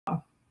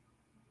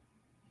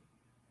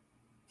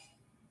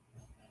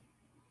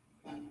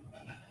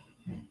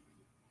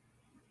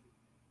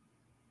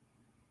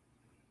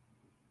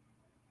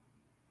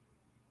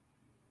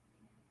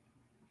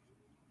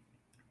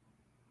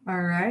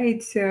All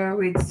right,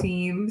 so it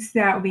seems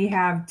that we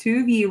have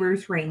two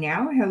viewers right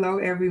now. Hello,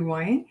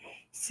 everyone.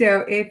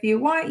 So if you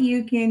want,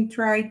 you can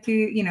try to,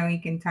 you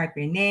can type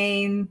your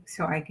name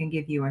so I can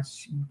give you a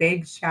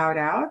big shout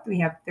out. We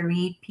have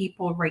three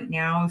people right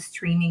now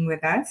streaming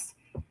with us.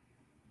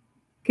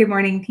 Good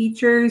morning,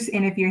 teachers.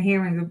 And if you're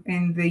here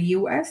in the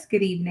US,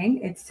 good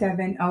evening. It's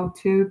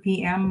 7:02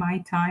 p.m. my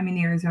time in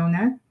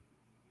Arizona.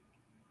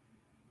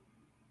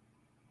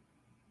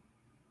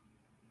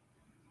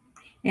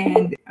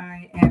 And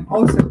I am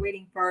also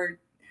waiting for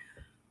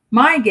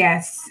my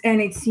guests.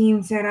 And it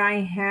seems that I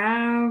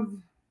have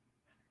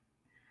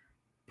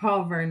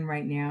Paul Vern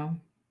right now.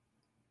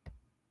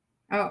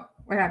 Oh,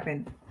 what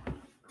happened?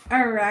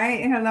 All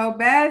right. Hello,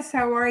 Bess.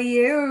 How are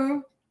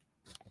you?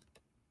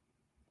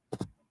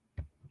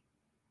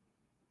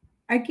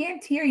 I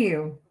can't hear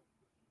you.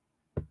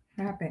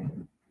 What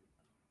happened?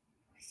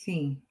 Let's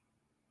see.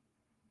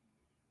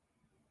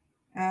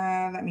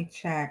 Let me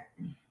check.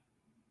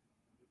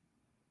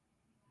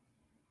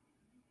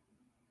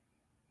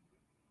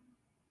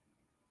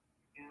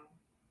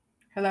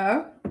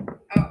 Hello?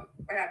 Oh,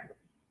 what happened?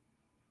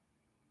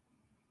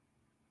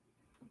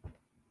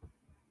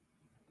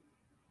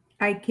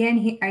 I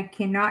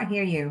cannot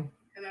hear you.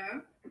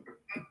 Hello?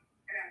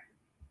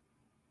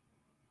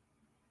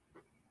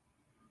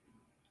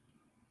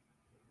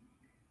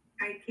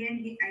 I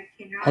cannot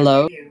hear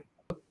Hello, you.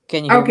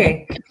 can you hear me?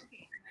 Okay.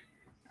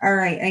 All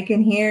right. I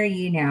can hear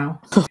you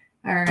now.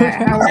 All right.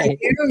 How are Hi.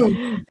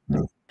 you?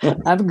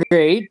 I'm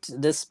great,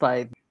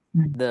 despite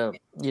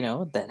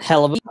that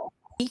hell of a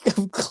week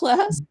of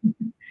class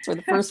for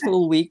the first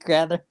full week,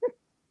 rather.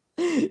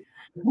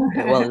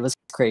 Well, it was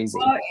crazy.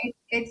 Well,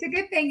 it's a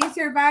good thing you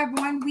survived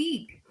 1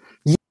 week.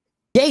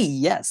 Yay!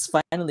 Yes,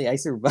 finally I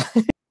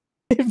survived.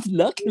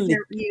 Luckily.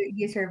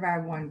 You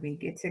survived 1 week.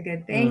 It's a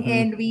good thing. Hmm.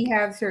 And we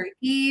have Sir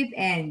Keith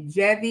and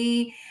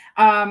Jevi.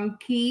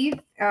 Keith,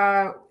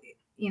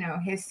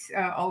 he's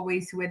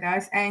always with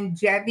us. And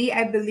Jevi,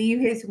 I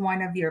believe he's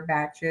one of your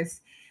batches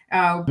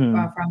from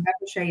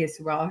Bepushay as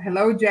well.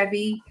 Hello,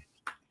 Jevi.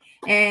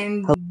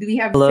 And we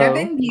have Hello,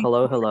 seven viewers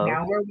hello, right hello.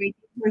 now. We're waiting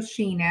for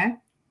Sheena.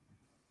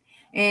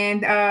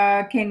 And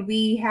can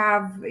we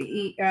have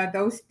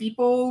those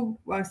people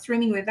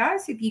streaming with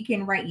us? If you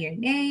can write your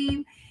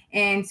name,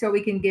 and so we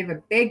can give a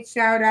big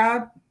shout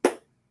out.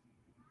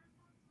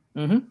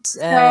 Hmm.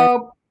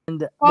 So,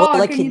 And well,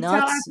 Paul, I can you tell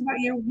cannot. us about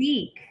your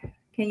week?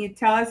 Can you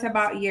tell us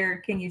about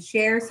can you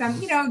share some,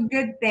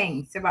 good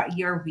things about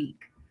your week?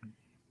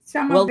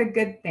 Some of Well, the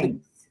good the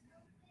things.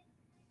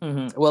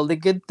 well, the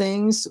good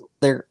things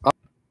there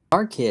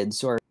are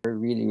kids who are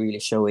really, really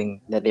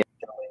showing that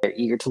they're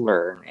eager to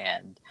learn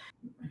and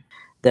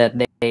that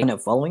they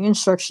following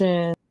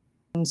instructions,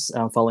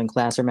 following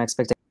classroom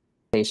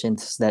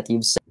expectations that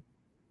you've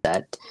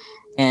set,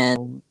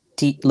 and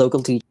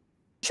local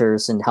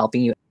teachers and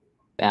helping you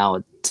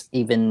out.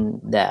 Even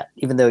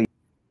though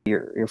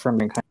you're from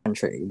your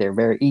country, they're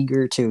very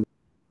eager to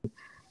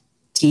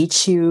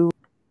teach you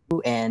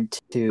and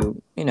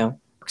to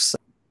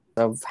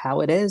of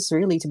how it is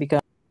really to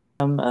become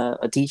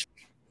a teacher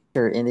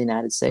in the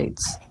United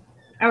States.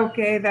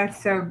 Okay,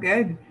 that's so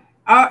good.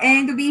 Oh,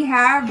 and we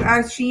have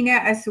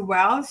Sheena as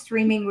well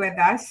streaming with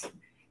us.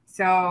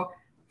 So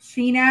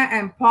Sheena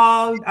and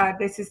Paul,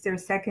 this is their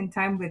second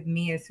time with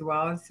me as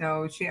well.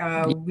 So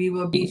we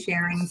will be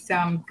sharing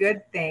some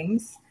good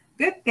things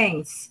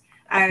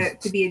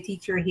to be a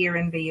teacher here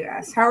in the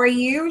U.S. How are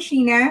you,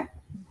 Sheena?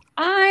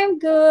 I'm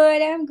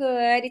good. I'm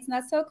good. It's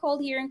not so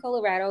cold here in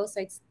Colorado,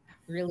 so it's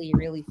really,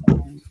 really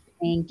fun.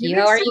 Thank You you.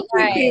 look How are so you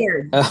guys?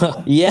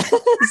 prepared.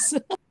 Yes.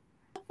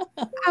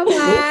 Am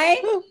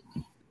I?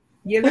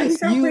 You look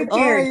so You are.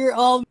 prepared. You're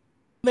all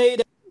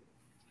made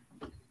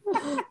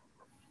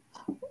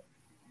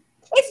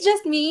It's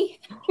just me.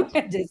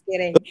 Just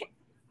kidding.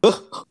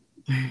 up.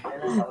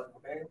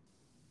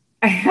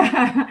 All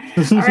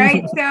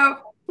right. So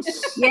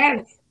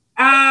yes.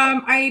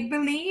 I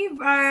believe,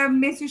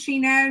 Miss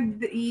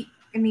Yoshina,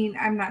 I mean,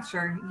 I'm not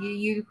sure.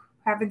 You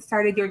haven't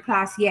started your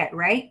class yet,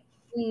 right?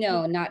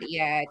 No, not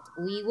yet.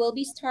 We will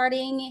be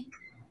starting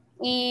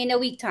in a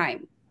week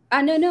time.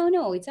 No, no,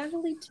 no. It's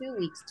actually 2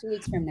 weeks. 2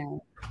 weeks from now,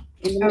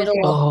 in the middle Okay.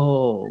 of.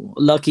 Oh,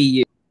 lucky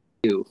you.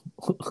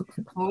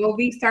 Well, we'll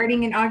be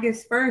starting in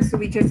August 1st. So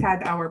we just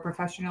had our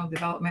professional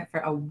development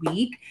for a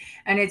week,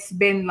 and it's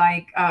been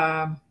like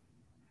I'm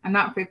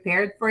not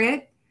prepared for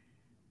it,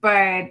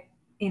 but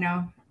you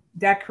know,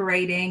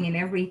 decorating and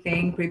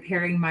everything,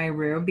 preparing my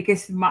room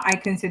because I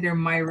consider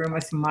my room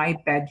as my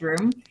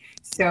bedroom.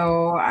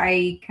 So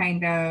I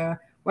kind of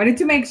wanted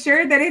to make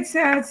sure that it's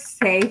a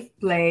safe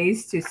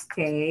place to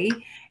stay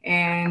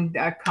and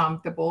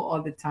comfortable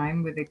all the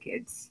time with the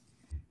kids.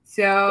 It,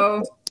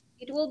 So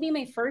it will be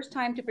my first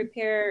time to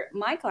prepare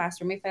my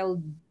classroom if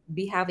I'll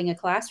be having a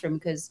classroom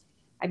because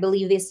I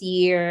believe this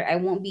year I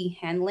won't be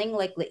handling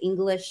like the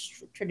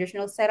English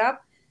traditional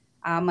setup.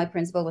 My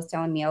principal was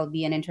telling me I'll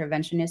be an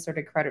interventionist or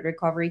the credit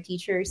recovery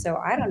teacher. So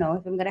I don't know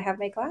if I'm gonna have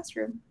my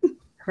classroom.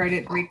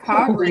 credit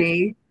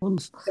recovery.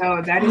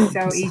 So that is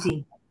so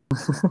easy.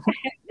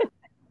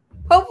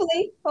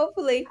 Hopefully,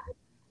 hopefully.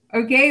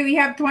 Okay, we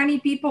have 20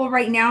 people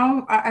right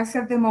now as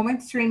of the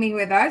moment streaming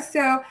with us.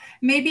 So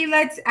maybe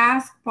let's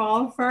ask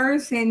Paul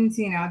first, since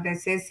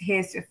this is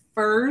his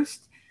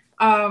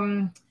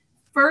um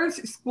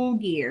first school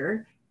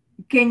year.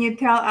 Can you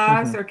tell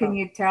us, Mhm. or can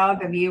you tell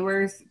the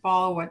viewers,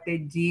 Paul, what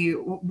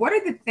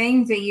are the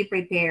things that you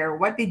prepare?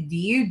 What did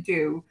you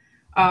do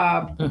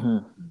uh,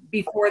 Mhm.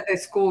 before the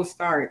school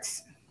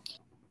starts?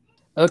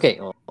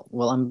 Okay,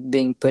 well, I'm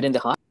being put in the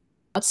hot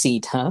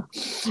seat, huh?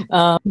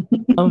 Um,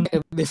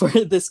 before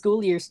the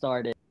school year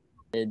started,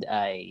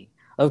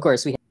 of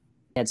course, we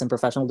had some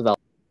professional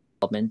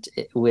development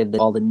with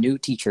all the new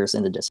teachers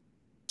in the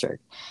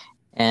district,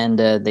 and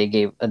they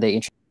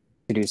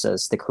introduced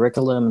us the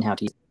curriculum and how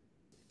to use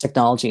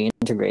technology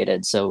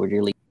integrated. So we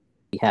really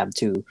have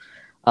to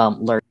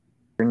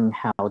learn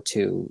how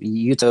to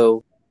use.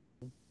 So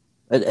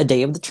a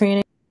day of the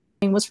training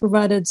was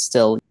provided.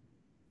 Still,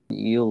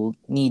 you'll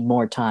need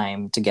more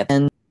time to get.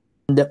 And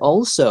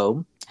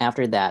also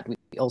after that, we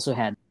also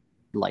had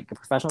like a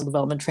professional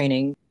development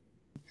training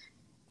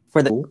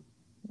for the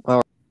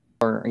or,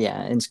 or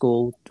yeah, in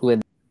school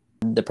with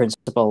the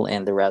principal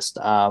and the rest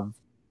of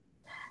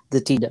the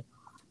team.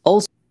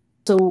 Also,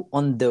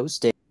 on those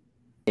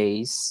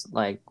days,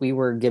 like we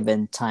were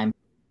given time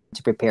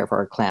to prepare for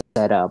our class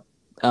setup,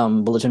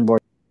 bulletin board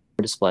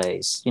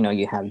displays.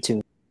 You have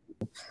to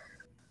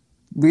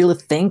really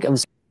think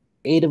of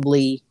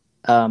creatively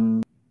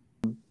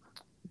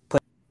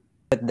put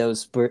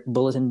those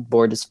bulletin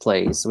board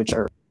displays, which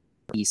are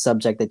the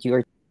subject that you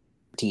are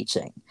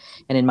teaching.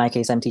 And in my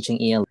case, I'm teaching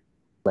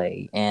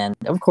ELA, and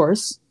of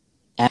course,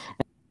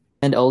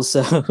 and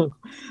also,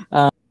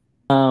 what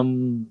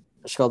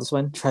you call this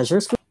one?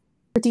 Treasures for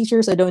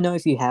teachers. I don't know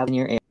if you have in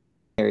your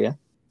area.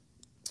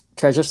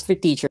 Treasures for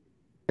teachers.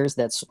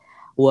 That's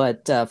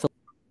what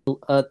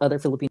other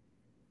Filipino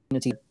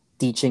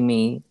teaching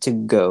me to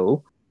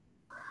go,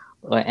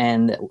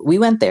 and we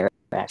went there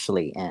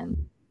actually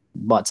and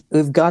bought.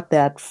 We've got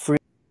that free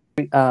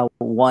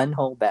one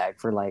whole bag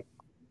for like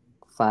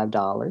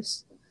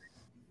 $5,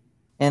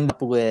 and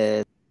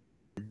with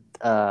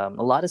a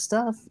lot of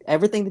stuff,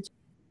 everything that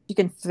you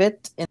can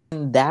fit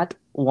in that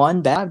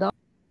one bag.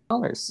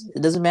 $5.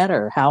 It doesn't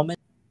matter how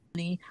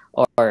many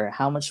or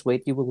how much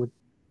weight you will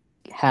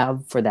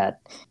have for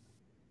that.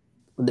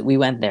 We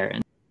went there,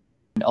 and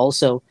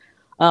also,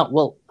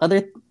 well,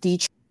 other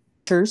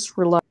teachers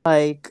were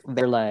like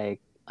they're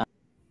like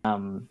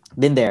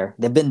been there.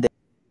 They've been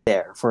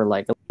there for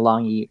like a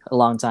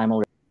long time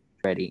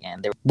already,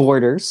 and there were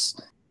borders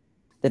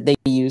that they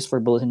use for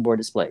bulletin board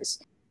displays,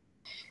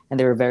 and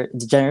they were very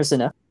generous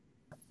enough.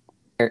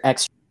 They're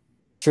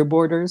extra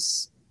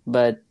borders,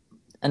 but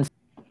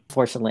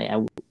unfortunately,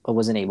 I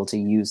wasn't able to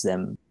use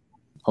them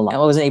a lot. I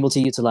wasn't able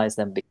to utilize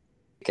them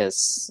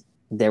because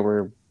they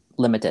were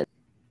limited,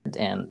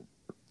 and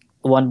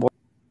one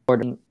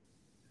border.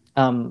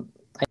 Um,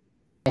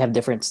 I have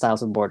different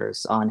styles of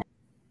borders on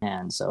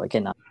hand, so I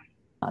cannot,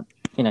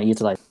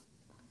 utilize.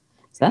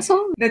 So that's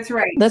all. That's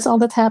right. That's all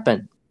that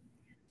happened.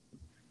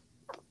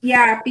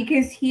 Yeah,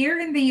 because here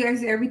in the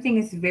US, everything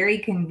is very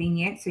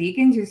convenient. So you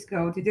can just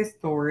go to the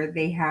store.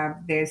 They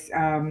have this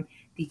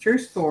teacher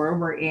store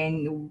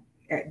wherein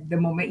the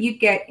moment you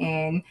get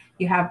in,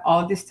 you have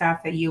all the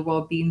stuff that you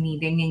will be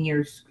needing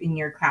in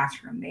your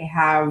classroom. They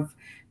have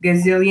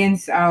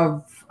gazillions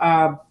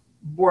of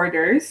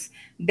borders.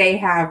 They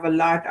have a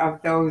lot of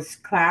those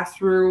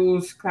class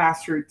rules,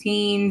 class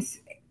routines,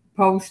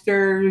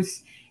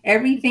 posters,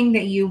 everything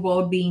that you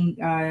will be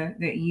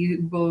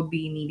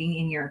needing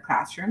in your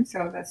classroom.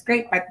 So that's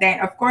great. But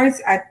then, of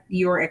course, at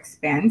your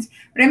expense.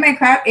 But in my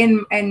class,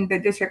 in the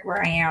district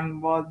where I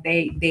am, well,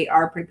 they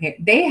are prepared.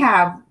 They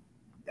have.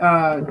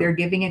 They're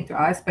giving it to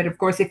us, but of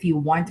course, if you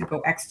want to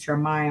go extra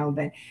mile,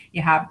 then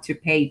you have to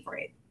pay for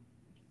it.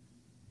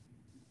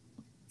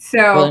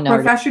 Well, So in our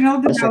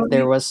professional district, there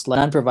development. was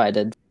none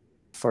provided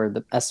for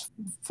the as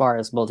far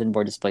as bulletin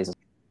board displays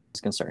is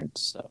concerned.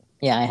 So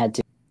yeah, I had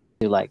to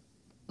like.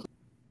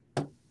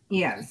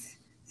 Yes.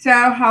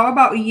 So, how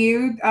about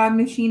you,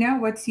 Machina?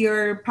 What's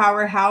your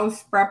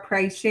powerhouse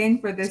preparation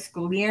for this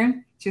school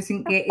year? Just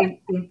in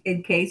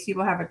case you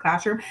will have a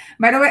classroom.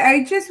 By the way,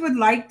 I just would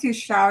like to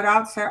shout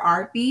out Sir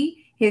RP.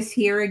 He's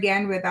here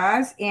again with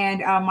us, and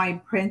my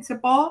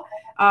principal,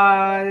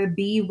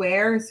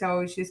 Beware.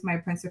 So she's my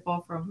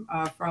principal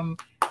from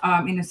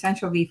in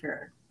Essential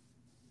Beaver.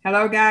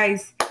 Hello,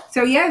 guys.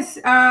 So yes,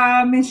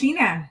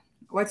 Machina,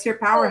 what's your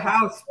Oh,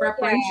 powerhouse yeah.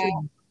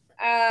 preparation?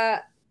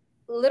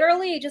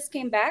 Literally, I just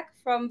came back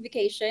from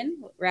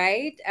vacation,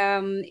 right?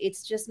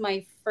 It's just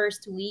my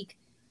first week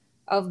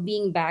of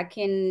being back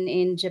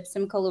in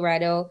Gypsum,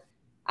 Colorado.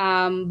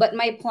 But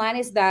my plan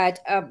is that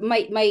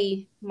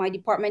my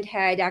department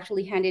had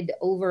actually handed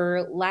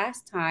over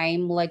last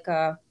time like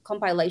a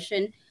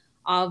compilation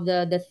of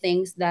the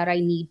things that I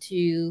need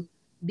to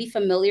be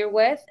familiar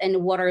with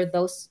and what are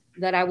those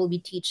that I will be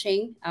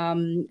teaching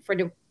for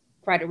the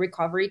credit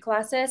recovery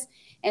classes.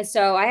 And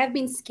so I have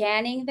been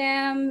scanning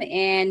them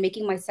and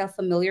making myself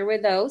familiar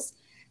with those.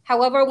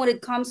 However, when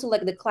it comes to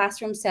like the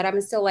classroom setup,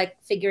 I'm still like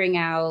figuring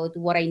out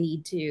what I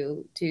need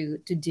to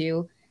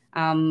do.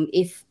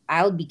 If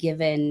I'll be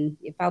given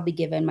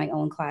my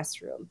own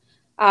classroom.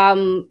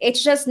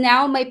 It's just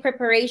now my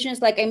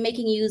preparations, like I'm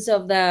making use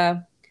of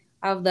the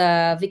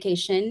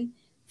vacation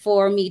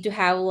for me to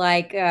have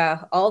like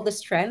all the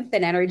strength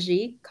and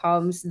energy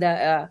comes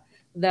the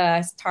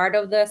start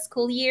of the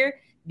school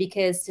year,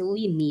 because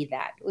we need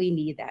that. We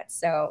need that.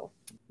 So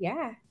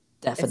yeah,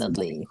 that's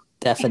Definitely,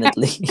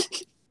 definitely.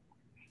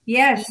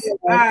 Yes.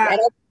 I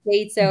don't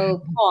say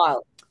so.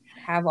 Paul,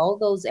 have all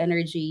those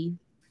energy.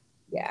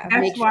 Yeah,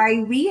 That's make sure.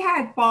 why we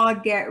had Paul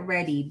get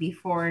ready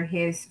before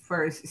his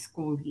first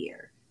school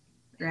year,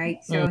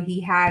 right? So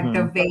he had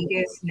the Mhm.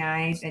 Vegas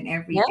night and Yeah.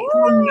 everything.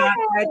 Well, not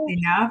that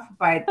enough,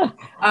 but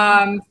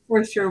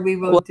for sure we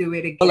will Well, do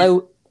it well,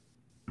 again.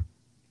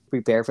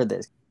 prepare for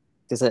this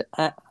because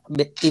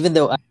even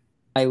though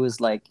I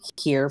was like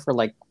here for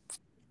like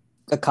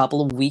a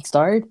couple of weeks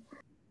start,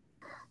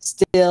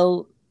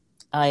 still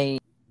I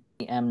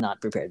am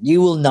not prepared.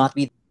 You will not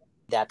be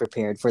that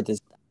prepared for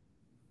this.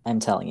 I'm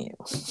telling you.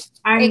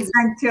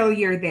 Until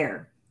you're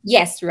there.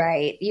 Yes,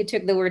 right. You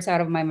took the words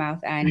out of my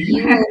mouth, and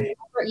you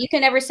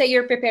can never say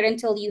you're prepared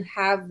until you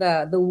have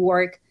the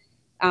work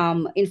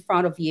in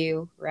front of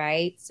you,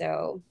 right?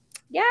 So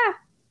yeah.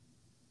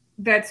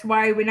 That's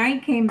why when I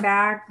came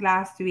back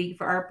last week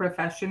for our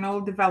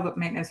professional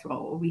development as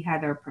well, we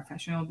had our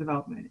professional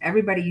development.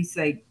 Everybody's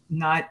like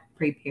not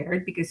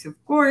prepared because, of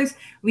course,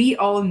 we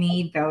all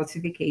need those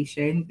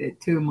vacation, the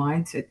 2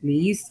 months at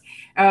least.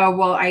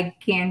 Well, I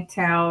can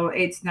tell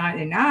it's not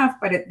enough,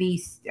 but at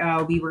least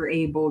we were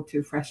able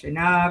to freshen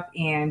up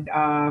and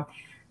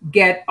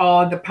get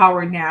all the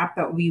power nap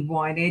that we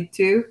wanted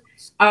to.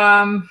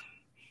 Um,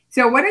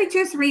 so what I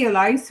just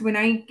realized when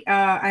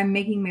I'm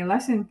making my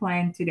lesson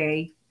plan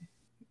today,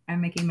 I'm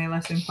making my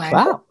lesson plan for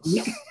Wow. the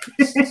week.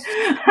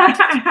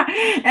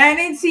 And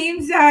it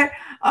seems that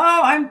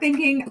I'm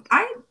thinking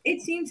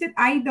it seems that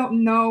I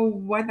don't know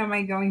what am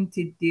I going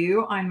to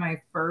do on my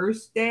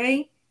first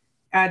day.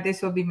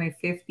 This will be my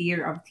 5th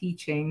year of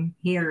teaching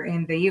here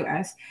in the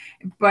US.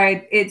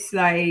 But it's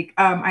like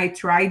I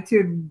tried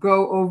to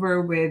go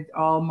over with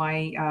all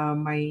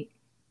my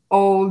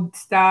old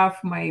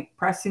stuff, my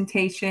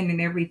presentation and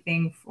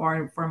everything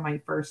for my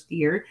first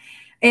year.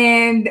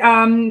 And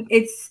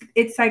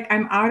it's like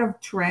I'm out of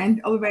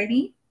trend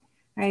already.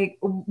 Like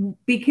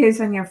because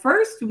on your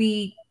first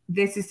week,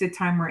 this is the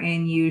time we're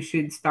in, you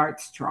should start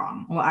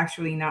strong. Well,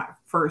 actually not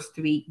first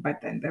week, but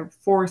then the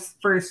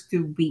first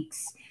 2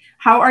 weeks.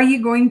 How are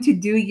you going to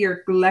do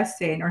your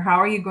lesson, or how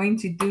are you going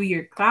to do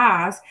your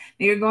class?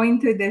 You're going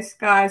to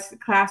discuss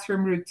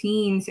classroom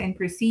routines and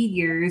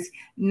procedures,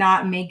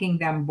 not making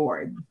them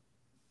bored.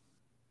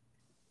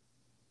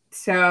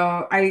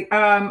 So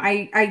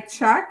I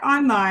check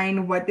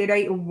online what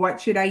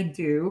should I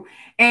do,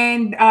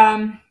 and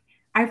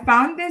I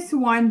found this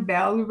one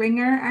bell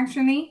ringer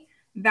actually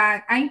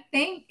that I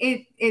think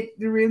it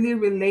really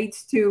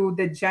relates to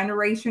the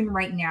generation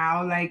right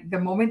now, like the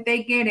moment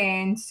they get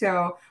in.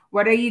 So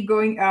what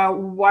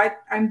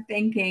I'm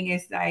thinking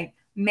is like,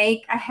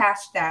 make a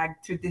hashtag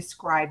to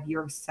describe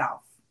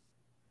yourself.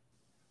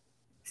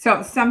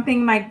 So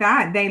something like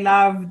that.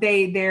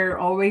 They're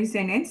always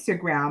in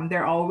Instagram.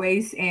 They're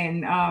always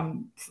in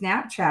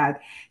Snapchat.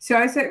 So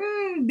I said,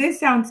 this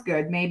sounds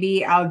good.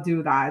 Maybe I'll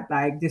do that.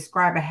 Like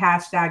describe a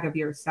hashtag of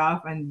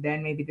yourself, and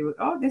then maybe do it.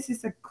 Oh, this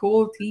is a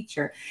cool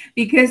teacher.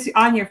 Because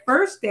on your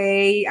first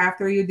day,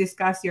 after you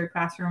discuss your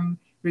classroom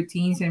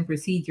routines and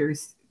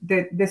procedures,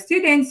 the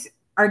students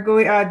are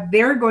going.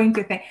 They're going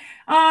to think,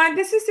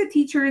 this is a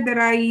teacher that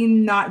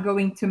I'm not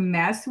going to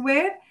mess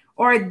with,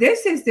 or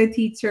this is the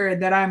teacher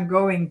that I'm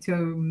going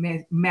to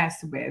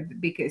mess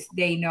with, because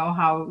they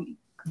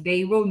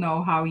will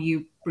know how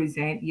you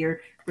present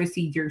your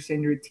procedures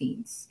and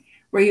routines.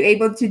 Were you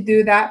able to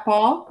do that,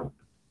 Paul?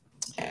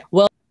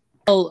 Well,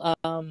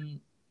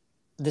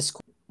 the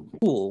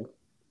school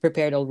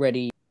prepared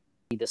already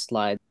the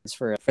slides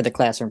for the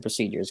classroom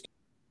procedures,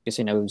 because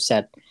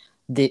set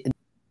the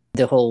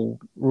whole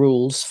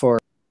rules for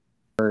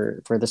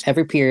this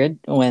every period.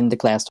 When the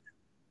class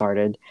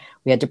started,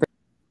 we had to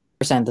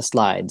present the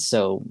slides.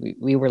 So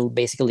we were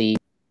basically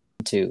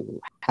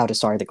to how to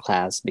start the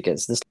class,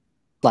 because the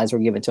slides were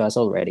given to us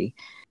already,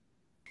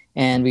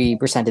 and we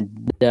presented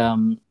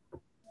them.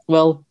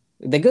 Well,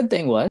 the good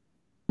thing was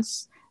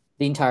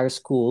the entire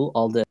school,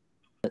 all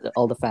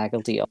the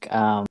faculty,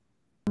 on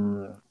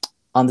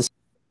the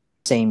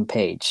same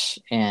page,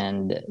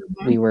 and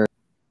we were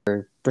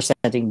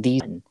presenting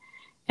these.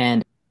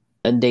 And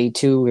on day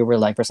 2, we were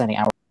like presenting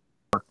our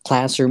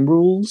classroom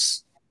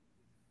rules,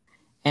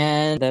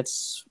 and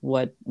that's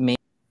what made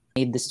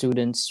the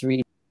students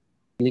really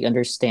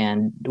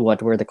understand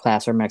what were the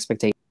classroom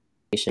expectations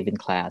in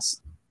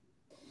class.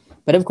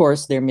 But of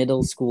course, they're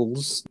middle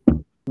schoolers.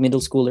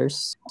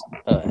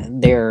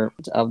 They're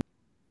of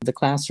the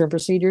classroom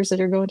procedures that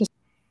you're going to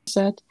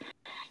set,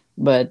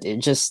 but it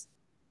just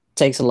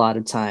takes a lot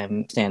of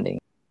time standing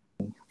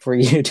for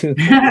you to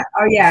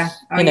Oh yeah.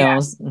 Oh yeah.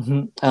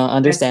 That's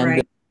understand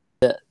right.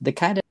 the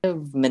kind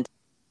of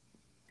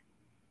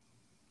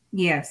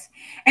Yes.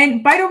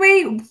 And by the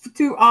way,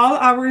 to all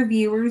our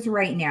viewers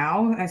right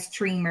now, as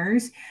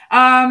streamers,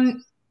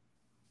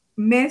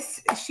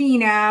 Miss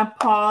Sheena,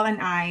 Paul,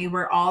 and I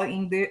were all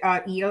in the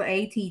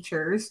ELA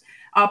teachers.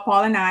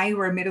 Paul and I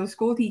were middle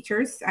school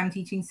teachers. I'm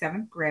teaching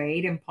seventh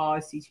grade, and Paul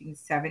is teaching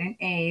seventh and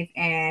eighth.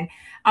 And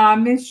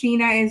Miss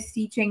Sheena is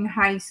teaching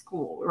high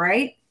school,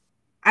 right?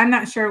 I'm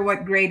not sure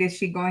what grade is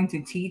she going to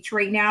teach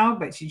right now,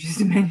 but she just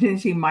mentioned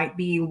she might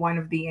be one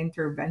of the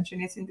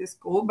interventionists in the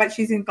school. But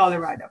she's in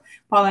Colorado.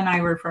 Paul and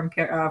I were from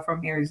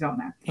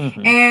Arizona.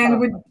 Mhm.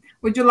 And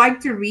would you like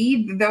to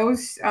read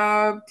those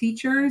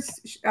teachers,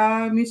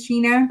 Miss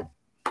Sheena?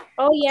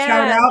 Oh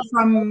Shout yeah. out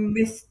from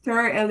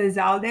Mr.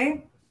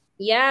 Elizalde.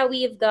 Yeah,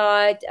 we've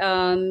got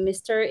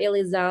Mr.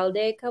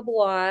 Elizalde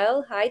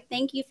Cabral. Hi,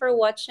 thank you for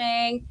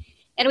watching.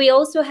 And we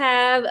also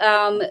have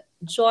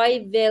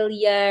Joy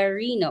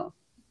Villarino,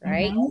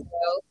 right? Mhm.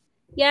 So,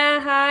 yeah,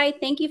 hi.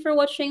 Thank you for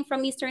watching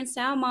from Eastern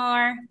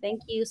Samar.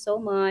 Thank you so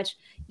much.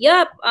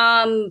 Yep.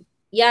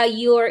 Yeah,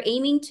 you're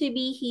aiming to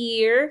be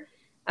here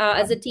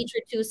as a teacher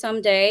too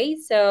someday.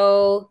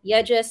 So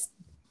yeah, just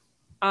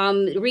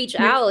reach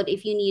Keep out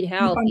if you need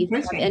help, on if you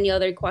have pushing. any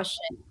other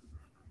question.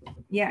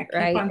 Yeah, keep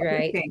Right, on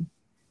right. pushing.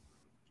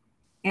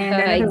 And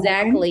another woman.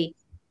 Exactly.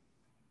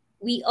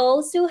 We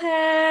also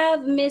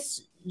have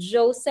Miss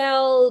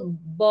Josel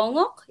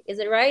Bongok. Is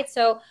it right?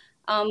 So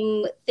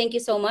thank you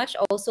so much.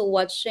 Also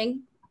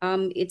watching.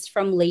 It's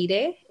from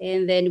Leyte.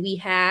 And then we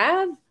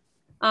have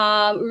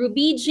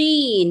Ruby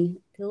Jean.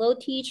 Hello,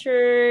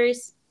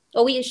 teachers.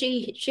 Oh,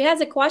 she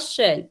has a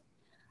question.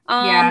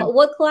 Yeah.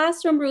 What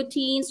classroom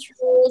routines,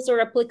 rules are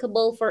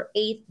applicable for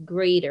eighth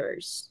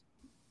graders?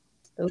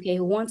 Okay,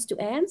 who wants to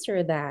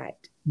answer that?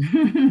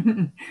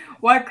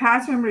 What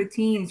classroom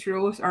routines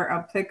rules are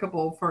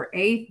applicable for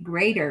eighth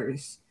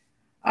graders?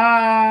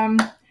 Um,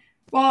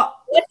 well,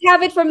 Let's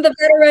have it from the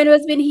veteran who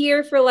has been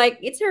here for like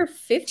it's her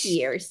fifth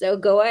year. So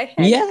go ahead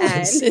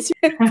Yes, and it's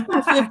your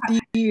 50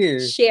 year.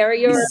 share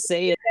You your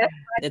say it,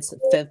 it's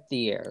 50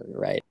 year,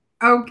 right?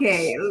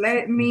 okay,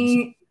 let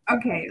me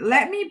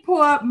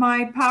pull up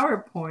my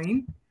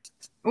PowerPoint.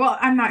 Well,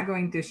 I'm not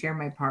going to share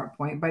my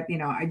PowerPoint, but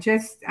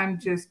I'm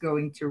just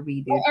going to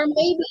read it. or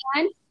maybe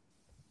Anne,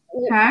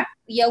 Huh?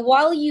 yeah,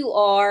 while you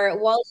are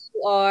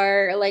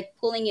like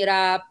pulling it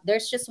up,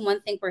 there's just one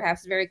thing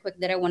perhaps very quick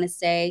that I want to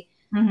say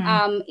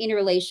Mhm. in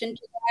relation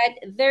to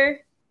that.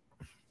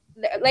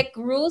 Like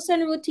rules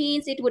and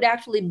routines, it would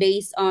actually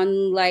base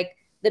on like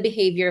the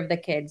behavior of the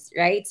kids,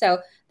 right? So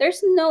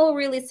there's no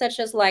really such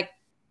as like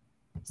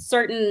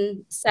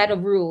certain set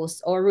of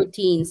rules or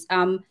routines.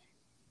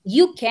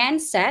 You can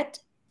set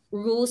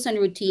rules and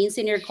routines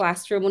in your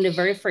classroom on the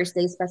very first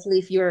day, especially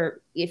if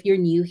you're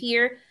new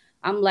here.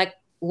 Like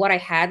what I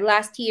had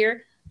last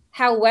year.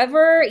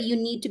 However, you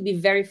need to be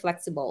very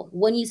flexible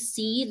when you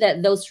see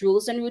that those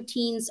rules and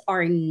routines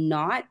are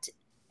not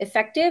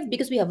effective,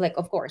 because we have like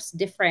of course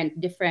different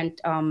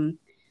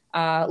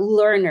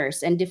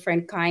learners and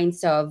different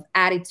kinds of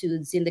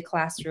attitudes in the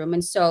classroom,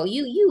 and so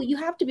you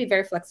have to be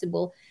very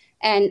flexible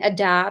and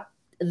adapt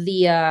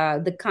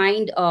the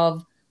kind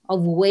of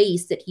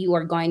ways that you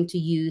are going to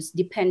use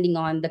depending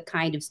on the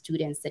kind of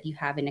students that you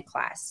have in a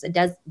class.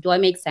 Do I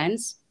make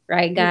sense,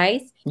 right,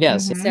 guys?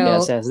 Yes, Mhm.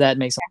 yes, So yes. That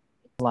makes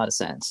a lot of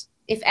sense.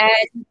 if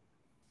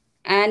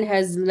Anne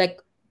has like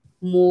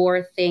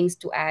more things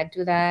to add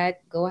to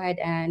that, go ahead,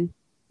 Anne.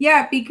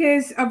 Yeah,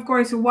 because of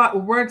course,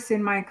 what works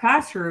in my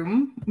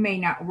classroom may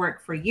not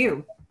work for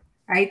you,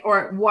 right?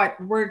 Or what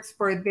works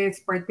for this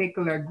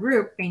particular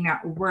group may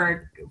not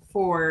work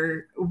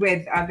for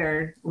with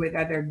other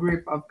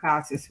group of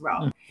class as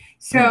well. Mhm.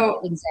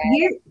 So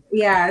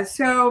Exactly.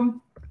 so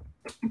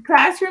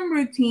classroom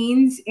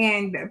routines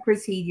and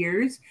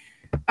procedures.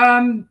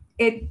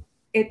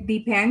 It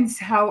depends.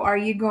 How are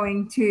you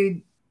going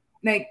to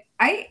like?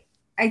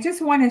 I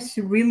just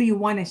really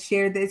want to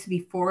share this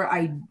before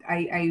I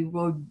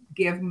will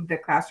give the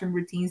classroom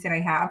routines that I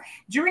have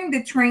during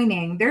the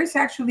training. There's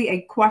actually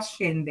a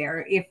question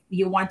there if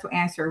you want to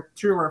answer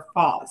true or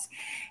false.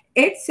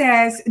 It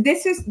says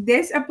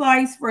this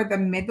applies for the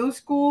middle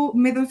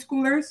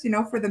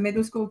schoolers, for the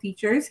middle school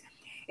teachers.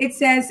 It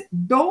says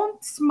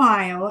don't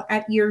smile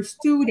at your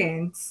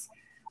students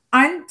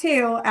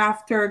until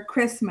after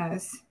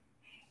Christmas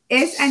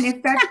is an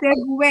effective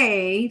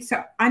way.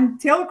 So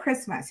until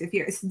Christmas, if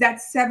you're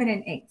that's 7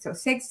 and 8, so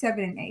 6,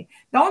 7, and 8.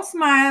 Don't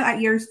smile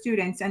at your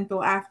students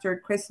until after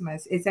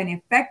Christmas is an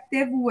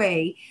effective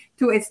way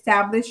to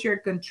establish your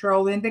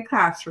control in the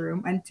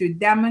classroom and to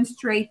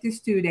demonstrate to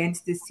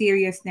students the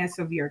seriousness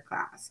of your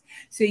class.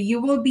 So you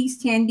will be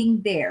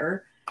standing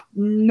there.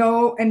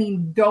 No, I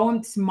mean,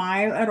 don't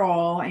smile at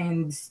all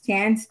and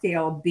stand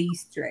still, be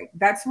strict.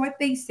 That's what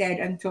they said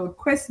until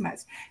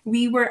Christmas.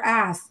 We were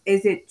asked,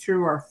 is it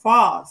true or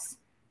false?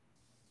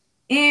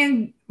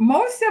 And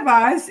most of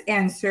us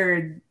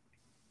answered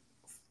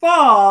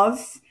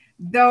false,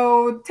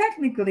 though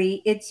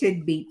technically it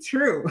should be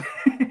true.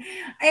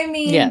 I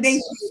mean, Yes.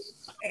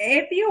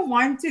 if you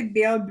want to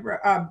build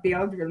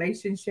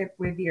relationship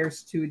with your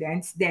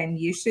students, then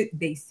you should,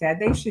 they said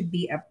they should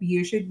be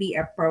you should be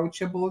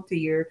approachable to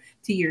your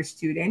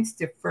students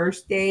the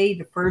first day,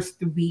 the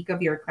first week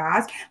of your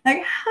class,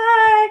 like,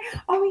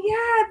 hi, oh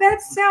yeah,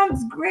 that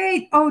sounds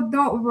great, oh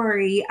don't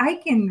worry, I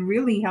can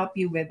really help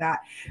you with that.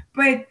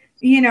 But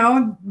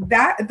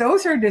that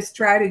those are the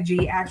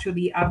strategy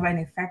actually of an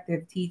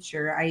effective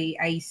teacher. I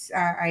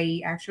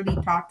actually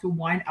talked to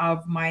one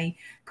of my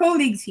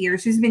colleagues here.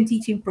 She's been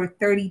teaching for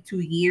 32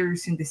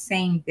 years in the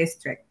same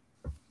district.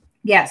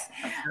 Yes,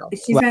 Wow.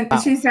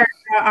 she's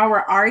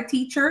our art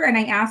teacher, and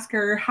I asked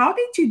her, how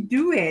did you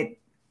do it?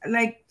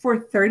 Like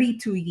for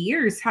 32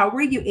 years, how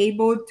were you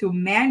able to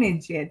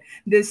manage it?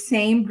 The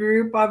same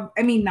group of,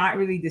 I mean, not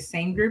really the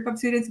same group of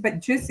students, but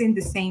just in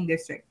the same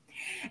district.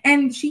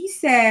 And she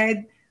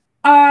said,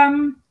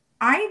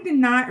 I do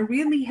not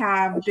really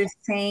have the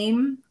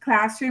same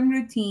classroom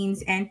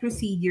routines and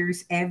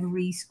procedures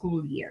every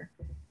school year.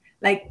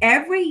 Like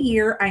every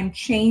year I'm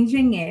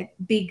changing it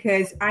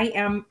because I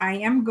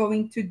am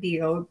going to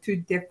deal to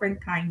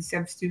different kinds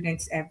of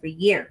students every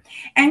year.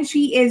 And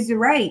she is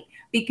right,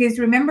 because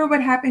remember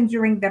what happened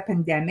during the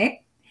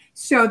pandemic?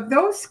 So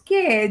those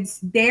kids,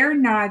 they're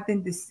not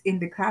in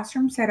the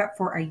classroom setup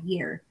for a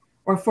year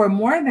or for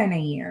more than a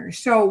year.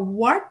 So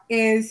what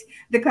is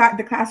the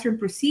classroom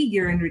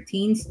procedure and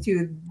routines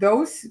to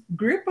those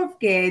group of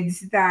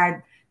kids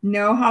that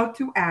know how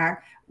to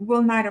act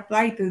will not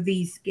apply to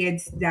these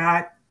kids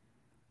that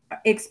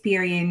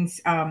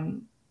experience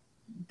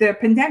the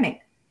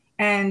pandemic.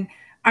 And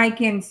I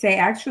can say,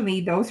 actually,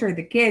 those are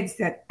the kids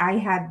that I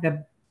had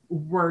the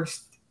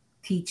worst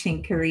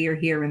teaching career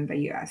here in the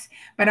US.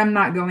 But I'm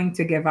not going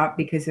to give up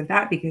because of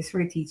that, because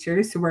we're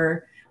teachers.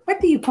 We're,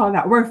 what do you call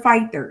that? We're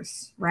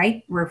fighters,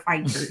 right? We're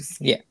fighters.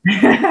 Yeah.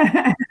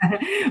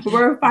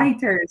 We're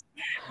fighters.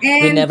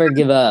 We And never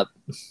give up.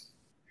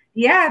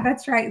 yeah,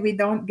 that's right. We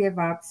don't give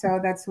up. So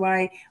that's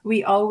why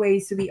we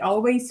always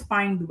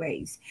find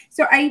ways.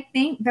 So I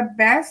think the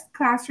best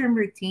classroom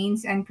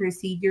routines and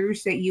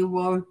procedures that you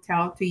will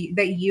tell to you,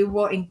 that you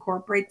will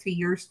incorporate to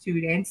your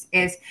students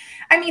is,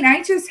 I mean,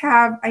 I think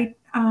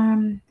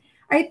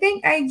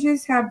I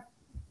just have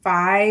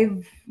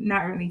five,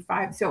 not really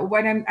five. So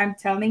what I'm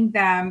telling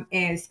them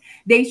is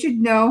they should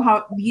know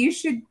how, you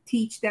should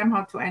teach them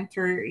how to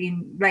enter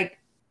in, like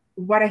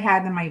what I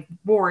had on my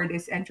board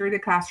is enter the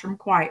classroom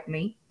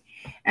quietly.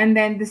 And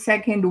then the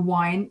second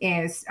one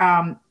is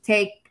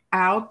take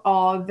out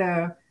all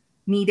the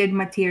needed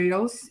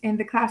materials in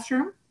the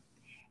classroom.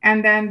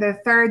 And then the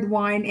third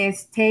one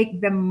is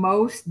take the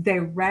most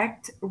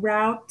direct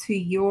route to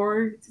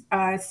your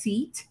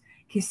seat,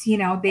 because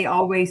they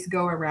always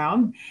go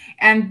around.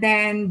 And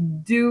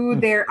then do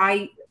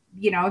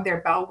Mm.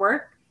 their bell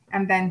work.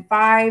 And then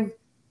five,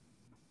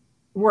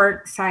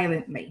 work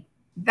silently.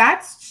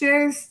 That's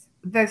just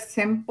the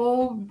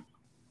simple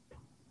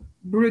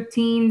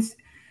routines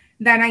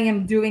that I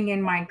am doing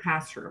in my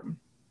classroom.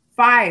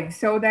 Five,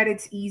 so that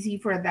it's easy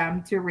for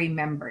them to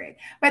remember it.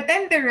 But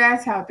then the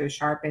rest, how to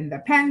sharpen the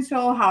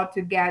pencil, how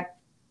to get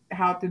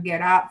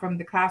out from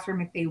the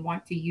classroom if they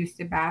want to use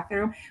the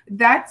bathroom.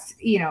 That's,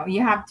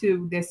 you have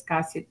to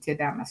discuss it to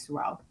them as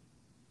well.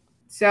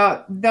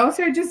 So those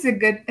are just the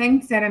good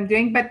things that I'm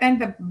doing. But then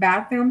the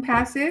bathroom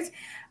passes.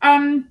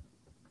 Um,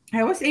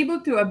 I was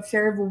able to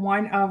observe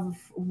one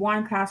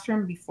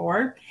classroom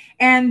before,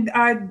 and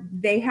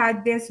they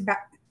had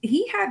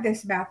he had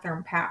this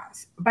bathroom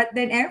pass. But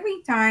then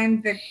every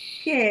time the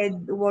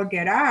kid will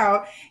get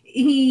out,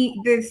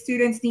 the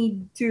students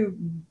need to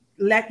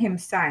let him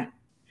sign.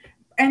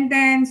 And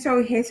then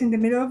so he's in the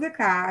middle of the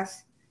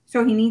class,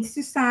 so he needs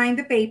to sign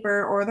the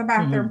paper or the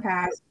bathroom Mhm.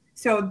 pass.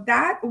 So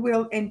that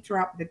will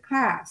interrupt the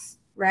class,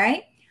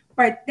 right?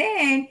 But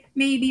then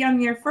maybe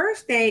on your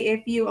first day,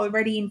 if you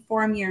already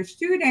inform your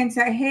students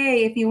that,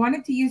 hey, if you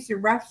wanted to use the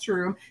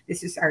restroom,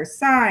 this is our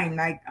sign.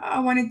 Like, "Oh, I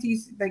wanted to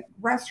use like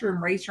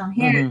restroom, raise your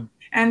hand." Mhm.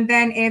 And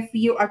then if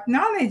you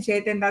acknowledge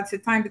it, then that's the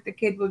time that the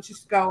kid will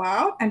just go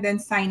out and then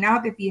sign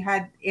out if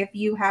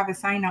you have a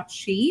sign out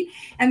sheet,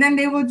 and then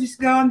they will just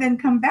go and then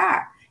come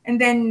back. And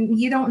then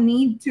you don't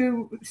need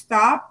to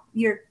stop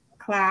your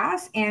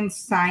class and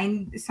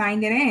sign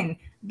it in.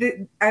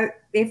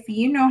 If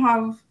you know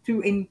how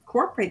to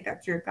incorporate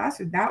that to your class,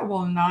 that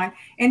will not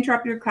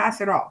interrupt your class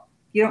at all.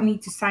 You don't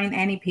need to sign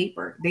any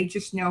paper. They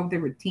just know the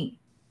routine.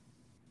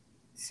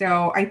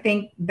 So I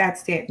think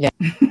that's it. Yeah.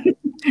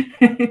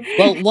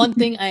 Well, one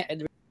thing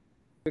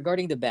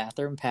regarding the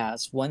bathroom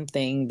pass, one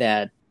thing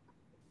that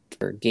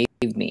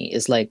gave me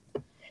is like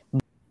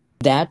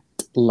that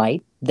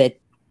light that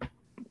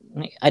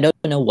I don't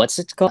know what's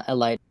it called, a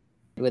light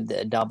with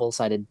the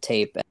double-sided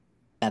tape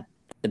at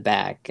the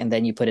back, and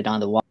then you put it on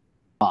the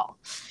wall.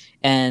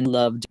 And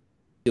love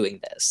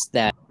doing this.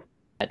 That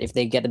if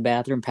they get the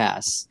bathroom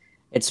pass,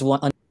 it's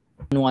on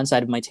one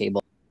side of my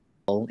table,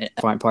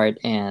 front part,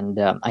 and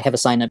I have a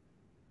sign up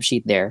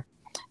sheet there.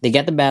 They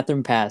get the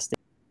bathroom pass,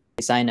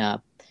 they sign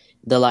up,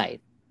 the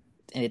light,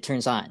 and it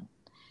turns on.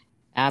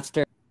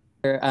 After,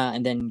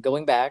 and then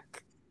going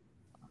back,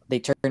 they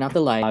turn off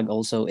the light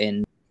also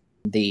in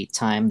the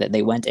time that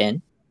they went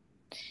in,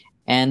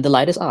 and the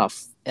light is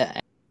off.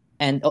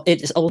 And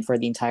it is only for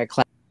the entire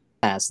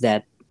class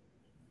that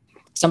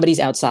somebody's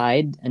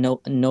outside, and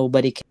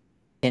nobody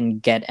can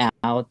get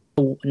out.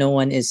 No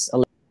one is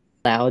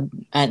allowed,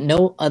 and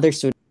no other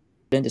student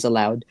is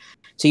allowed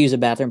to use a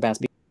bathroom pass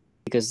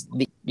because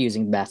they're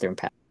using bathroom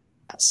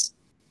pass.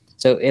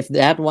 So if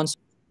that one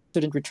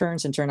student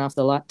returns and turns off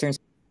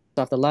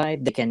the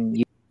light, they can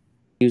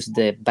use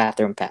the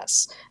bathroom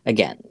pass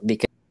again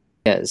because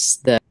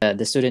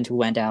the student who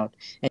went out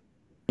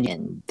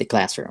in the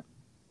classroom.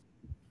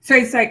 So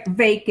it's like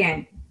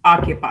vacant,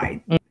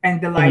 occupied,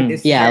 and the light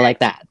is yeah, there. like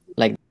that,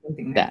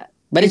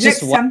 But is it's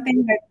just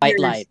something that white your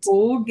light.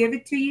 School give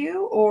it to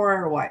you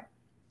or what?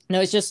 No,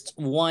 it's just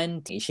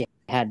one. She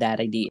had that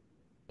idea,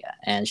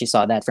 and she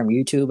saw that from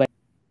YouTube.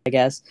 I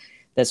guess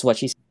that's what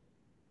she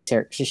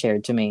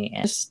shared to me,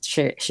 and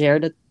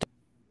shared it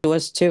to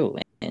us too.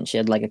 And she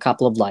had like a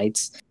couple of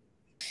lights,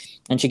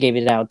 and she gave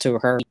it out to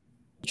her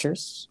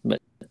teachers.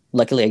 But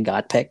luckily, I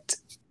got picked.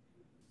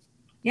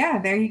 Yeah,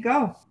 there you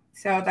go.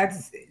 So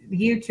that's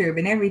YouTube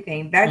and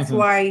everything. That's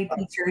why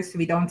teachers,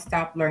 we don't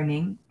stop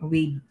learning.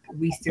 We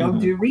still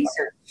do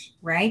research,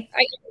 right?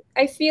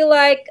 I feel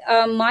like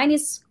mine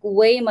is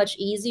way much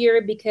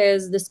easier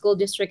because the school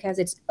district has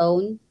its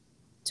own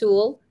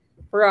tool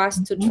for us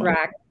to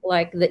track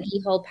like the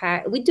e-hall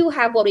path. We do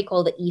have what we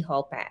call the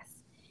e-hall path.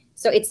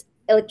 So it's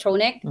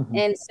electronic.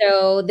 And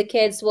so the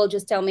kids will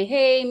just tell me,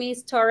 hey,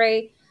 Miss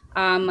Torre,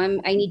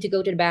 I need to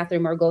go to the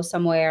bathroom or go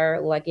somewhere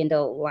like in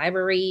the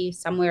library,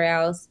 somewhere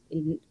else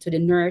to the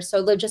nurse.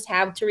 So they'll just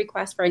have to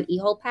request for an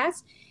e-hall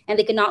pass and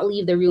they cannot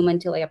leave the room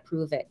until I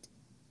approve it.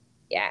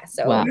 Yeah.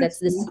 So that's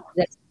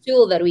the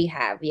tool that we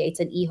have. Yeah. It's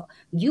an e-hall.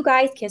 You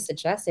guys can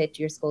suggest it to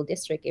your school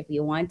district if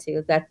you want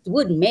to. That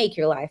would make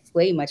your life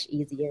way much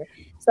easier.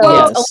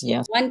 So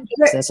yes.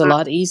 That's a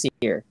lot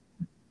easier.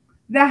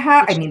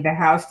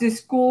 The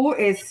school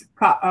is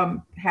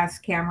has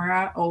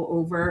camera all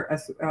over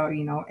as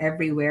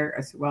everywhere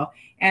as well.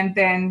 And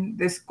then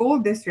the school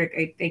district,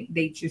 I think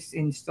they just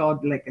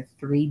installed like a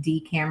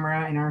 3D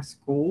camera in our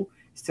school.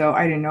 So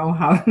I don't know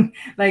how,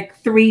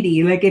 like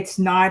 3D, like it's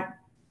not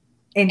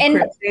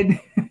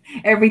encrypted.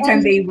 Every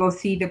time they will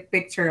see the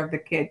picture of the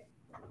kid.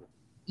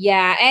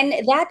 Yeah,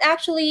 and that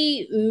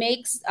actually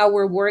makes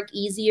our work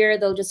easier.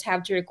 They'll just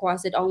have to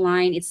request it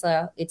online. It's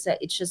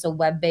just a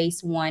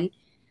web-based one.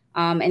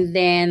 And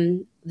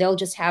then they'll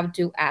just have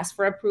to ask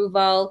for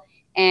approval,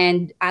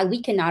 and we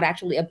cannot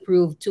actually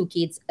approve two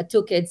kids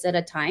at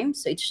a time.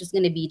 So it's just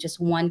going to be just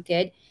one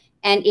kid.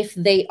 And if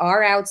they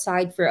are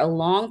outside for a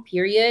long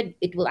period,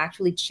 it will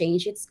actually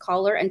change its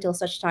color until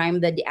such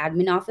time that the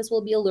admin office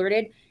will be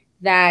alerted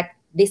that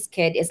this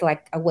kid is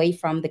like away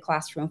from the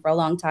classroom for a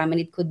long time.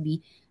 And it could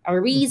be a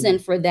reason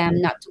for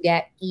them not to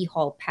get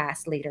e-hall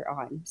pass later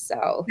on.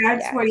 So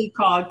that's what you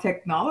call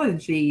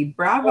technology.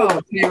 Bravo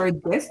to your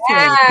district.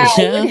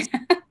 Yeah.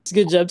 It's a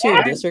good job to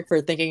your district for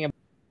thinking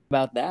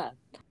about that.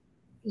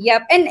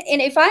 Yep. And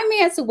if I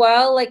may as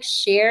well, like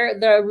share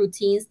the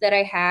routines that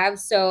I have.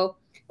 So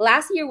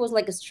last year was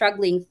like a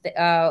struggling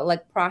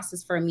like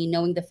process for me,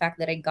 knowing the fact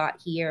that I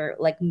got here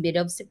like mid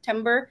of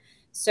September.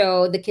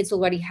 So the kids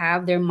already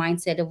have their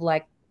mindset of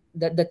like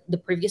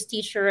the previous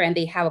teacher, and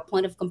they have a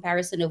point of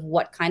comparison of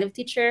what kind of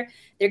teacher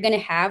they're going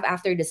to have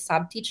after the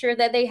sub teacher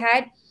that they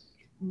had.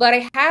 But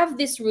I have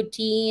this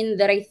routine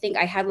that I think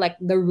I had like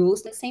the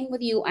rules, the same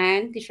with you,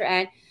 Anne, teacher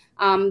Anne,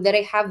 that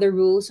I have the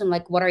rules and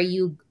like what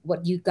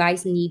you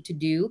guys need to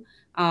do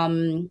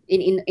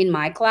in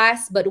my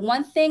class. But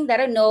one thing that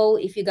I don't know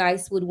if you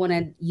guys would want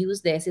to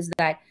use this is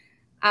that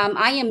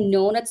I am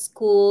known at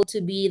school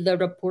to be the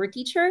report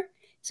teacher.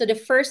 So the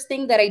first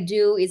thing that I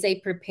do is I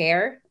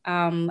prepare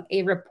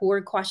a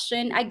report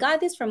question. I got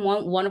this from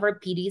one of our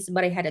PDs,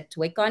 but I had a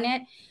tweak on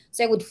it.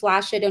 So I would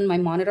flash it on my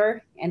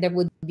monitor, and there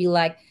would be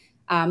like,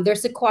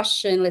 there's a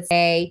question, let's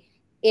say,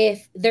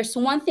 if there's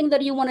one thing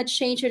that you want to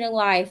change in your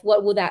life,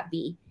 what would that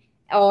be?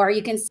 Or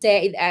you can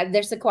say,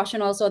 there's a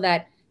question also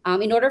that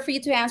in order for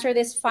you to answer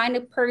this, find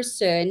a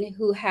person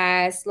who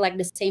has like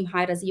the same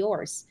height as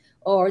yours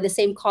or the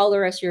same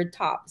color as your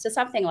top. So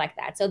something like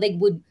that. So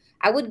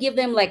I would give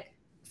them like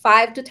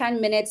 5 to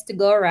 10 minutes to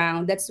go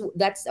around.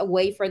 That's a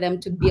way for them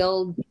to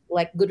build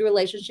like good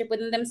relationship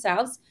within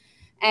themselves.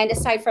 And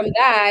aside from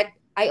that,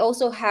 I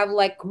also have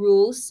like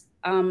rules.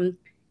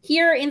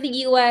 Here in the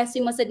US,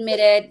 you must admit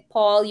it,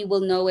 Paul, you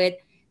will know it.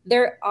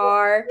 There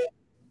are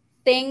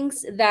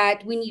things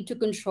that we need to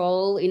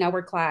control in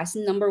our class.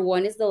 Number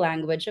one is the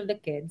language of the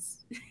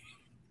kids.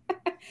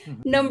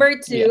 Number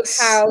two,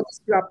 how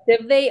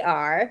disruptive they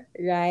are,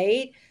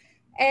 right?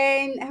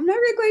 And I'm not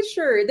really quite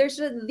sure.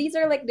 These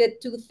are like the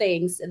two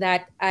things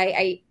that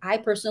I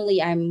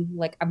personally I'm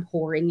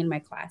abhorring in my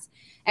class.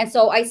 And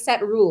so I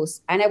set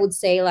rules, and I would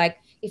say like,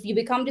 if you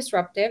become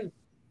disruptive,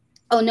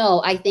 oh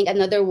no, I think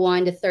another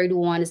one, the third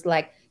one is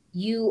like,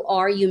 you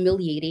are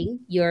humiliating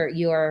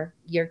your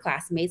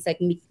classmates,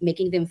 like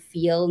making them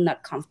feel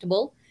not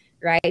comfortable,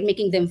 right?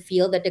 Making them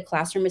feel that the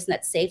classroom is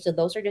not safe. So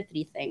those are the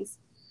three things.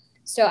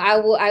 So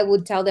I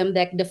would tell them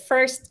that the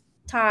first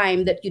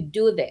time that you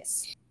do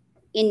this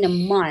in a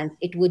month,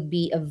 it would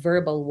be a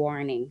verbal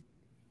warning.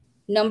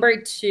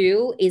 Number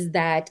two is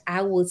that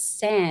I will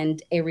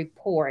send a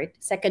report,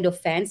 second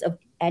offense of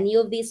any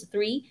of these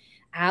three.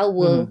 I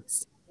Mm-hmm. will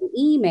send an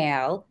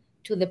email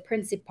to the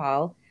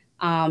principal,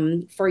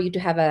 for you to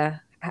have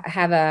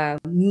a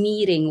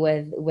meeting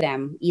with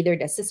them, either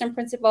the assistant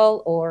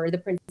principal or the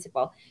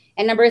principal.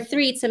 And number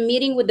three, it's a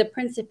meeting with the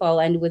principal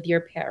and with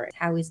your parents.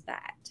 How is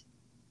that?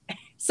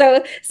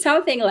 So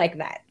something like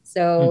that.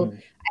 So Mm-hmm.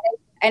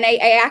 and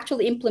I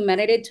actually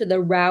implemented it to the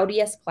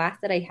rowdiest class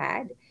that I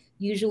had.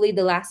 Usually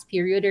the last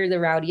period are the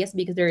rowdiest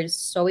because they're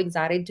so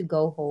excited to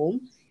go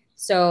home.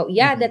 So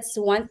yeah, Mm-hmm. that's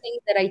one thing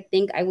that I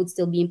think I would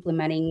still be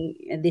implementing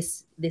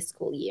this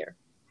school year.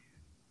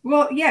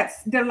 Well,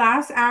 yes, the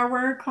last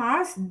hour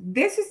class,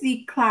 this is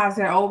the class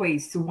that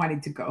always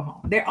wanted to go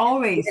home. They're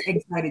always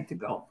excited to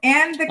go.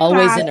 And the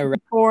Always class in a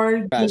before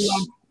the rush.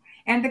 lunch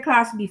and the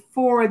class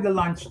before the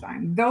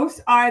lunchtime. Those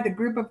are the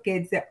group of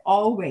kids that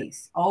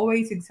always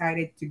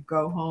excited to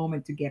go home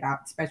and to get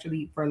out,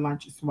 especially for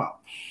lunch as well.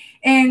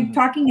 And Mm-hmm.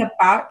 talking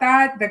about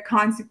that, the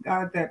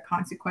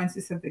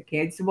consequences of the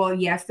kids. Well,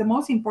 yes, the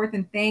most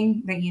important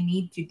thing that you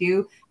need to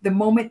do the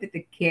moment that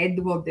the kid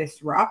will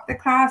disrupt the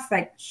class,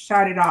 like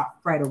shut it off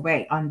right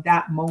away on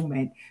that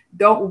moment.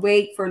 Don't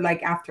wait for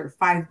like after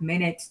 5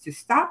 minutes to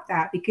stop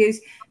that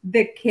because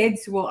the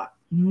kids will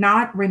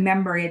not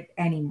remember it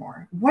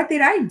anymore. What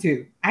did I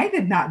do? I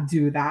did not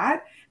do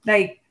that.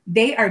 Like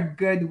they are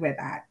good with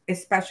that,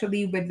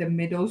 especially with the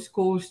middle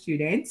school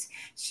students.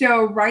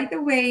 So right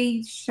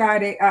away,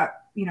 shut it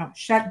up,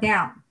 shut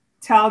down.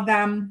 Tell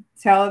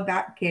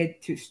that kid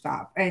to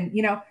stop. And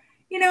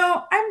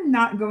I'm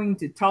not going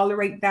to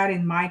tolerate that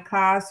in my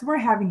class. We're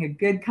having a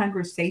good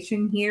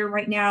conversation here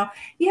right now.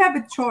 You have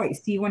a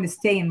choice. Do you want to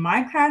stay in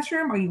my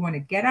classroom or you want to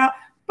get out?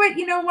 But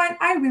you know what?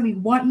 I really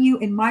want you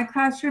in my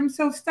classroom.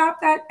 So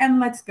stop that and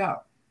let's go.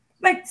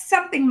 Like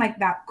something like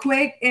that,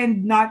 quick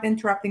and not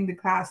interrupting the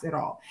class at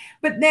all.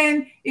 But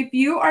then if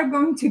you are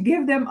going to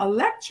give them a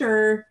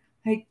lecture,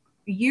 like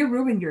you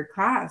ruined your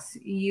class.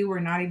 You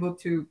were not able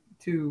to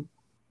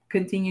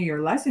continue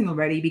your lesson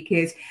already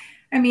because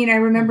I mean, I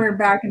remember Mm-hmm.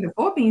 back in the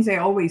Philippines, I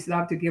always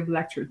loved to give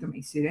lecture to my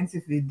students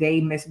if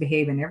they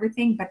misbehave and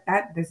everything, but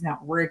that does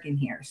not work in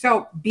here.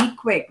 So be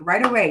quick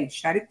right away,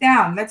 shut it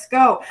down, let's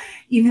go.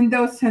 Even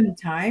though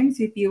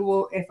sometimes if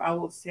I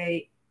will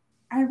say,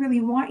 I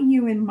really want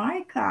you in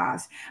my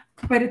class,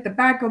 but at the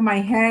back of my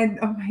head,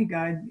 oh my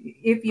God,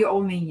 if you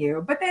only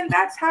knew. But then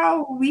that's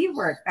how we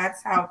work.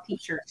 That's how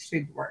teachers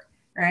should work,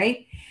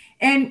 right?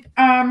 And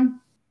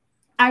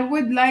I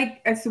would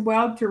like as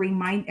well to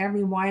remind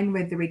everyone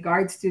with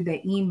regards to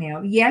the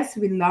email. Yes,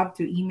 we love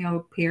to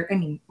email I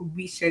mean,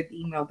 we should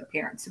email the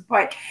parents.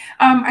 But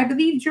I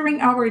believe during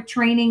our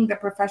training, the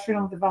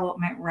professional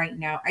development right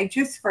now, I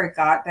just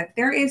forgot that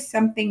there is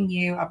something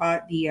new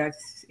about the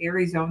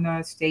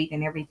Arizona state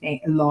and everything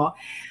law.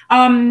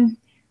 Um,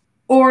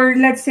 or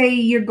let's say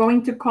you're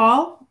going to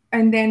call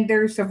and then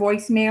there's a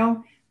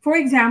voicemail. For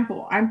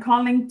example, I'm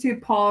calling to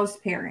Paul's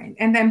parent,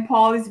 and then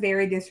Paul is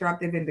very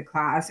disruptive in the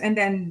class, and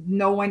then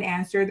no one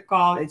answered the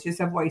call. It's just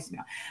a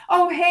voicemail.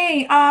 Oh,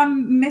 hey,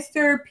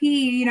 Mr.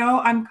 P,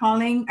 I'm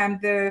calling. I'm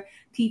the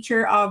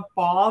teacher of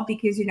Paul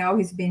because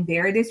he's been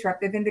very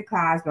disruptive in the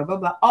class, blah blah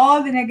blah.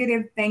 All the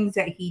negative things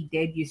that he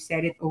did, you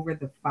said it over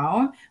the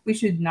phone. We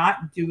should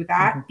not do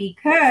Mm-hmm. that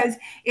because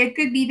it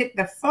could be that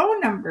the phone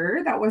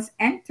number that was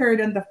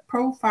entered on the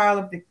profile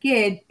of the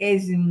kid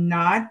is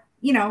not,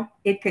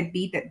 it could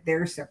be that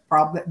there's a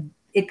problem.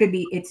 It could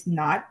be it's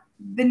not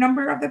the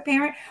number of the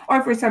parent,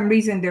 or for some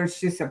reason there's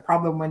just a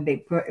problem when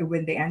they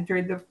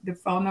entered the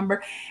phone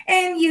number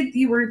and you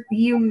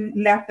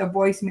left a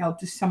voicemail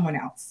to someone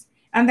else.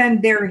 And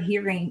then they're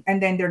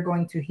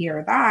going to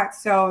hear that.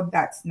 So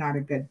that's not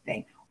a good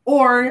thing.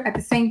 Or at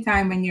the same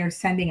time when you're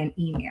sending an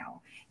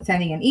email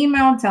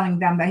telling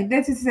them that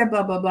this is a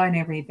blah blah blah and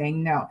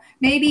everything. No,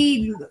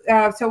 maybe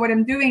so what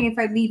I'm doing, if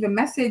I leave a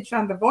message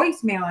on the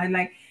voicemail and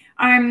like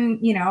I'm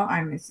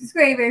Mrs.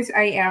 Gravis.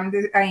 I am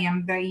the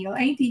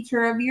ELA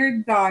teacher of your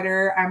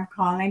daughter. I'm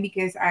calling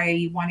because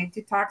I wanted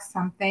to talk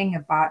something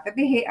about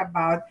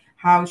about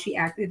how she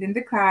acted in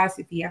the class.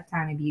 If you have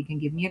time, maybe you can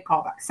give me a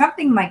call back.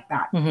 Something like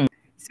that.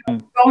 So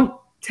don't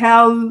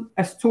tell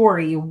a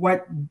story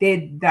what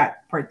did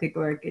that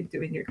particular kid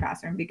do in your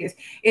classroom because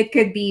it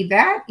could be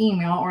that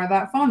email or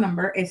that phone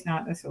number is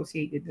not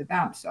associated to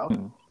them.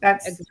 So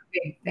that's a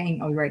big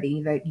thing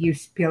already that you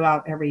spill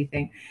out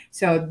everything.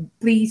 So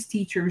please,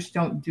 teachers,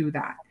 don't do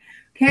that.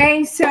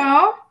 Okay,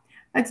 so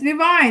let's move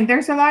on.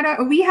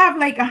 We have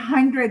like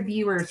 100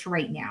 viewers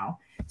right now.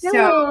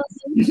 So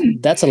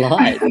That's a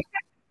lot.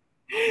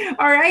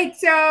 all right,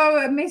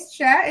 so Miss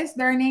Cha is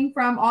learning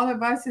from all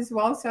of us as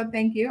well. So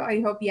thank you. I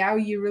hope, yeah,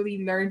 you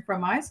really learned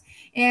from us.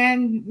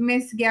 And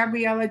Miss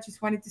Gabriella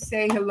just wanted to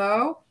say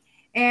hello.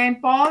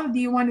 And Paul, do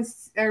you want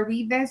to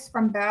read this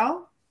from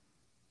Belle?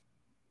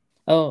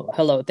 Oh,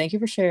 hello. Thank you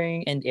for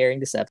sharing and airing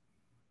this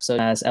episode.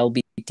 As I'll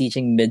be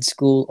teaching mid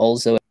school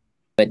also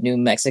at New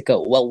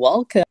Mexico. Well,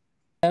 welcome,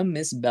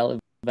 Miss Bell.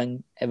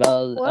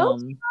 Well,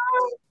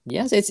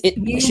 Yes, it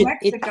New should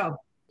it, Mexico.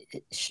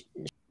 it sh-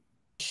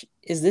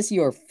 is this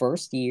your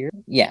first year?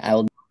 Yeah, I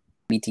will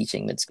be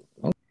teaching mid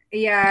school.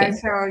 Yeah, Okay.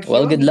 so she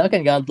Well, will good be. luck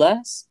and God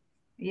bless.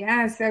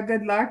 Yeah, so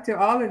good luck to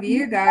all of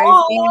you guys.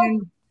 Oh,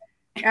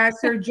 And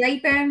Sir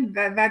Jathan,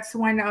 that's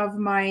one of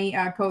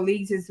my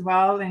colleagues as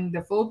well in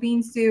the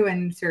Philippines too.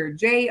 And Sir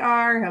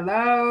JR,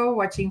 hello,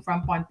 watching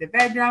from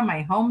Pontevedra,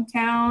 my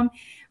hometown.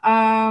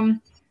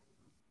 Um,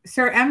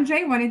 Sir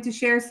MJ wanted to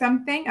share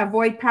something.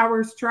 Avoid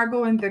power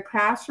struggle in the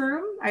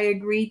classroom. I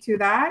agree to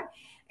that.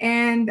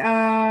 And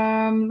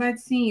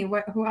let's see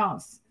what who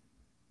else.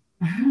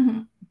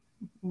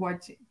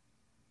 what?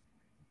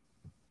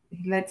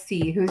 Let's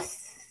see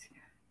who's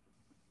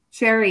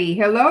Sherry.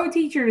 Hello,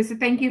 teachers.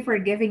 Thank you for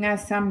giving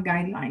us some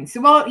guidelines.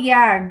 Well,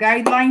 yeah,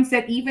 guidelines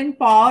that even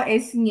Paul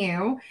is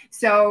new.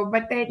 So,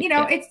 but then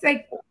Yeah, it's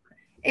like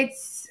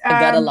it's I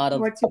got a lot of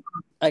what's it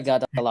I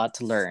got a lot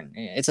to learn.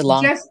 It's a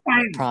long just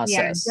time, yeah,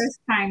 process. just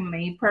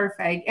timely,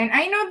 perfect. And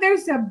I know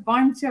there's a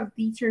bunch of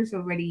teachers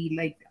already,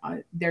 like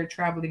they're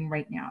traveling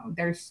right now.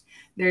 There's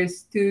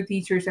two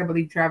teachers, I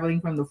believe,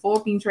 traveling from the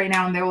Philippines right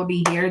now, and they will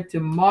be here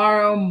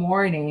tomorrow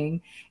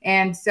morning.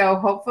 And so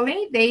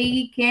hopefully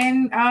they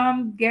can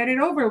get it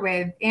over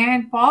with.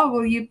 And Paul,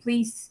 will you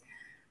please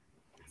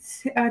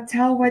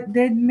tell what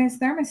did Miss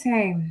Therma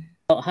say?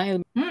 Oh, hi,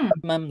 Hmm.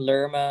 Ma'am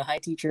Lerma. Hi,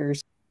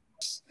 teachers.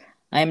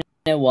 I'm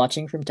now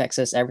watching from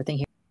Texas.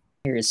 Everything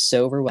here is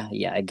so overwhelming.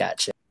 Yeah, I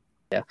gotcha.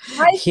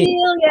 hi,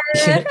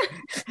 Celia.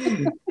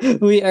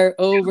 We are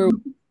over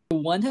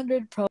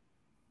 100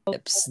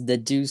 tips, the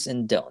do's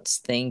and don'ts.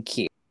 Thank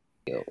you.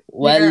 There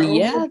Well, are over.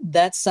 yeah,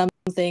 that's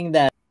something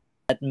that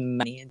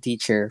my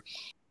teacher,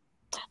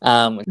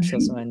 which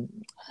was one,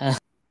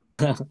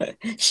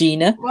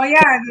 Sheena Well,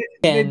 yeah, the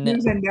can,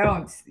 do's and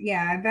don'ts.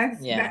 Yeah,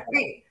 that's yeah. that.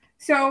 Wait,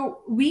 so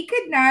we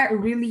could not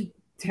really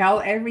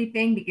tell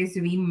everything because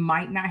we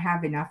might not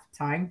have enough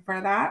time for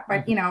that.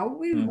 But Mhm,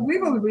 mhm. we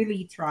will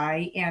really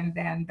try, and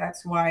then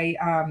that's why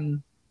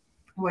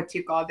what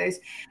you call this,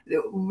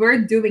 we're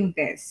doing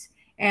this,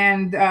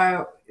 and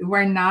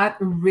we're not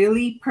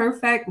really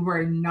perfect.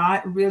 We're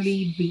not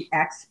really the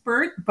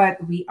expert, but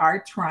we are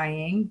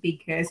trying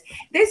because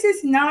this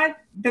is not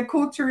the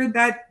culture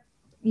that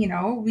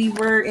we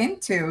were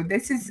into.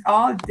 This is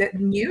all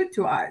new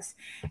to us.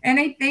 And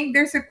I think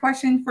there's a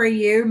question for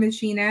you,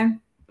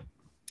 Machina.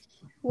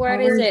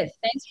 What is Where is it?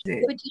 Thanks it?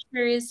 for the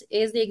teachers.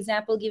 Is the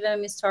example given,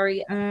 Miss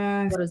Tori?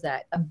 uh What is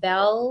that? A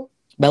bell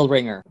Bell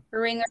ringer.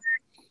 ringer,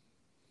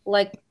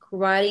 like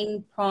writing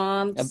A,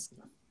 prompts.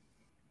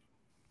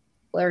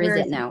 Where is where it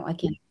is it? now? I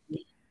can't.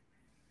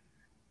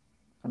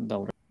 a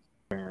bell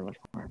ringer with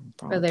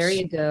Oh, there prompts.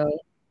 you go.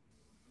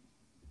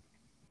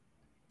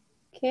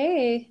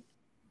 Okay.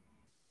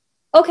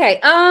 Okay.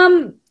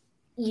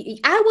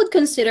 I would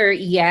consider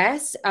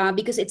yes,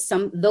 because it's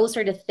those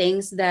are the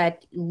things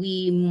that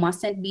we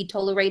mustn't be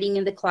tolerating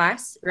in the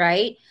class,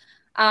 right?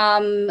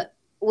 Um,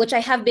 which I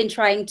have been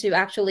trying to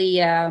actually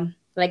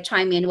like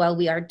chime in while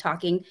we are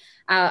talking,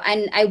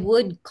 and I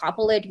would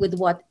couple it with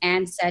what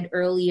Anne said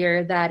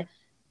earlier that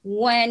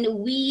when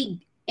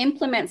we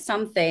implement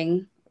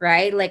something,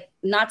 right, like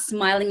not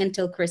smiling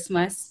until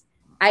Christmas,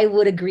 I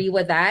would agree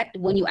with that.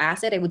 When you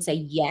ask it, I would say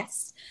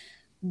yes,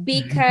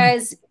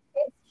 because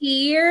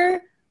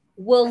here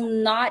will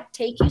not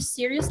take you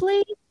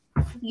seriously,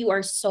 you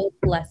are so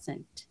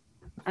pleasant.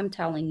 I'm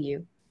telling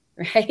you,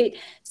 right?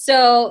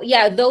 So,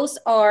 yeah, those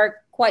are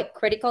quite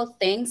critical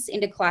things in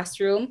the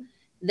classroom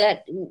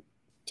that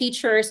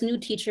teachers, new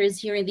teachers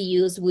here in the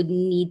US would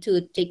need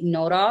to take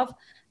note of.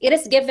 It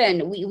is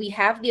given. We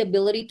have the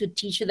ability to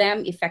teach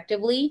them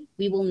effectively.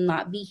 We will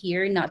not be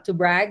here, not to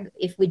brag,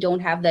 if we don't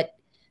have that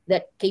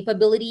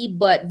capability.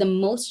 But the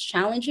most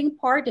challenging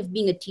part of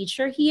being a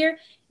teacher here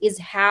is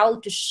how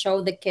to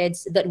show the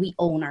kids that we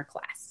own our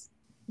class,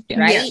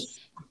 right? Yes. Yes,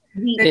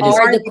 We that It you is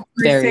are are the the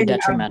very person of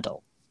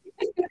detrimental.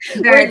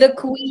 we're that. the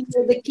queens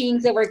or the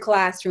kings of our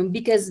classroom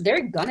because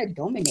they're gonna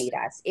dominate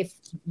us if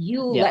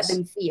you let Yes.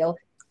 them feel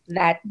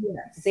that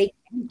Yes, they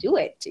can do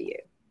it to you.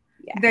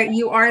 Yeah. that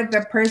you are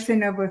the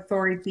person of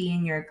authority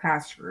in your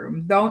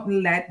classroom.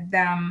 Don't let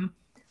them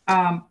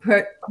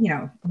put,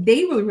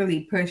 they will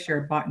really push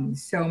your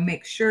buttons. So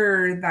make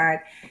sure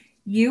that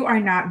you are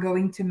not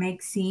going to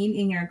make scene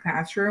in your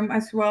classroom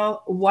as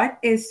well. What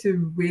is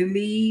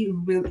really,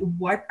 really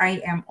what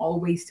I am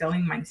always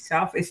telling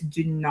myself is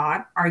do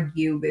not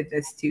argue with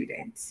the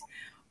students.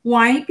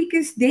 Why?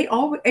 Because they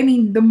always, I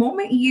mean, the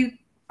moment you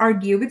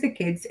argue with the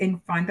kids in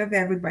front of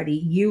everybody,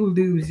 you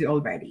lose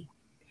already.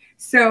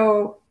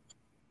 So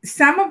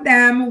some of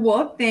them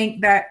will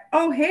think that,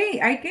 oh, hey,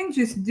 I can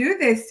just do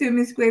this to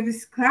Miss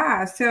Cueva's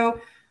class. So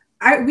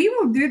we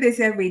will do this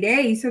every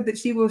day so that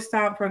she will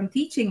stop from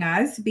teaching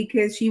us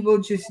because she will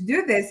just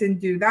do this and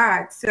do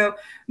that. So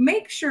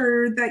make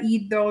sure that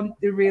you don't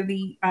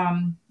really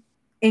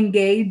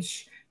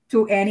engage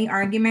to any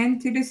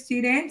argument to the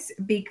students,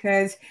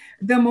 because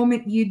the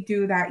moment you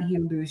do that,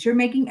 you lose. You're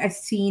making a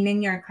scene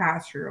in your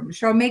classroom.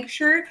 So make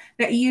sure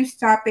that you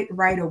stop it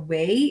right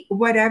away.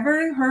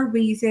 Whatever her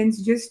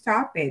reasons, just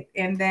stop it.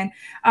 And then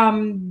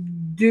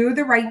do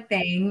the right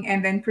thing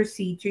and then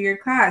proceed to your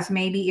class.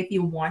 Maybe if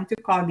you want to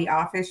call the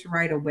office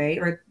right away,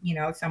 or,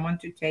 someone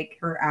to take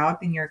her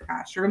out in your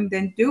classroom,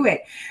 then do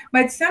it.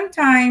 But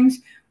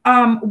sometimes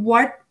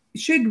what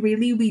should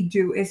really we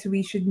do is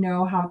we should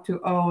know how to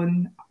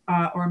own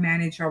or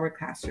manage our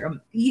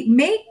classroom.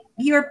 Make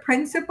your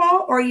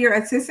principal or your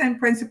assistant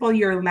principal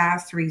your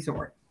last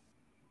resort,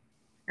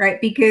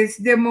 right? Because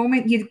the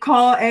moment you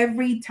call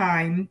every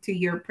time to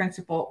your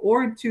principal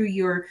or to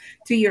your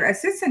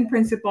assistant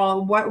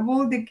principal, what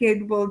will the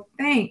kid will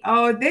think?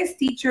 Oh, this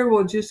teacher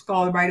will just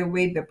call right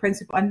away the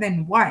principal, and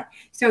then what?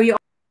 So you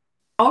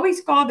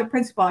always call the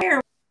principal.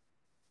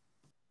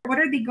 What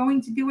are they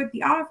going to do at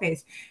the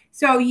office?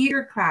 So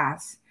your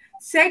class.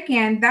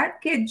 Second, that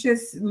kid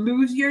just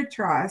lose your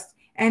trust,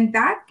 and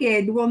that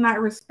kid will not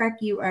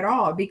respect you at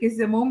all, because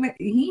the moment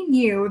he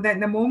knew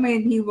that the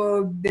moment he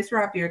will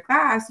disrupt your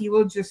class, you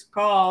will just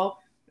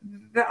call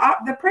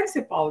the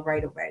principal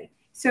right away.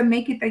 So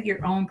make it at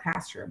your own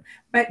classroom,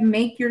 but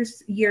make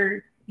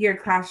your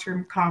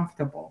classroom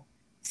comfortable,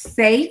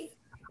 safe,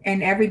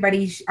 and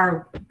everybody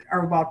are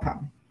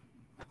welcome.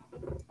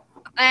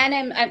 And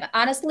I'm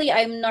honestly,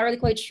 I'm not really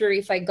quite sure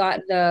if I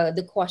got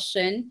the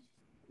question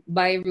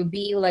by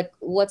Ruby, like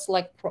what's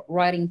like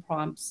writing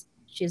prompts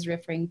she's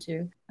referring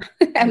to.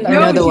 I'm not You know,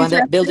 really the sure. one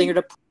that building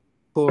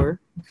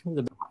rapport.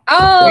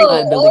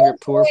 Oh, building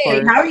rapport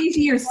okay. part. How do you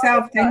see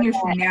yourself 10 years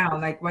from now,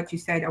 like what you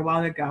said a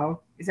while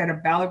ago? Is that a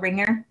bell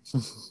ringer?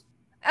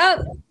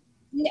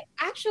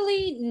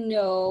 Actually,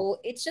 no.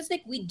 It's just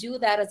like we do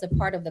that as a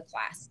part of the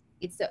class.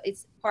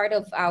 It's part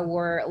of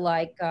our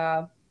like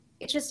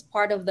it's just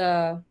part of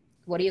the,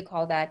 what do you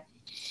call that?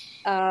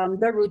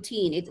 The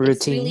routine. It's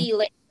Routine. really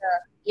like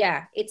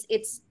yeah. It's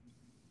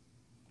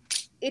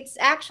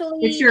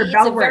actually It's your it's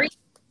bell a very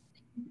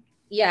work.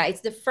 yeah.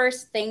 It's the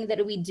first thing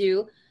that we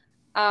do.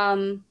 I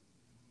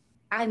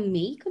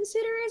may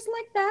consider it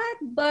like that,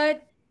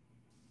 but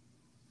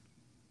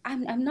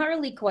I'm not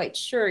really quite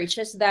sure. It's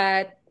just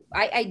that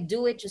I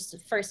do it just the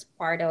first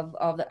part of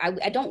the,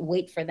 I don't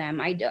wait for them.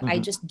 I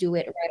Mhm. just do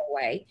it right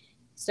away.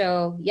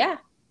 So yeah.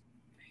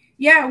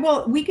 Yeah,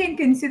 well, we can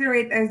consider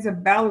it as a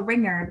bell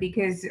ringer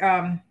because,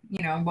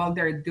 while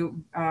they're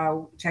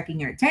checking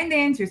your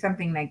attendance or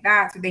something like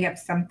that, so they have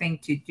something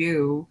to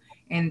do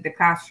in the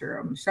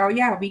classroom. So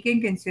yeah, we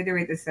can consider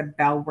it as a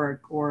bell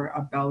work or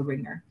a bell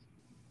ringer.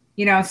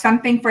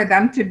 Something for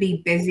them to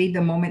be busy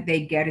the moment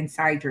they get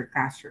inside your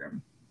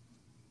classroom.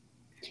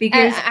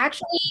 Because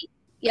Actually,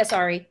 yeah,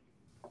 sorry.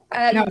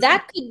 no,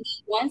 That could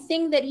be one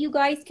thing that you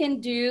guys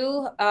can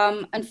do.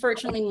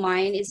 Unfortunately,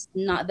 mine is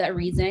not that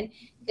reason,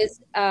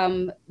 because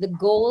the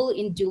goal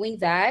in doing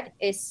that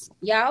is,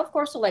 yeah, of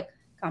course, to like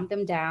calm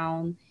them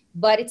down.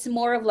 But it's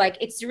more of like,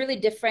 it's really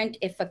different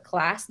if a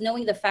class,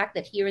 knowing the fact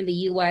that here in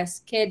the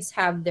US, kids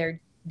have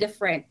their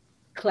different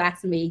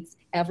classmates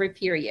every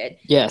period.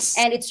 Yes.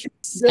 And it's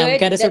I'm good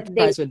kind of that they,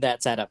 surprised with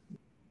that setup.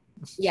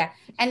 yeah,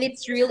 and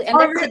it's really, and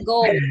that's the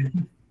goal.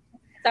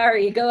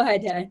 Sorry, go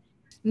ahead, Dan.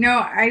 no,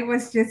 I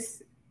was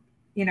just,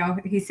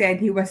 he said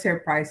he was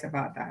surprised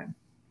about that.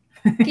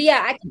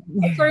 Yeah,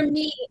 for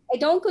me, I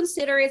don't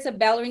consider it a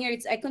bell ringer.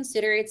 I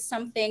consider it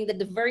something that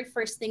the very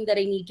first thing that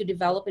I need to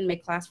develop in my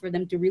class for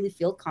them to really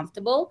feel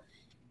comfortable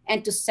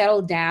and to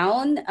settle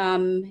down,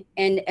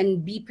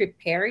 and be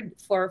prepared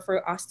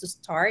for us to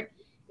start,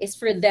 is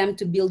for them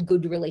to build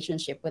good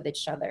relationship with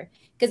each other.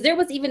 Because there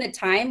was even a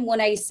time when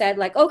I said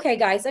like, okay,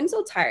 guys, I'm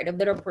so tired of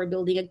the rapport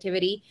building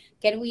activity.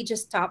 Can we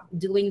just stop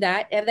doing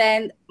that? And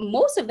then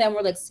most of them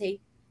were like,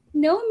 say,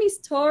 no, Miss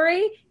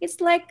Tori,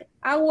 it's like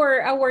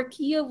our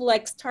key of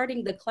like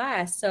starting the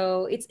class.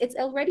 So it's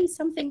already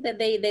something that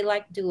they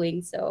like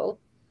doing. So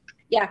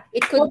yeah,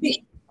 it could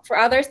be for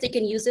others, they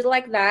can use it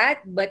like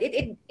that, but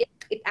it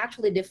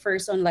actually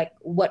differs on like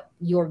what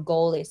your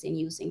goal is in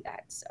using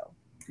that. So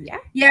yeah.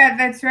 Yeah,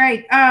 that's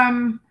right.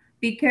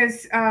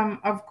 Because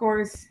of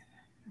course,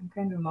 I'm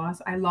kind of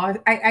lost.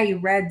 I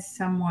read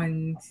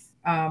someone's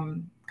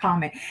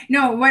comment.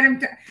 No,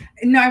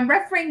 no, I'm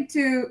referring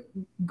to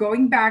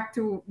going back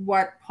to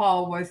what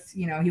Paul was.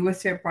 He was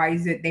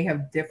surprised that they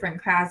have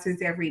different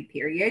classes every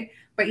period.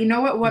 But you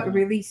know what? What Mhm.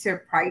 really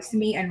surprised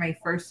me in my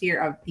first year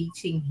of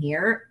teaching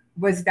here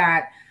was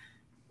that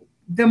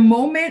the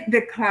moment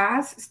the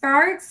class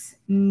starts,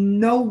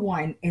 no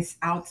one is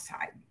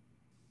outside.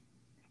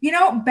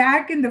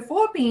 Back in the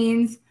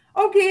Philippines,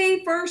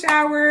 okay, first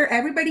hour,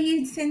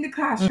 everybody's in the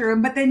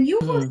classroom, but then you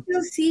will Mhm.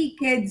 still see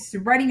kids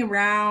running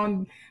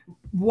around, Mhm.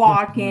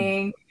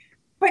 walking.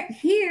 But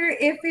here,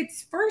 if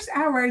it's first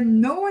hour,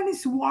 no one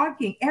is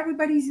walking.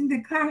 Everybody's in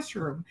the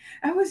classroom.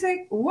 I was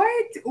like,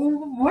 what?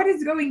 What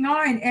is going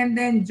on? And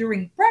then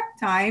during prep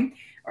time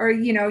or,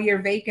 your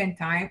vacant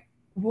time,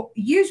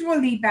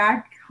 usually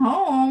back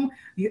home,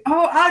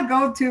 I'll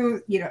go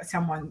to,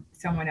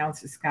 someone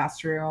else's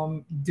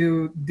classroom,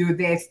 do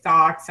this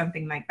talk,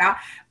 something like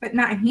that, but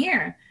not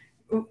here.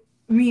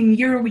 I mean,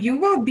 you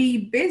will be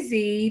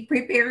busy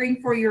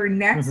preparing for your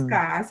next Mm-hmm.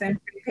 class and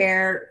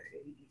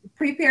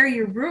prepare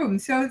your room.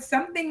 So it's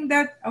something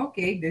that,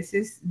 okay, this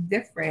is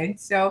different.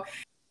 So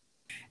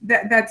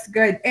that's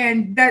good.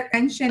 And that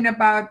mention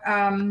about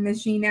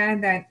Machina,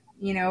 that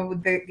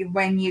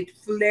when you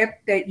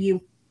flip, that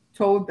you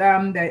told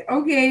them that,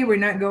 okay, we're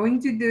not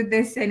going to do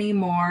this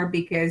anymore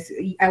because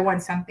I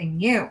want something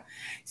new.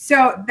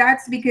 So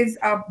that's because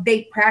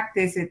they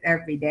practice it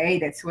every day.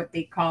 That's what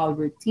they call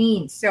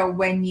routine. So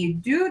when you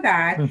do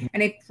that, Mm-hmm.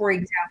 and if, for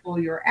example,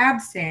 you're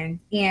absent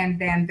and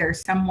then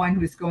there's someone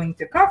who's going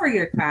to cover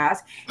your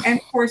class, and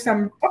for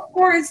some, of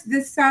course,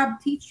 the sub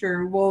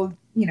teacher will,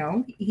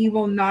 he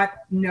will not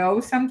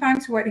know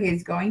sometimes what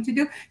he's going to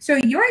do. So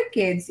your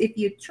kids, if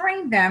you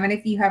train them and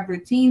if you have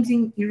routines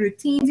in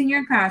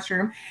your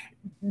classroom,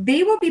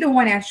 they will be the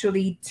one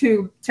actually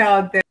to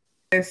tell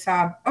the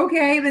sub,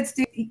 okay, let's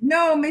do,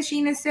 no, Miss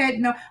Sheena said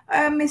no,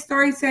 Miss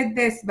Story said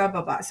this, blah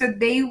blah blah. So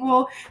they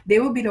will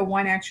be the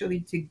one actually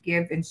to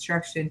give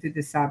instruction to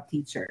the sub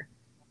teacher.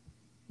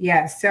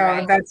 Yeah, so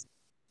Right. that's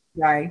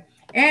right.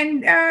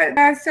 And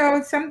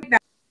so something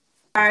that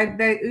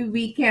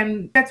we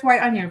can, that's why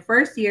on your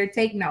first year,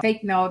 take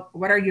note,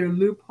 what are your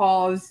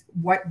loopholes,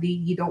 what do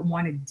you don't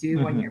want to do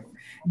on Mm-hmm. your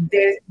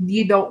this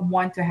you don't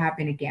want to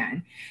happen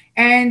again.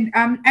 And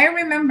I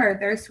remember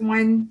there's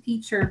one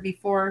teacher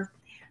before,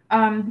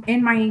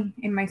 in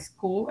my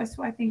school as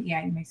well, I think, yeah,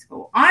 in my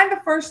school, on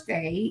the first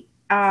day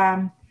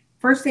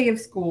of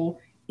school,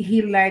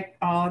 he let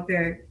all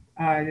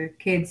the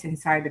kids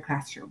inside the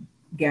classroom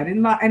get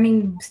in line, I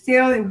mean,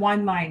 still in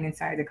one line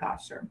inside the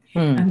classroom.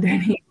 Mm-hmm. And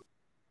then he,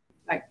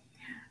 like,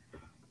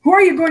 who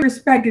are you going to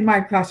respect in my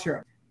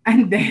classroom?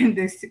 And then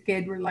this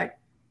kid were like,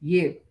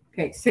 you.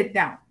 Okay, sit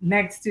down.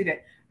 Next student.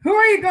 Who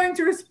are you going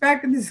to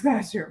respect in this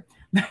classroom?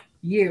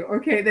 You.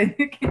 Okay, then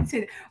you can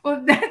sit.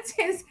 Well, that's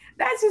his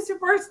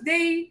first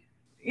day,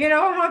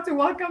 how to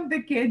welcome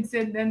the kids,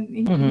 and then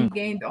he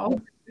gained all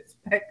the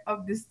respect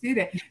of the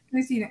student.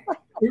 Because,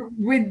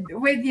 with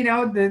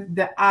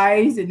the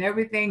eyes and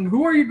everything,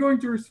 who are you going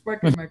to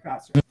respect in my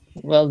classroom?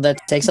 Well,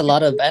 that takes a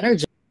lot of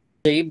energy,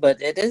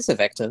 but it is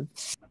effective.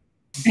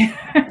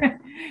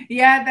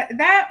 Yeah,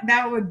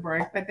 that would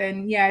work, but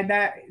then, yeah,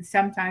 that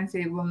sometimes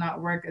it will not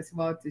work as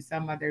well to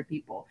some other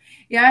people.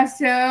 Yeah,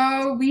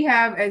 so we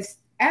have as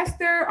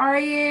Esther,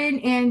 Arian,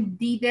 and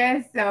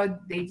Dida. So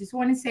they just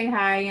want to say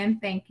hi and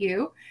thank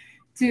you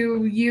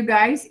to you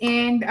guys,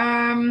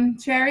 and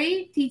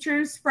Cherry,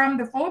 teachers from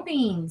the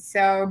Philippines.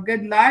 So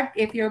good luck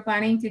if you're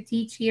planning to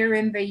teach here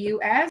in the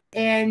US.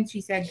 And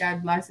she said,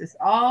 God bless us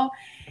all.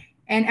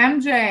 And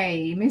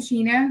MJ, Miss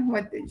Sheena,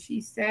 what did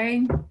she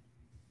say?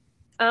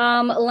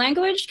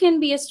 Language can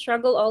be a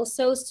struggle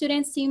also.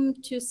 Students seem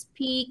to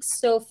speak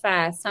so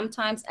fast.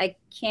 Sometimes I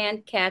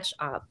can't catch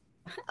up.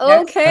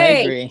 That's I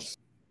Okay. agree.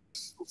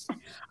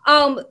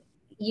 Um,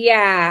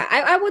 yeah,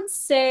 I would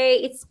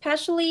say,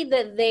 especially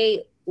that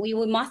we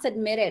must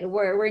admit it,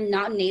 we're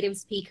not native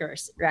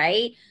speakers,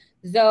 right?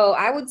 Though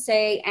I would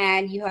say,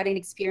 and you had an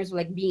experience with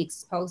like being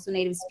exposed to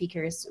native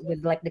speakers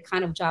with like the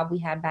kind of job we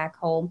had back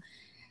home,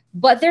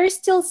 but there's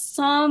still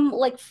some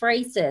like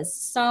phrases,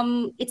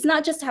 some, it's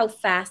not just how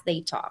fast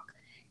they talk.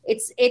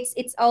 It's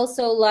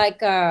also like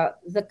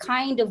the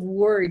kind of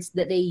words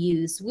that they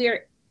use.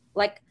 We're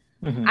like,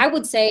 Mm-hmm. I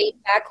would say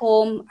back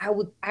home,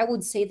 I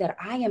would say that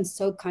I am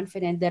so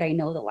confident that I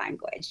know the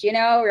language,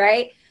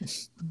 right?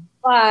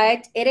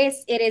 But it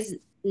is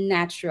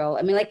natural.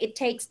 I mean, like, it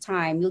takes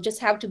time. You'll just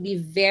have to be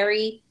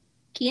very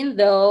keen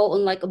though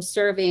on like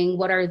observing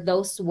what are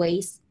those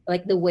ways,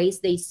 like the ways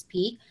they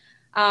speak.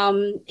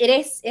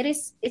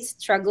 It's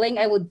struggling,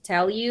 I would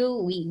tell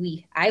you.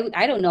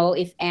 I don't know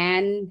if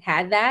Anne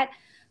had that,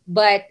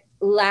 but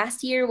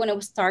last year when I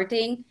was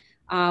starting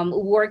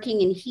working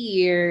in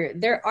here,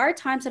 there are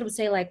times that I would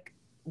say like,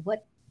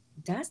 what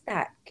does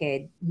that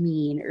kid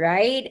mean,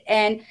 right?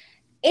 And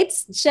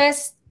it's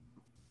just,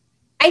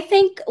 I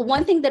think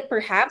one thing that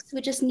perhaps we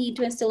just need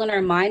to instill in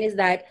our mind is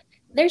that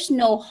there's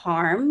no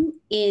harm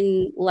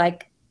in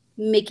like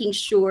making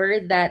sure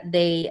that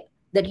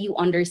you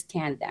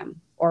understand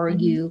them, or Mhm.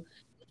 you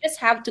just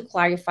have to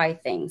clarify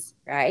things,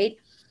 right?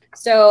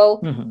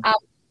 So Mm-hmm.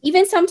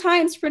 even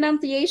sometimes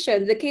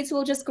pronunciation, the kids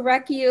will just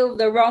correct you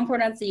the wrong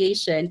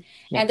pronunciation.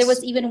 And there was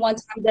Yes. even one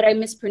time that I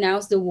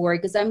mispronounced the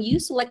word because I'm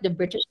used to like the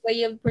British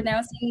way of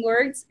pronouncing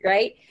words,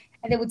 right?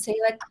 And they would say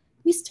like,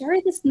 Miss Terry,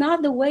 that's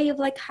not the way of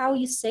like how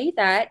you say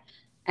that.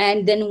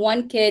 And then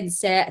one kid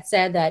said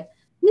that,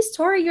 Miss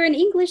Tori, you're an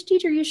English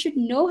teacher. You should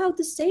know how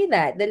to say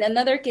that. Then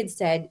another kid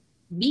said,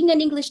 being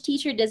an English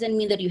teacher doesn't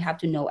mean that you have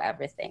to know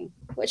everything,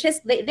 which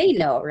is they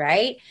know,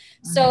 right?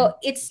 Mhm. So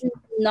it's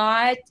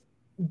not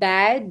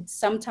bad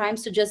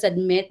sometimes to just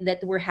admit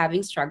that we're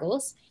having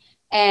struggles,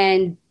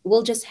 and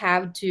we'll just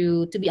have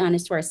to be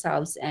honest to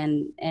ourselves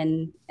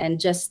and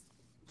just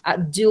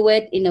do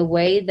it in a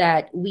way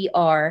that we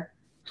are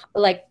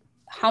like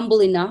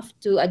humble enough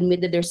to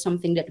admit that there's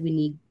something that we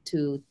need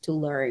to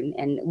learn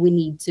and we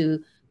need to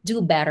do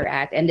better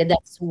at. And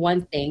that's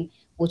one thing,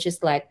 which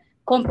is like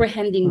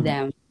comprehending Mhm.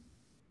 them,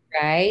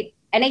 right?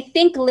 And I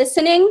think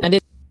listening And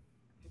it,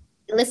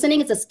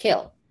 listening is a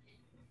skill.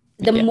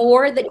 The yeah.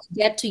 more that you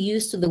get to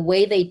use to the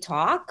way they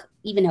talk,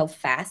 even how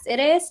fast it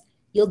is,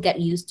 you'll get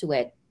used to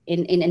it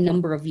in a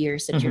number of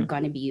years that you're Mhm.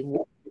 going to be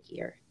working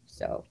here.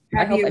 So I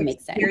Have hope you it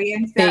makes sense.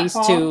 experienced that, Pays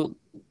Paul? to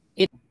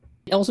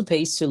it also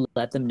pays to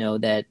let them know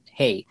that,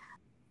 hey,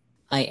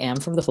 I am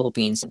from the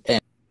Philippines,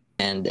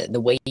 and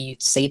the way you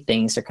say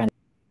things are kind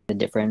of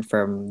different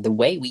from the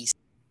way we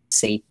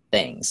say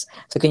things.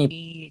 So can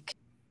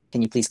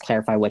you please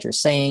clarify what you're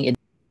saying? It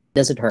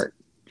doesn't hurt,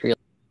 really.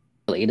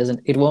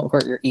 It won't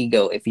hurt your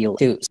ego if you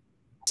to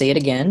say it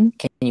again.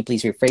 Can you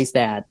please rephrase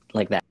that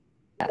like that?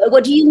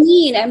 What do you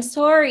mean? I'm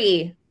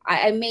sorry.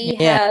 I may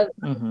Yeah. have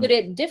Hmm. put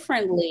it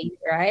differently,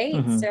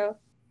 right? Hmm. So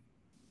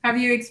Have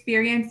you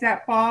experienced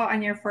that, Paul,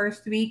 on your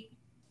first week?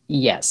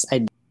 Yes,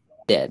 I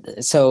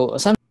did. So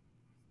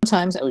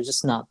sometimes I would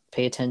just not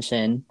pay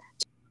attention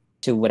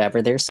to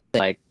whatever they're saying,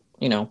 like,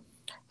 you know,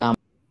 um,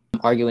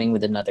 arguing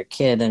with another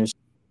kid, and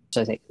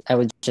so I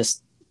would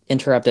just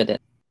interrupt it and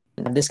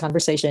have this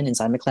conversation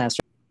inside my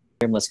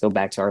classroom. Let's go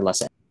back to our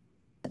lesson.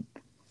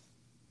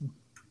 So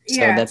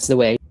Yeah. that's the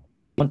way. I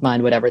don't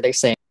mind whatever they're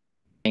saying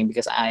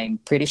because I'm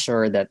pretty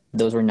sure that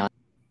those were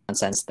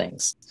nonsense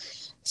things.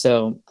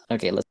 So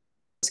okay, let's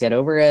get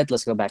over it.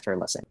 Let's go back to our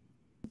lesson.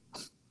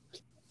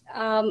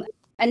 um,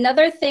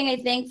 another thing I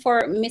think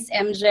for Miss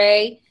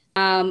MJ,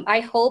 I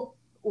hope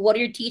what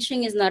you're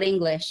teaching is not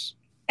English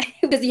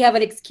because you have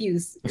an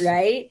excuse,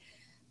 right?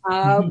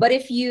 But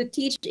if you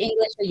teach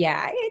English,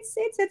 yeah,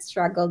 it's a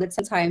struggle. That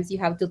sometimes you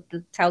have to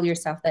tell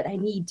yourself that I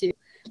need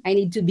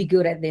to be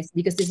good at this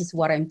because this is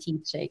what I'm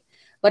teaching.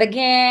 But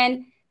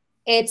again,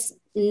 it's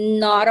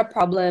not a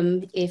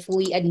problem if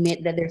we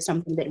admit that there's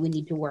something that we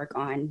need to work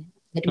on,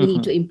 that we need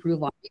Mhm. to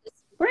improve on because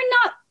we're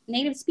not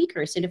native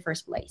speakers in the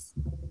first place.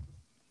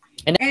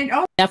 And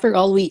After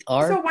all, we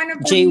are also, one of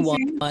the reasons,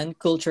 J1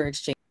 culture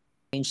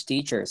exchange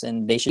teachers,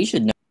 and we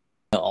should know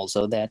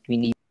also that we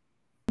need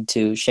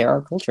to share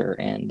our culture,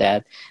 and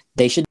that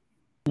they should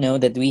know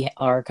that we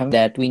are coming,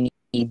 that we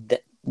need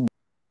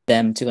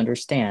them to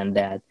understand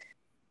that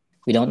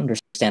we don't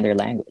understand their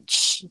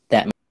language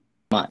that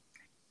much.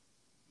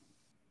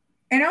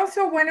 and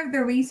also one of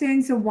the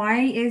reasons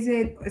why is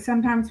it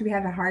sometimes we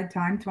have a hard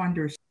time to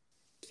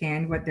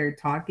understand what they're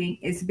talking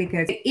is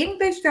because the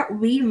English that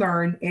we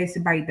learn is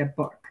by the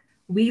book.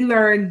 We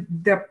learn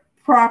the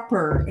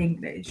proper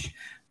English.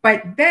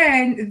 But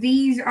then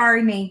these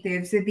are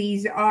natives.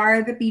 These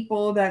are the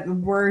people that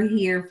were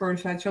here for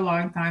such a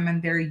long time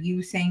and they're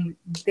using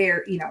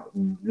their,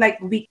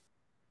 like we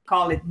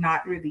call it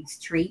not really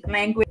street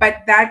language,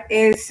 but that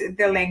is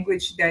the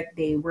language that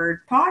they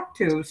were taught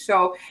to.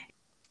 So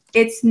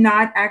it's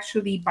not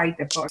actually by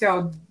the book.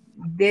 So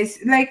this,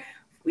 like,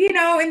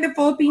 in the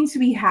Philippines,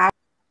 we have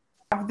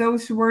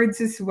those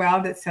words as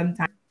well that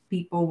sometimes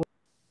people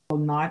will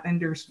not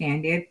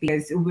understand it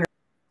because we're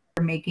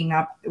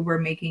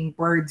making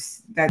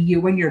words that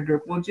you and your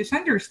group will just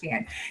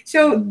understand.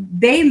 So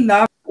they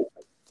love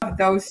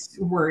those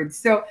words.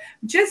 So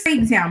just for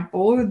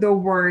example, the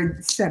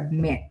word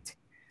submit,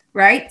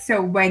 right?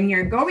 So when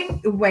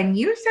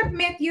you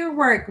submit your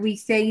work, we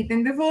say it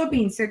in the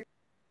Philippines.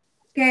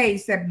 Okay,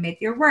 submit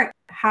your work.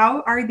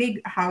 How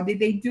did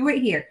they do it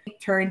here?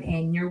 Turn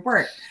in your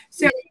work.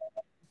 So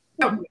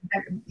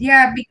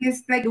yeah,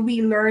 because like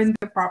we learn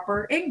the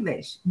proper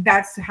English.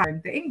 That's how we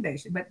learn the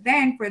English. But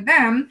then for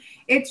them,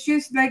 it's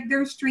just like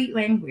their street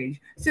language.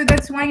 So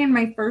that's why in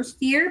my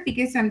first year,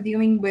 because I'm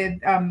dealing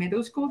with a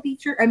middle school,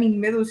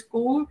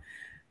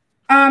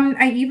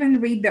 I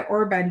even read the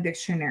Urban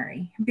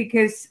Dictionary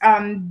because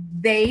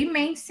they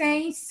may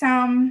say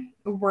some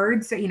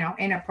words,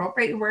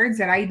 inappropriate words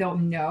that I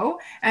don't know.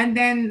 And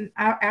then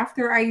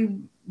after I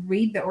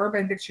read the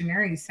Urban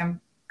Dictionary,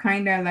 some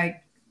kind of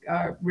like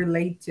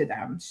relate to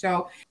them.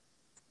 So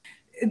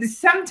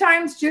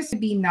sometimes just to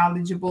be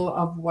knowledgeable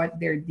of what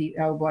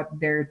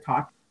they're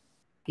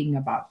talking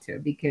about too,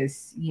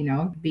 because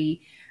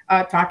be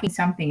talking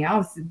something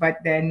else, but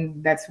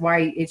then that's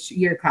why it's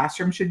your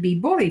classroom should be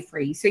bully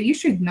free, so you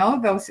should know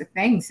those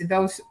things,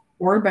 those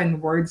urban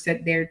words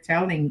that they're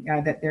telling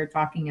that they're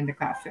talking in the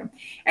classroom.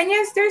 And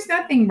yes, there's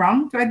nothing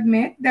wrong to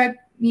admit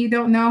that you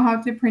don't know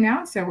how to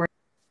pronounce a word.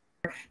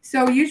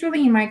 So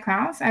usually in my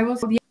class I will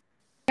say,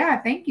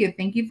 yeah, thank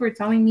you for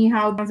telling me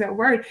how to pronounce that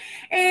word.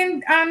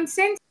 And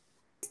since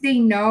they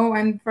know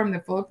I'm from the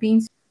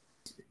Philippines,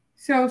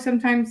 so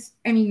sometimes,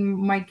 I mean,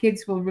 my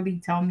kids will really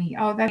tell me,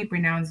 "Oh, that you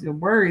pronounce the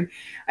word,"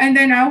 and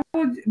then I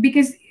would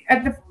because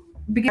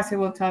I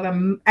will tell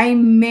them I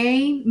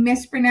may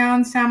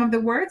mispronounce some of the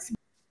words,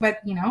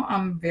 but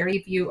I'm very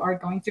if you are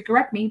going to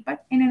correct me,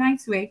 but in a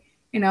nice way,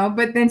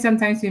 But then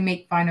sometimes we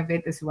make fun of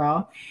it as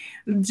well,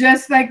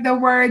 just like the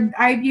word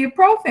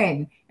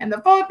ibuprofen. In the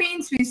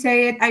Philippines, we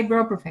say it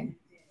ibuprofen.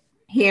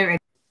 Here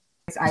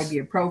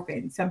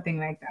ibuprofen, something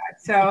like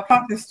that. So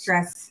about the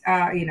stress,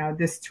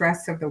 the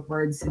stress of the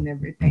words and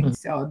everything.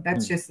 So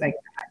that's just like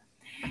that.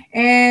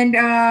 And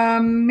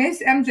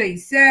Miss MJ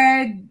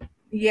said,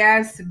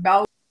 yes,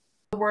 bell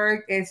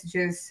work is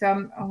just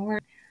some.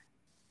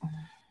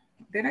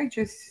 Did I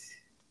just?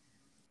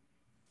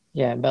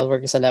 Yeah, bell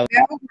work is allowed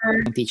Bell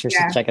work, teachers to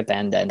yeah. check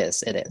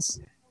attendance. It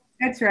is.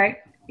 That's right.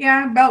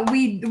 Yeah, but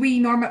we really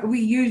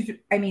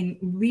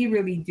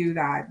do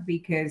that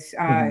because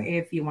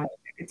if you want to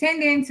take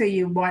attendance, so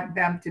you want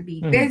them to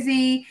be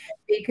busy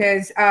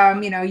because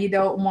you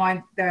don't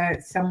want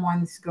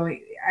someone's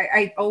going.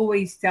 I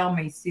always tell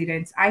my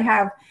students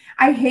I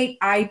hate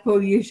eye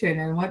pollution.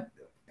 And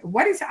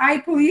what is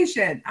eye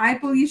pollution? Eye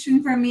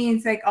pollution for me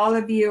is like all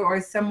of you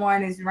or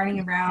someone is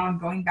running around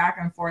going back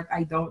and forth.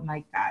 I don't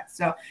like that.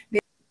 So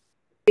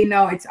they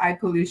know it's eye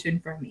pollution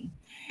for me.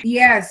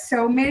 Yes,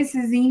 so Ms.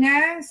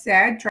 Zena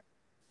said,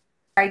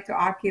 try to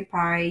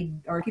occupy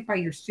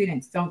your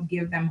students. Don't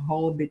give them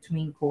whole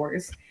between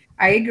course.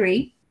 I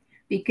agree,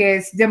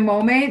 because the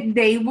moment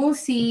they will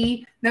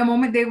see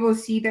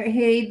that,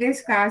 hey,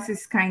 this class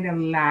is kind of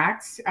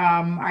lax.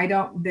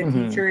 The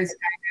teacher is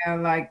kind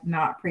of like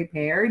not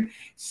prepared.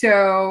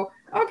 So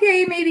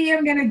okay, maybe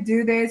I'm gonna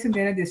do this. I'm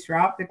gonna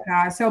disrupt the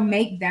class. So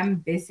make them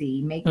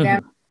busy. Make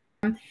them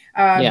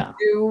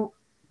do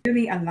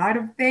really a lot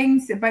of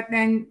things, but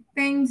then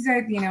things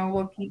that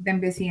will keep them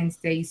busy and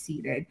stay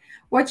seated.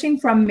 Watching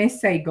from Miss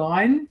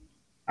Saigon,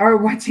 or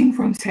watching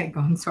from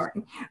Saigon,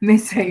 sorry,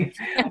 Miss Saigon.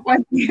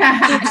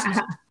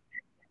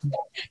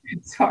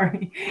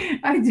 Sorry,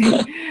 I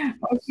did.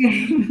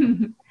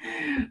 Okay.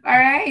 All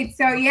right.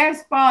 So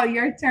yes, Paul,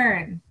 your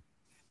turn.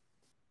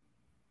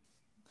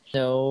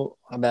 Know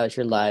about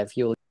your life,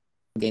 you will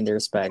gain the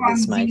respect. From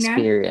That's my Zena?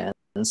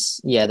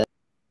 experience. Yeah,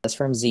 that's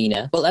from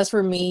Zena. Well, as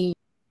for me,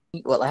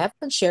 well, I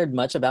haven't shared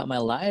much about my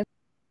life.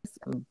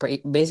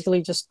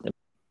 Basically, just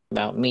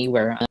about me,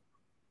 where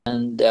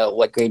and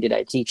what grade did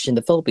I teach in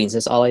the Philippines.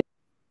 That's all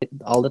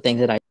the things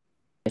that I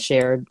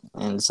shared,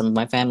 and some of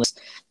my families.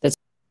 That's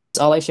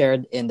all I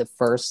shared in the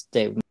first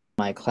day of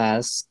my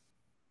class,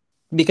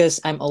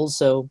 because I'm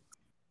also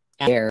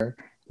share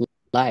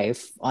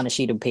life on a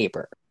sheet of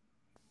paper.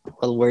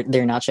 Well,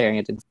 they're not sharing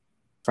it in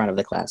front of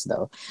the class,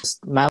 though.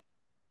 It's my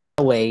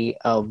way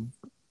of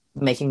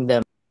making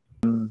them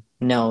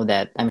know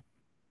that I'm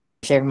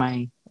sharing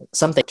my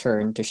something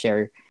turn to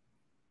share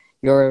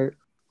your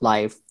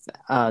life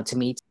to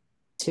me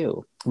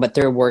too, but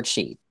through a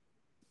worksheet,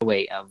 a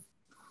way of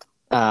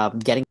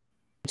getting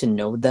to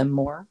know them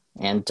more,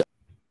 and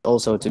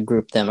also to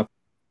group them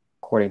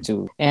according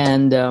to.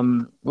 And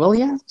well,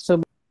 yeah.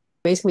 So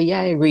basically,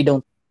 yeah, I agree.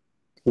 Don't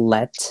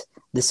let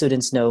the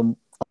students know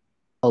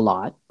a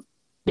lot,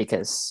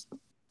 because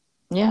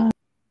yeah,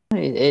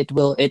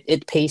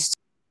 it pays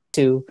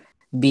to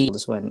be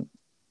when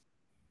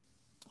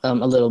a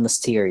little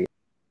mysterious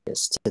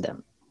to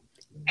them.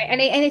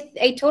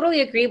 I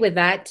totally agree with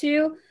that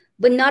too,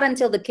 but not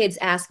until the kids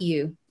ask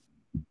you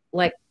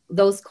like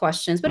those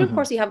questions. But of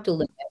course, you have to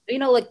limit,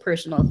 like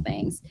personal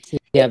things.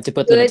 You have to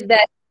put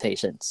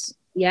limitations.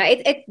 Yeah,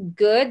 it's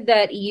good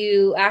that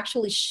you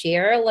actually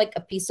share like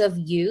a piece of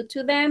you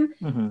to them.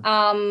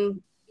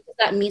 Because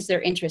that means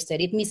they're interested.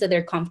 It means that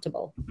they're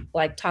comfortable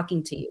like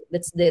talking to you.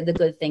 That's the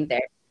good thing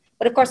there.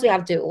 But of course, we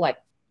have to like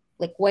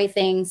weigh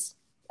things,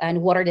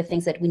 and what are the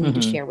things that we need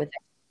to share with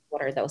them?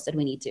 What are those that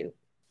we need to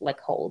like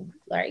hold,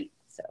 right?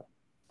 So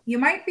you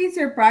might be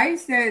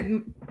surprised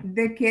that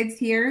the kids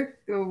here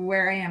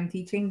where I am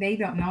teaching, they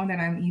don't know that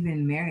I'm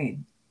even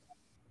married.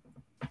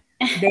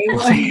 They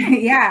will,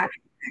 yeah,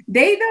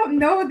 they don't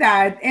know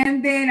that.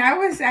 And then I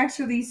was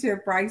actually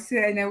surprised,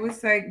 and I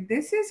was like,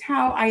 this is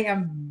how I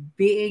am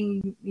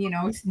being,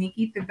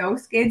 sneaky to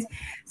those kids.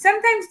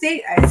 Sometimes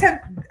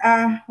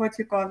what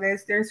you call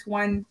this? There's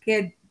one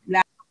kid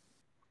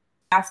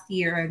last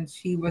year, and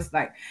she was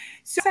like,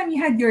 so time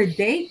you had your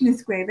date,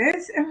 Miss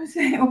Cuevas? I was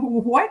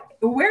like,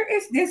 where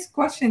is this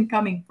question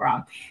coming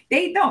from?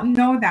 They don't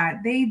know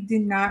that. They do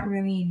not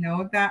really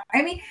know that.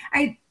 I mean,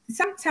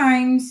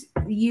 sometimes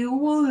you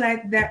will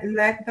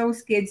let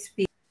those kids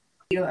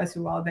feel as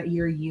well that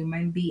you're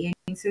human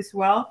beings as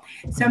well.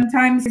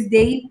 Sometimes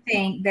they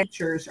think that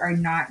teachers are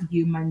not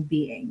human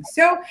beings.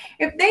 So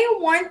if they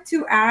want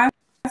to ask,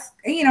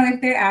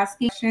 if they're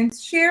asking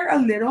questions, share a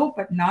little,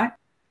 but not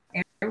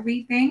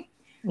everything.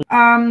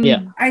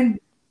 And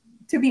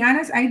to be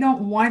honest, I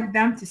don't want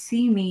them to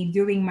see me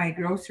doing my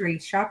grocery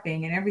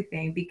shopping and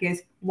everything,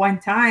 because one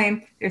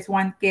time there's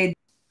one kid,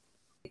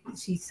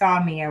 she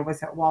saw me. I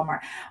was at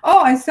Walmart.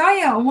 Oh, I saw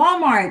you at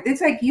Walmart. It's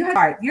like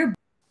you're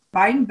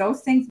buying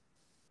those things,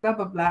 blah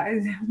blah blah.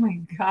 Oh my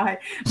God,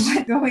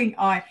 what's going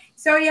on?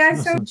 So yeah,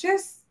 so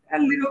just a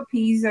little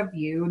piece of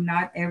you,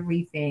 not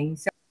everything.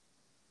 So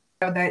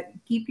that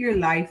keep your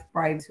life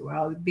private as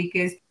well,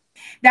 because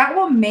that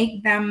will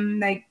make them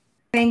like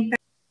think that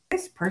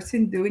this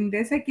person doing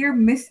this, like you're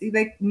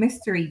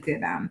mystery to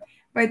them,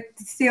 but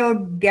still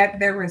get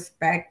their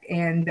respect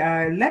and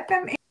let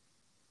them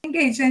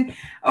engage in.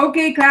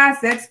 Okay,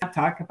 class, let's not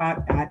talk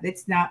about that.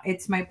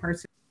 It's my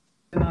personal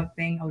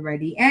thing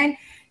already. And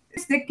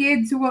it's the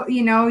kids will,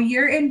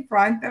 you're in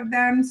front of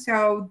them,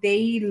 so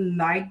they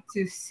like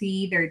to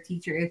see their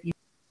teacher. If you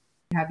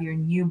have your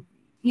new,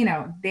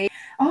 they,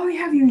 oh, you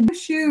have your new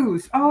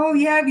shoes. Oh,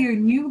 you have your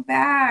new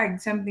bag,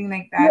 something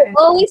like that. You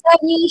always have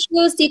new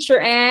shoes, Teacher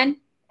Anne.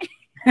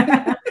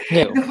 No.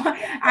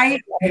 I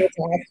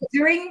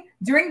during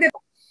the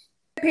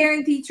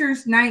parent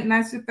teachers night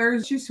last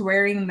Thursday, just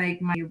wearing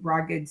like my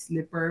rugged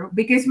slipper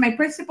because my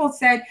principal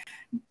said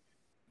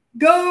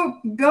go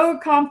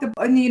comfortable,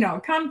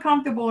 come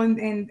comfortable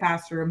in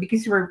classroom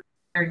because we're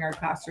in our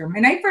classroom.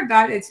 And I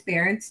forgot it's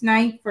parents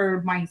night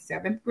for my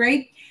 7th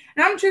grade,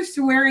 and I'm just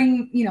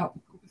wearing,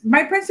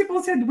 my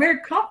principal said wear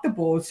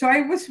comfortable, so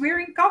I was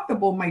wearing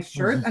comfortable, my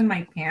shirt and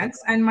my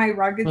pants and my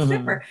rugged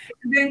slipper.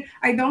 And then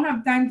I don't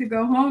have time to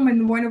go home,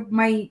 and one of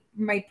my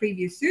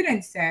previous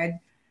students said,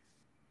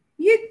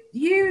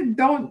 you're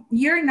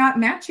not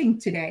matching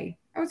today.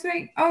 I was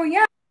like, oh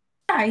yeah,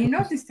 you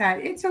noticed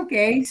that. It's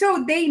okay.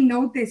 So they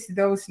notice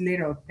those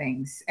little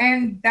things.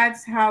 And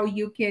that's how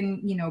you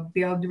can,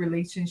 build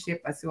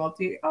relationship as well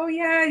too. Oh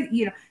yeah,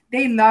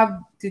 they love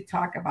to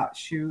talk about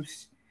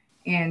shoes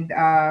and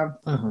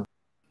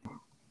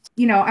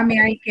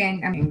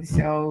American.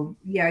 So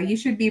yeah, you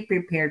should be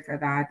prepared for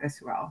that as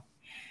well.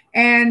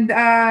 And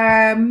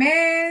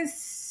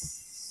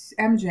Miss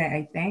MJ,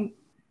 I think.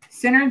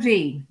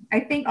 Synergy. I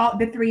think all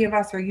the three of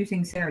us are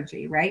using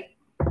Synergy, right?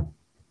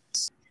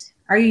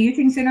 Are you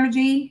using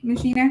Synergy,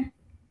 Machina?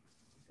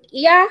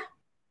 Yeah.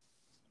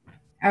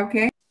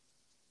 Okay.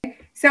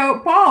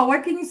 So, Paul,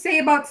 what can you say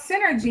about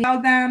Synergy?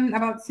 Tell them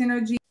about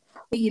Synergy.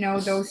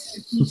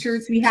 Those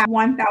teachers, we have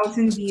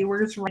 1,000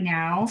 viewers right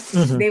now.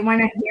 They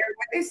want to hear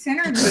what is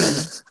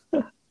Synergy.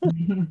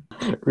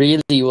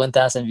 Really,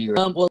 1,000 viewers.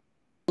 Well,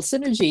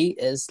 Synergy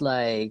is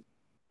like,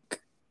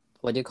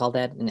 what do you call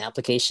that? An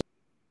application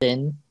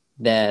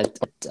that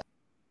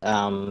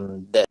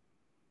the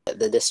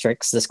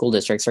districts, the school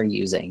districts are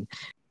using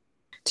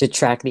to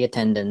track the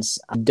attendance.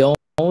 Don't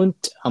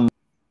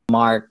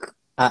mark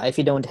if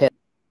you don't hit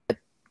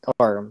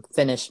or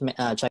finish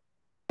checking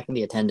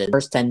the attendance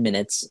first 10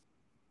 minutes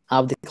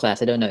of the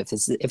class. I don't know if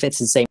it's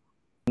the same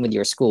with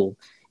your school.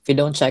 If you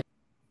don't check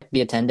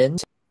the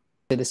attendance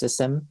to the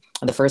system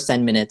in the first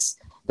 10 minutes,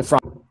 the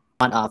front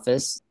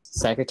office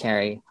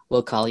secretary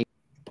will call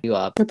you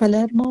up.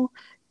 Palermo,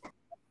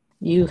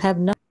 you have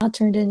not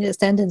turned in your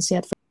attendance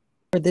yet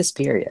for this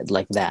period,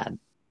 like that.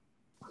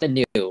 I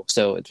knew.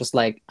 So it was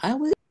like I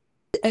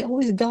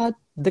always got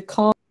the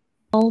call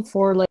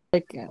for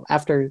like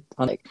after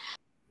like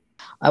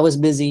I was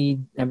busy,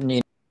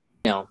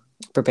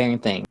 preparing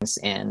things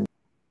and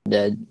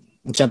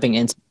jumping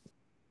in.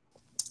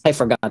 I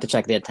forgot to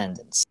check the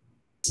attendance,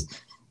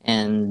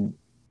 and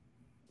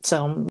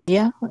so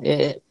yeah,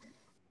 it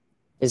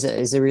is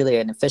a really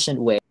an efficient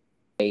way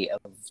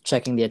of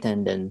checking the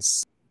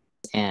attendance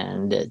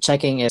and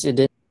checking if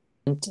student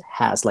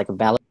has like a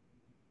valid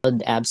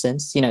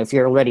absence. If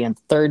you're already on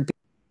third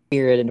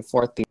period and the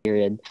fourth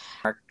period,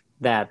 mark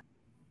that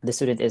the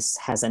student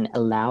has an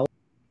allowed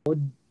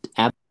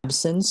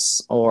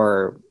absence,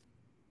 or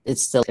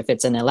it's still, if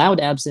it's an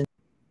allowed absence,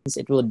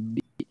 it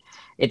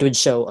would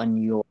show on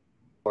your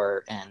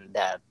and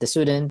that the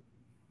student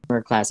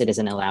or class, it is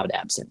an allowed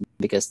absence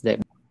because the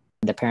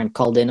parent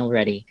called in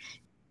already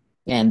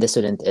and the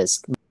student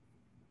is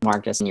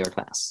marked as in your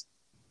class.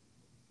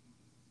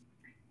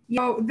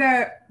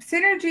 The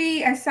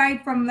Synergy,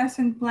 aside from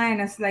lesson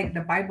plan, as like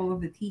the Bible of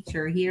the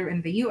teacher here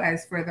in the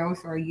US, for those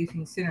who are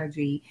using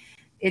Synergy,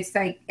 it's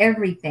like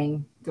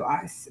everything to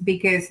us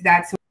because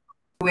that's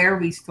where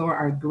we store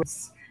our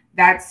grades.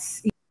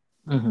 That's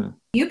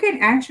you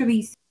can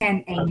actually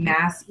send a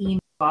mass email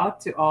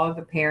to all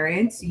the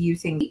parents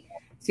using.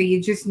 So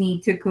you just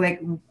need to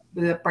click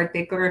the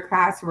particular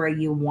class where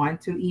you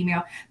want to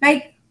email.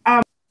 Like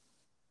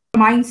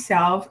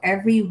myself,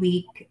 every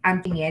week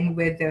I'm in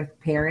with the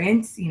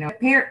parents.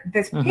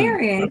 This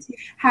parent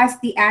has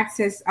the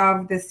access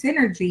of the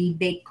Synergy.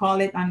 They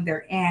call it on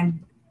their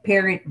end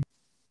parent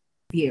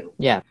view.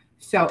 Yeah.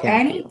 So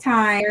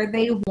anytime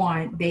they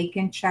want, they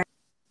can check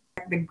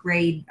the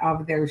grade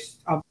of their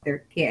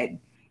kid.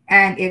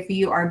 And if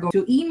you are going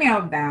to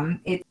email them,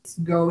 it's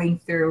going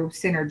through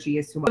Synergy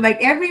as well. Like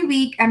every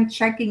week, I'm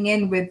checking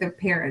in with the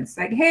parents.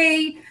 Like,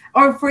 hey,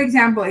 or for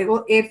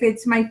example, if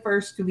it's my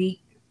first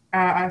week,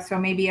 so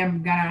maybe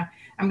I'm gonna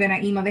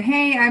email the,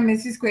 hey, I'm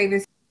Mrs.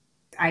 Cuevas.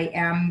 I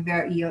am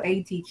the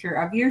ELA teacher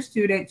of your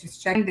student.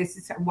 Just checking. This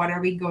is what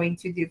are we going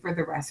to do for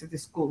the rest of the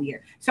school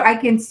year. So I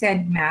can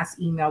send mass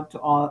email to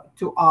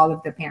all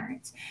of the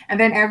parents. And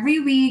then every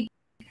week,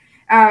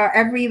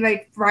 every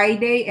like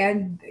Friday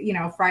and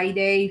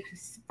Friday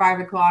 5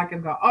 o'clock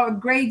and go, oh,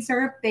 grades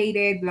are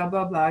updated, blah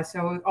blah blah.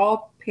 So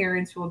all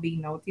parents will be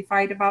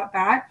notified about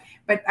that.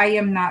 But I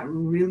am not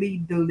really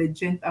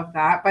diligent of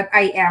that. But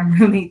I am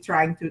really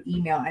trying to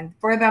email and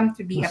for them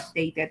to be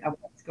updated of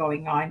what's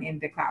going on in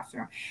the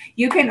classroom.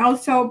 You can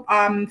also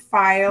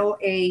file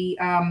a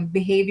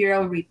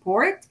behavioral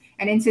report,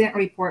 an incident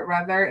report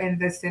rather, in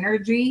the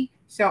Synergy.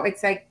 So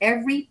it's like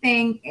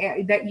everything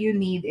that you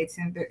need, it's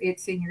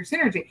in your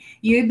Synergy.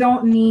 You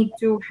don't need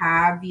to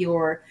have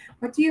your,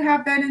 what do you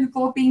have that in the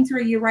Philippines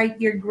where you write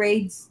your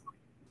grades?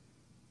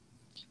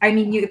 I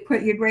mean, you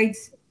put your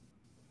grades.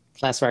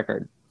 Class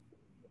record.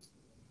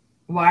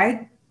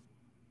 What?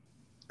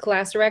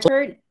 Class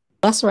record.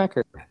 Class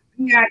record.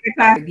 Yeah, the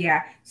class.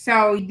 Yeah.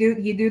 So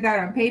you do that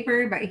on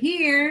paper, but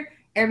here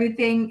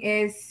everything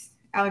is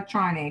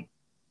electronic.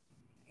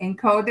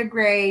 Encode the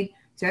grade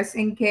just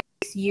in case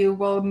you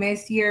will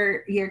miss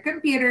your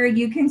computer.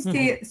 You can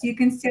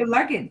still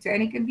log in to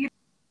any computer.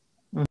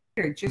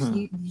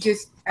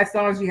 Just as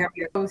long as you have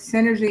your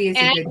Synergy is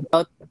a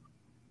good.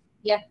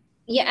 Yeah.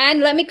 Yeah, and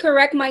let me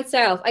correct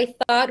myself. I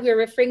thought we were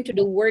referring to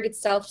the word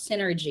itself,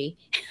 Synergy.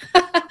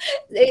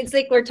 It's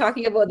like we're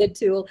talking about the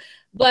tool,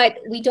 but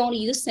we don't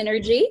use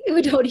Synergy.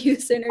 We don't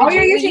use Synergy. Oh,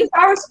 you're using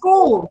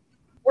PowerSchool.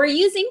 We're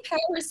using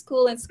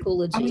PowerSchool and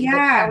Schoology. Oh,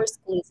 yeah.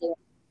 PowerSchool is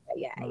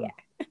yeah.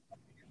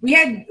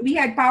 We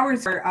had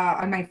Powers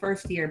on my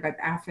first year, but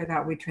after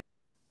that we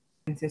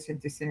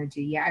transitioned to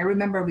Synergy. Yeah, I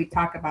remember we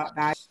talked about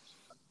that.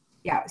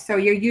 Yeah, so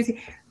you're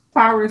using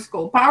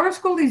PowerSchool.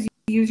 PowerSchool is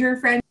user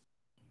friendly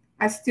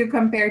as to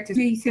compare to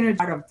Synergy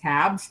out of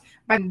tabs.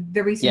 But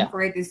the reason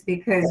for it is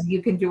because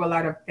you can do a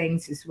lot of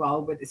things as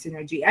well with the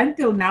Synergy.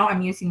 Until now,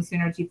 I'm using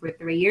Synergy for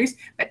 3 years,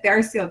 but there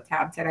are still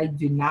tabs that I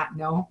do not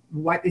know.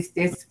 What is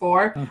this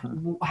for?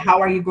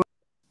 How are you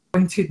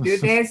going to do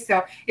this?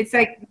 So it's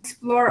like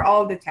explore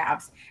all the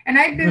tabs. And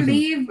I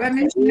believe I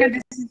mentioned that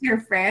this is your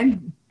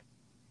friend.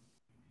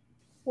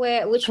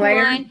 Where, which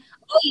Claire? one?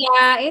 Oh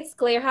yeah, it's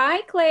Claire.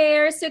 Hi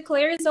Claire. So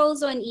Claire is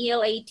also an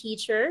ELA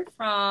teacher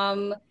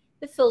from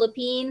the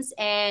Philippines,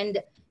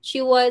 and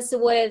she was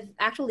with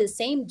actually the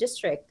same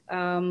district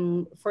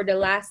for the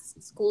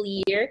last school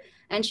year,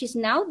 and she's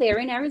now there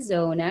in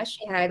Arizona.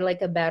 She had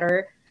like a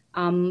better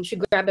she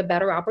grabbed a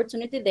better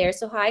opportunity there.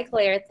 So hi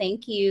Claire,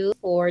 thank you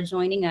for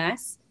joining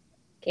us.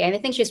 Okay, and I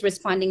think she's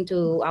responding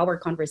to our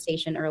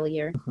conversation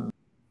earlier.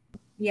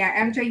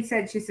 Yeah, MJ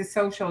said she's a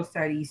social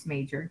studies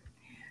major.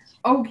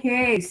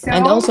 Okay, so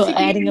And also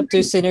adding up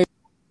to Synergy.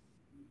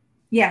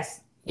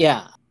 Yes.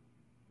 Yeah.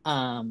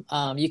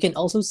 You can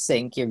also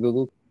sync your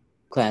Google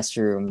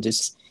Classroom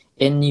just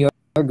in your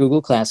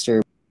Google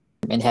Classroom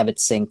and have it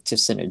synced to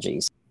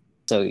Synergy.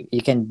 So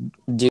you can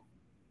do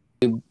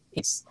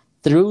it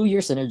through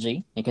your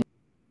Synergy. You can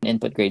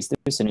input grades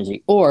through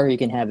Synergy, or you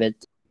can have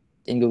it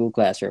in Google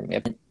Classroom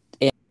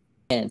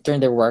and turn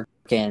their work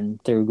in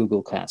through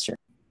Google Classroom.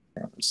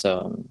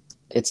 So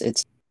it's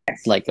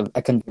like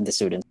a convert the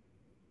students'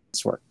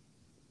 work.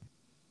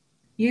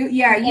 You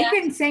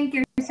can sync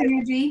your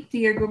Synergy to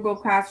your Google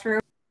Classroom.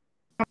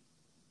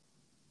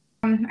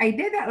 I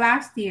did that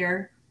last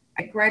year.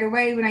 Like right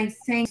away when I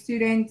synced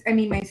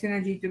my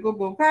Synergy to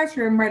Google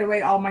Classroom, right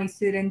away all my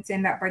students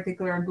in that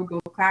particular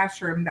Google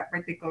Classroom, that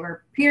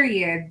particular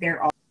period,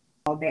 they're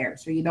all there.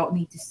 So you don't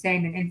need to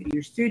send an invite to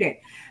your student.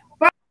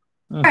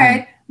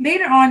 But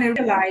later on, I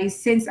realized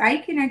since I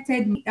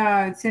connected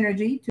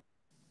Synergy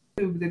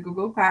to the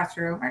Google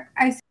Classroom,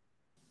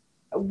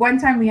 one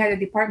time we had a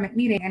department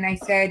meeting and I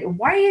said,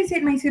 why is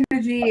it my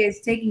Synergy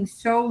is taking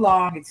so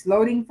long? It's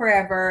loading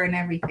forever and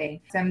everything.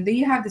 So, do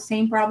you have the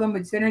same problem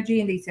with Synergy?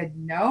 And they said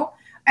no.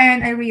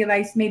 And I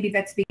realized maybe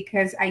that's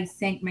because I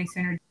synced my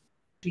Synergy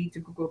to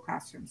Google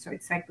Classroom. So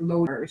it's like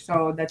loader.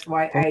 So that's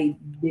why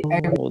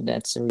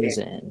that's the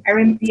reason.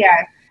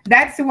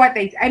 That's what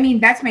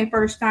that's my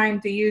first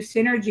time to use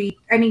Synergy.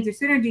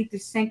 Synergy to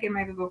sync in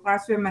my Google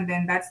Classroom, and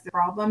then that's the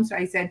problem. So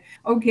I said,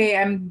 okay,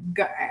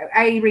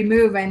 I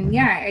remove, and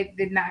I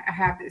did not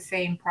have the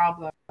same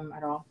problem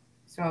at all.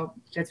 So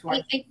that's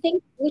why. I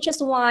think, which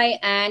is why,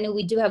 and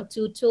we do have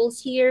two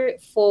tools here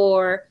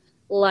for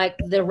like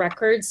the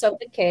records of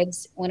the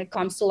kids when it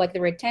comes to like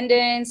their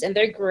attendance and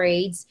their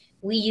grades.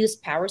 We use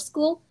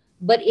PowerSchool.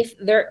 But if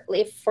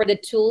for the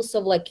tools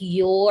of like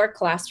your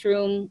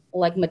classroom,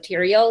 like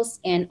materials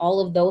and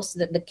all of those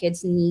that the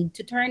kids need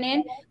to turn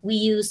in, we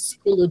use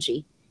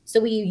Schoology.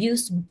 So we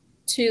use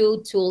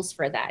two tools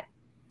for that.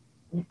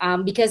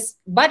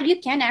 But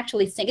you can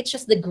actually sync. It's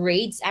just the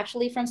grades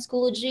actually from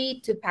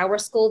Schoology to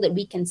PowerSchool that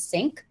we can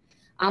sync.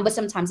 But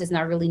sometimes it's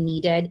not really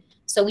needed.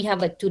 So we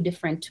have like two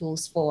different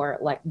tools for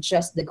like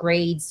just the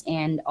grades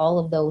and all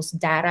of those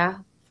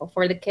data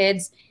for the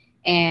kids,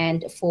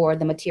 and for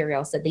the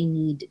materials that they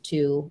need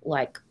to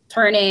like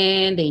turn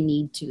in, they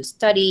need to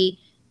study.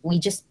 We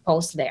just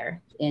post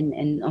there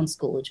on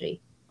Schoology.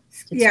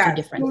 It's two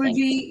different Schoology,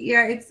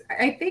 things. Yeah,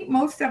 I think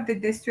most of the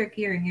district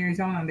here in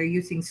Arizona, they're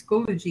using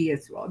Schoology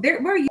as well.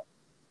 We're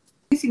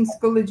using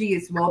Schoology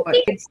as well, but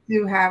kids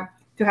to have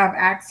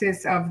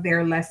access of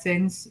their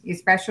lessons,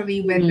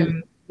 especially with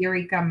the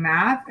Eureka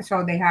Math.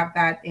 So they have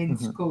that in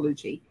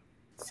Schoology.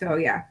 So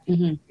yeah.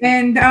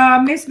 And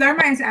Miss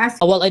Lerma is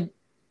asking.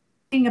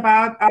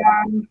 About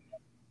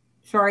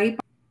sorry.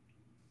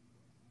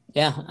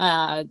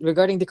 Yeah,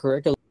 regarding the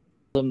curriculum,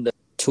 the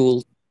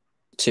tool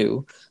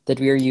 2 that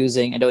we are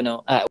using, I don't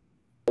know.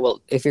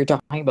 Well, if you're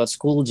talking about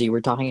Schoology,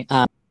 we're talking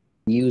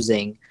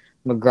using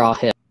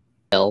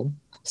McGraw-Hill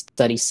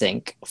Study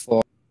Sync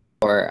for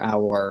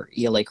our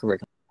ELA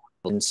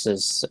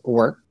curriculums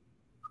work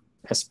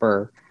as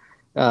per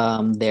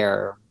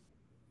their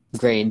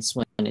grades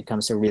when it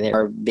comes to really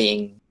are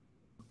being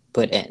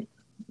put in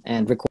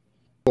and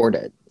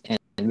recorded, and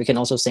we can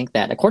also sync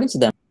that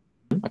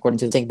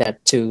sync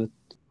that to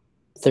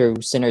through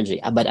Synergy.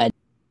 But I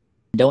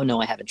don't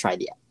know. I haven't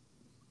tried yet.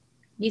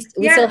 You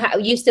still have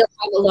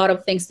a lot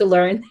of things to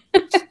learn,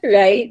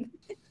 right?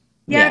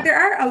 Yeah, there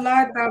are a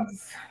lot of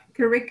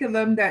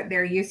curriculum that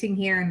they're using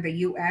here in the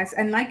US.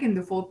 Unlike in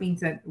the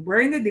Philippines, that we're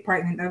in the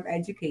Department of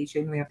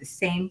Education, we have the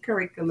same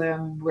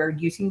curriculum, we're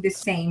using the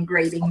same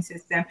grading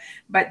system,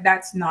 but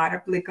that's not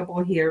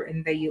applicable here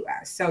in the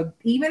US. So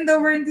even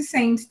though we're in the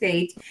same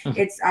state,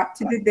 it's up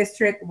to the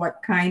district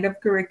what kind of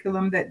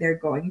curriculum that they're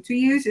going to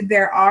use.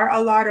 There are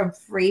a lot of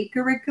free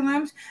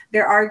curriculums.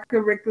 There are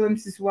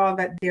curriculums as well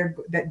that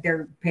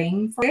they're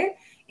paying for it.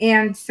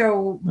 And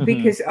so,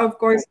 because of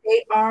course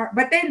they are,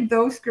 but then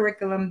those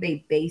curriculum,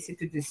 they base it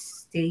to the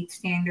state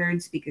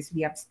standards because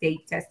we have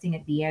state testing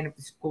at the end of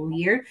the school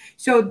year.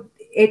 So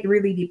it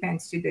really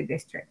depends to the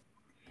district.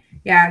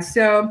 Yeah.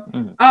 So,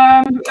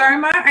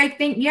 Dharma, I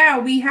think, yeah,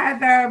 we had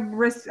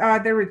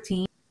the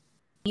routine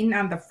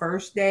on the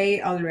first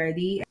day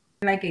already.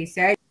 Like I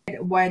said,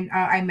 when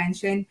I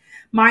mentioned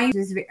mine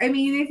is, I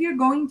mean, if you're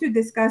going to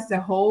discuss the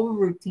whole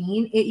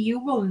routine, you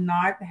will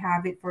not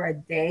have it for a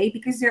day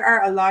because there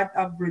are a lot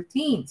of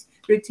routines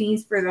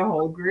for the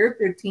whole group,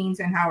 routines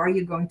and how are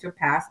you going to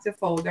pass the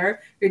folder,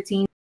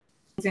 routines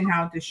and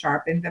how to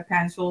sharpen the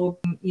pencil,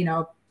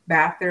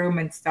 bathroom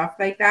and stuff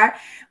like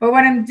that. But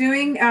what I'm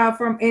doing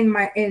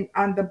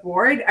on the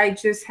board, I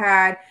just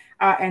had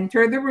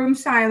enter the room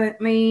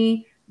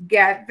silently,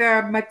 get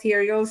the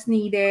materials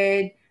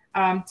needed,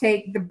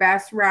 take the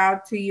best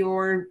route to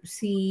your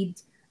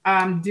seat,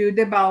 do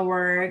the bell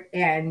work,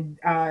 and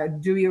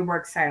do your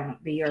work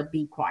silently or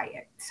be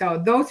quiet.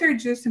 So those are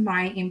just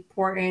my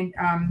important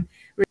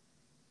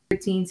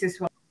routines as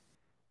well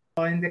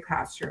in the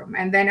classroom.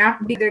 And then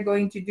after they're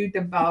going to do the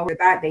bell work,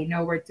 that they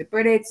know where to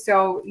put it.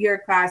 So your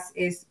class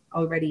is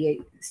already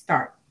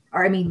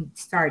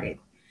started.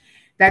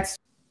 That's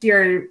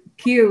your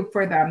cue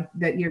for them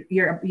that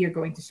you're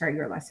going to start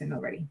your lesson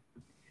already.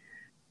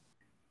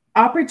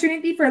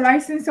 Opportunity for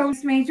licensed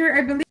social major,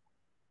 I believe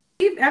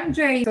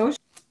MJ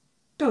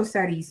social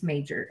studies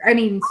major. I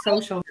mean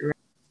social. Right?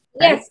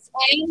 Yes,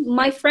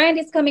 my friend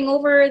is coming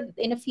over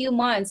in a few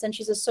months, and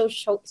she's a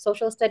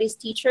social studies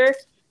teacher.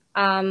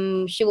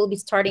 She will be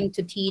starting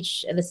to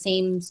teach at the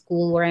same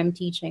school where I'm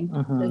teaching.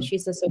 So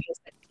she's a social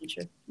studies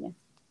teacher. Yeah.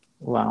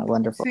 Wow,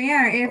 wonderful. So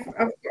yeah, if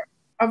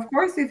of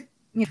course if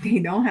they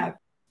don't have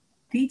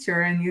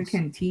teacher and you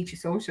can teach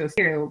social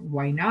studies,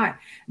 why not?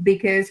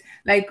 Because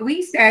like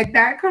we said,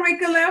 that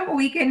curriculum,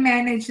 we can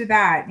manage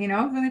that.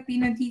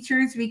 Filipino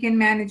teachers, we can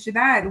manage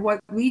that.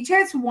 What we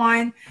just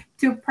want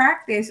to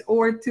practice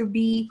or to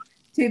be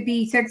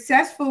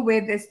successful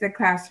with is the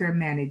classroom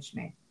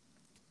management.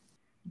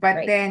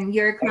 But then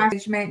your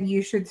class management,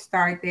 you should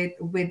start it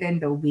within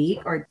the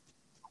week or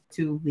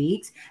 2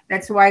 weeks.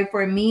 That's why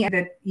for me,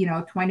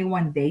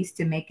 21 days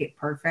to make it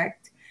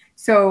perfect.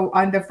 So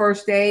on the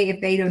first day,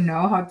 if they don't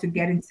know how to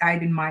get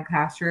inside in my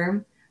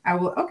classroom, I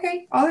will,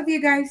 okay, all of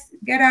you guys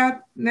get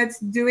out, let's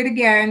do it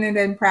again and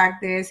then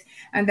practice.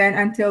 And then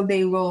until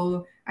they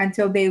will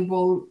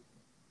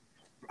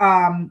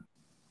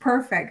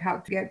perfect how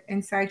to get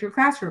inside your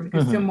classroom.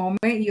 Because the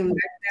moment you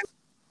let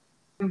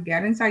them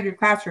get inside your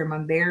classroom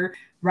and they're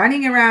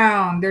running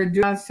around, they're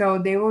doing so,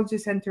 they will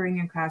just enter in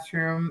your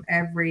classroom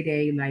every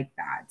day like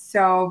that.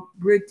 So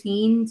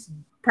routines,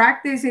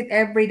 practice it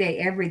every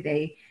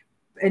day.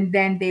 And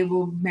then they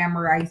will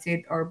memorize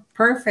it or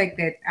perfect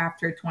it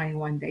after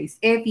 21 days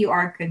if you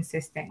are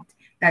consistent.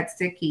 That's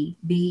the key.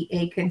 Be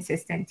a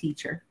consistent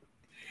teacher.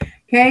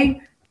 Okay.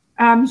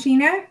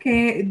 Sheena,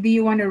 do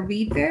you want to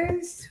read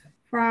this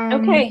from?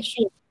 Okay,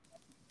 sure.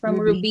 From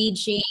Ruby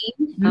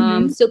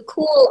Jean. So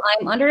cool.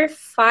 I'm under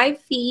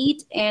 5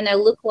 feet and I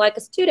look like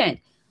a student.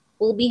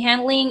 We'll be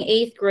handling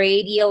 8th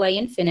grade ELA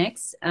in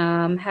Phoenix.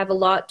 Have a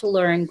lot to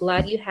learn.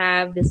 Glad you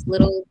have this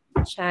little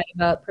chat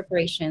about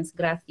preparations.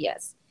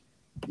 Gracias.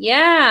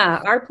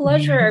 Yeah, our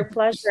pleasure.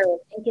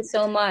 Thank you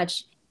so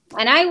much.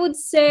 And I would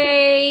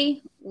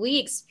say I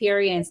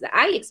experienced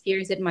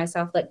it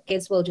myself, that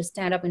kids will just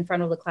stand up in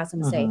front of the class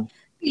and say,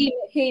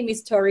 hey,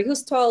 Miss Tori,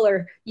 who's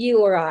taller, you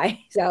or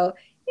I? So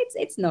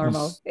it's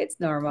normal. It's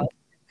normal.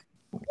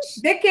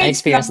 The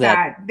kids love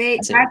that.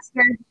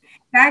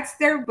 That's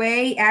their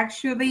way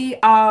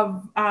actually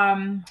of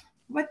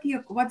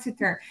what's the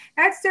term?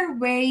 That's their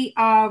way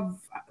of,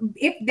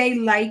 if they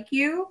like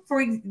you,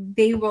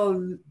 they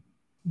will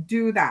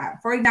do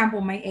that. For example,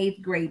 my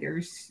 8th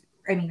graders,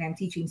 I'm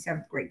teaching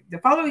 7th grade. The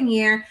following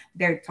year,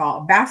 they're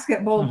tall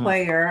basketball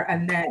player,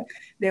 and then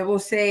they will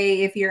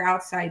say, if you're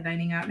outside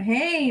lining up,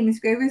 hey, Miss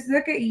Gravis,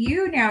 look at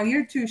you now.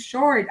 You're too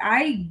short.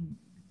 I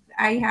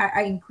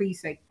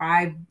increased like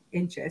 5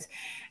 inches.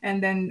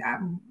 And then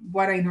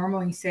what I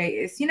normally say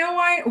is, you know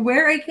what?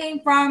 Where I came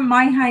from,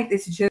 my height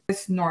is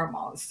just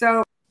normal.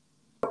 So,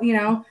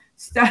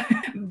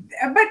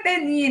 But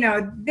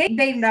then,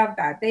 they love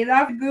that. They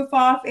love to goof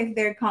off if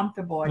they're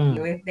comfortable with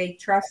you, if they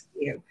trust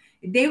you.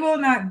 They will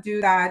not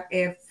do that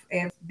if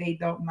they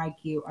don't like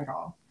you at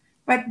all.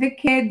 But the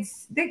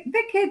kids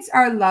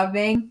are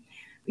loving.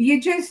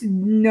 You just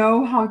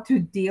know how to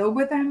deal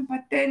with them.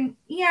 But then,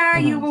 yeah,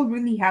 you Mhm. will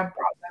really have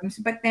problems.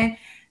 But then,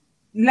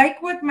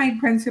 like what my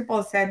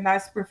principal said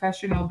last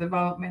professional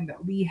development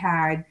that we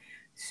had,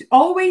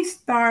 always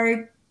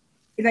start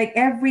like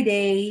every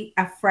day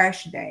a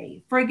fresh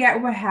day.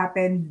 Forget what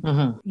happened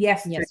Mhm.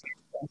 yesterday.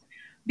 Yes.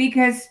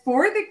 Because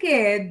for the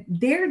kid,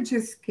 they're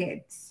just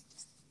kids.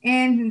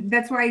 And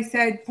that's why I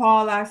said,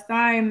 Paul, last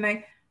time,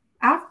 like,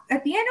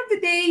 at the end of the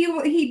day,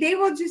 they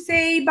will just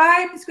say,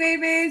 bye, Miss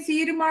Cuevas, see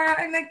you tomorrow.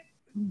 And like,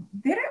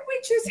 didn't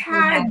we just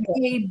had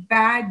a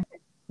bad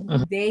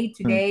day Mhm.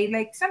 today?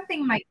 Like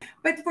something like,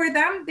 but for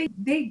them,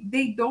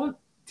 they don't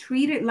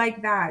treat it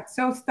like that.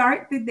 So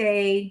start the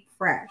day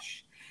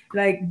fresh.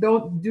 Like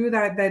don't do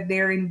that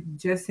they're in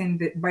just in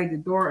the by the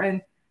door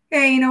and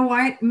hey, you know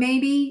what?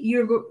 Maybe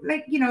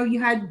like you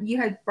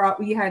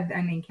had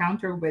an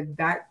encounter with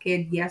that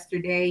kid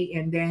yesterday,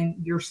 and then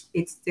you're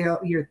still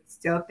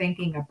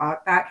thinking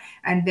about that,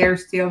 and they're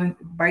still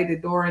by the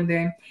door, and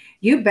then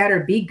you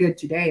better be good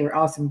today, or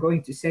else I'm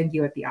going to send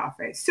you at the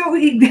office. So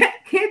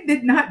that kid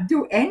did not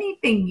do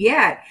anything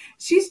yet.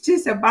 She's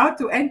just about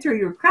to enter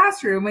your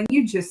classroom, and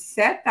you just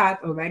said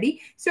that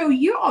already. So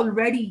you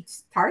already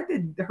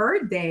started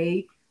her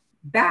day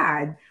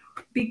bad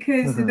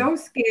because Mhm.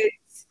 those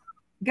kids,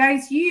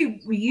 guys, you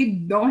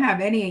don't have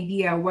any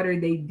idea what are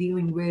they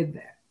dealing with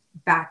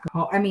back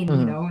home. I mean,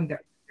 Mhm. in their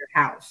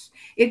house.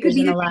 It could There's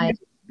be an the alive.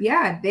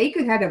 yeah, they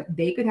could have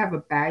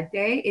a bad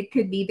day. It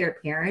could be their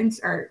parents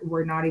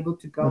were not able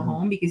to go Mhm.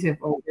 home because of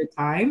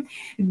overtime.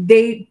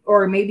 They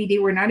or maybe they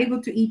were not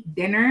able to eat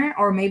dinner,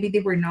 or maybe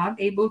they were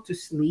not able to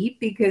sleep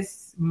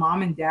because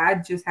mom and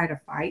dad just had a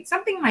fight,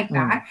 something like Mhm.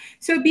 that.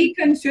 So be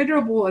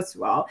considerable as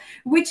well,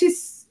 which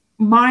is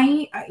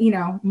my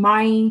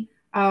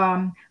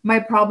my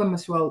problem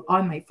as well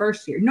on my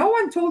first year. No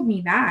one told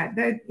me that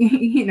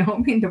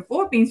in the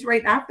Philippines,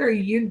 right after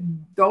you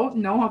don't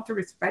know how to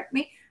respect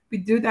me, we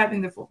do that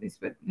in the Philippines,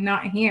 but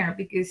not here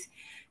because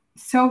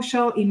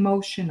social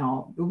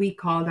emotional. We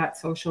call that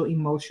social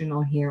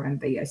emotional here in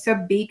the US. So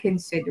be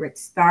considerate.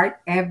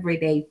 Start every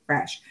day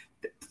fresh.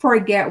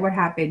 Forget what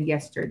happened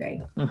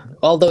yesterday. Mhm.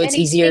 Although And it's I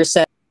easier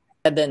think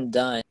said than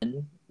done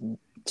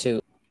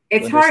to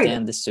It's hard.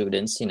 understand the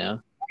students, and I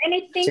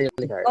it's think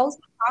really hard. also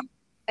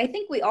I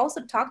think we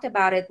also talked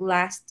about it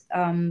last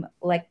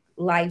like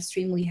live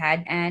stream we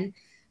had, and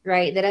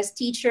right, that as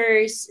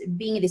teachers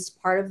being this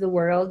part of the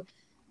world,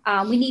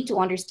 we need to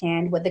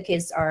understand what the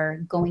kids are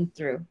going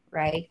through,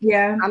 right?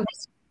 Yeah.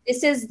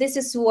 This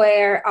is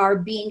where our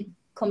being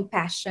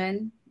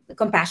compassionate,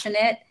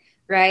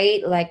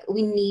 right? Like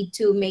we need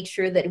to make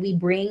sure that we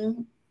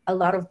bring a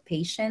lot of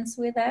patience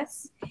with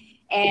us,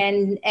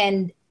 and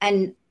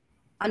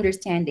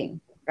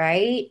understanding,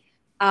 right?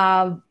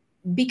 Um,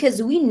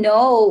 because we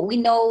know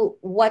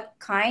what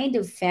kind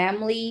of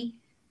family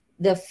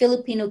the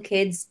Filipino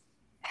kids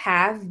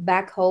have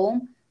back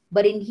home,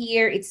 but in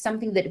here it's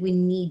something that we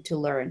need to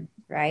learn,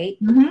 right?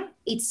 Mhm.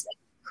 It's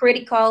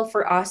critical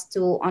for us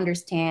to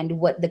understand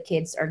what the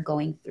kids are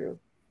going through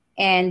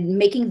and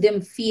making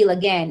them feel,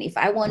 again, if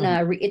I want Mhm.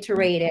 to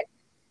reiterate it,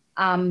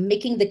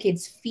 making the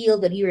kids feel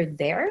that you're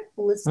there,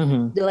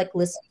 Mhm. they're like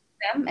listening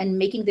to them, and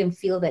making them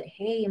feel that,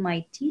 hey,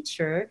 my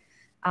teacher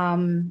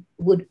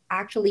would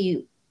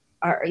actually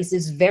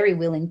is very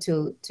willing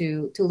to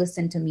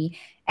listen to me,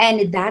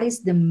 and that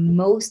is the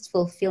most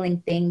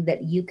fulfilling thing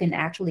that you can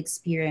actually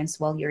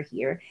experience while you're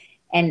here.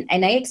 And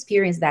I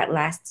experienced that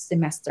last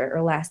semester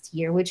or last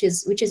year, which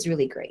is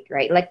really great,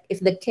 right? Like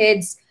if the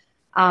kids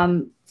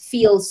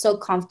feel so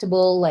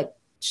comfortable, like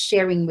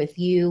sharing with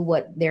you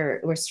what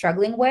we're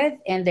struggling with,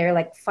 and they're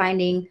like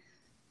finding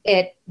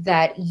it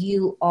that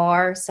you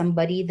are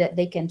somebody that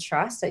they can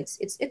trust, so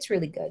it's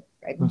really good,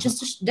 right? Mhm.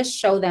 Just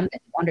show them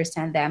that you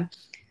understand them,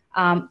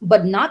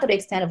 but not to the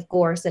extent, of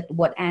course, that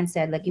what Anne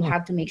said, like you Mhm.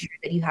 have to make sure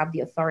that you have the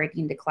authority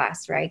in the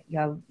class, right?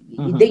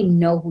 Mhm. They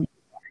know who you,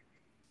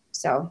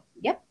 so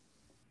yep.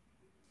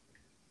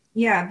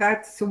 Yeah,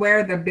 that's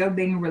where the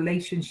building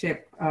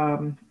relationship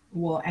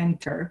will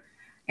enter,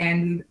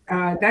 and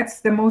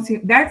that's the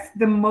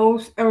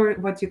most, or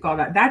what you call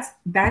that.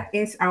 That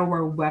is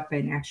our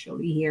weapon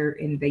actually here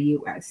in the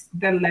U.S.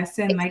 The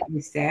lesson, like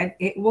we said,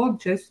 it will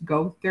just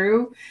go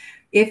through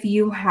if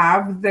you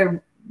have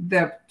the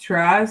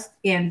trust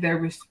and the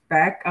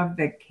respect of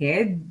the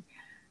kid.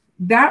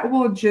 That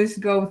will just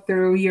go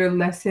through your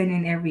lesson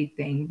and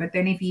everything. But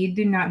then if you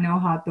do not know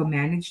how to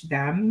manage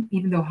them,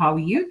 even though how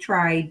you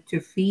tried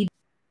to feed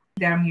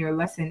them your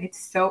lesson,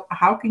 it's so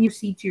how can you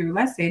see to your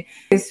lesson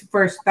is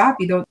first stop,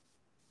 you don't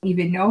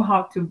even know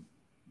how to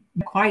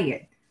be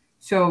quiet.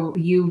 So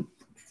you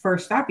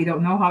first stop, you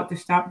don't know how to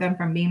stop them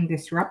from being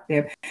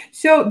disruptive.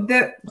 So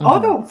the Mhm.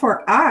 although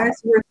for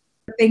us we're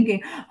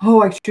thinking,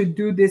 oh, I should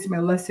do this my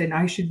lesson,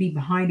 I should be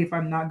behind if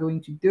I'm not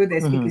going to do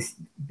this Mhm. because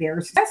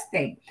there's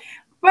testing.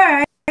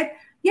 But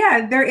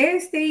yeah, there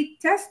is state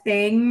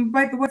testing,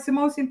 but what's the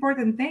most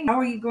important thing? How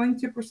are you going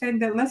to present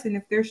that lesson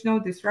if there's no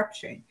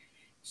disruption?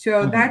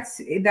 So Mm-hmm.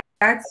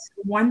 that's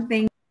one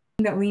thing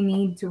that we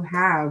need to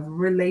have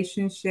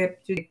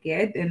relationship to the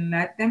kid and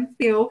let them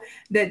feel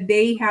that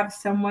they have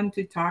someone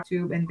to talk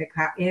to in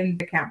in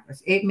the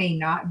campus. It may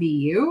not be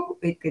you,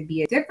 it could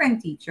be a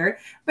different teacher,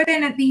 but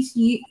then at least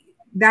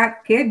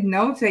that kid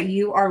knows that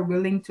you are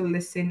willing to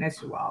listen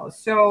as well.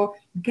 So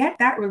get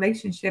that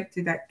relationship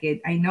to that kid.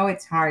 I know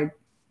it's hard.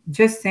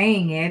 Just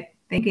saying it,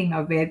 thinking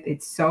of it,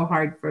 it's so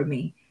hard for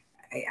me.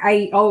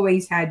 I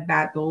always had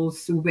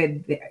battles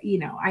with,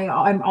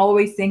 I'm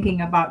always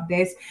thinking about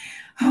this.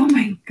 Oh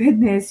my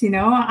goodness,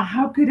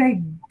 how could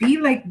I be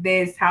like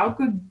this? How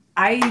could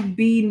I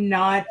be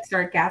not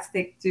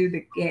sarcastic to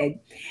the kid?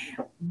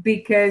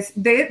 Because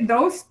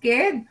those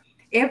kids,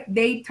 if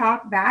they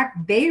talk back,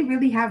 they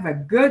really have a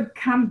good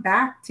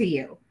comeback to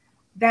you.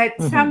 That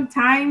Mm-hmm.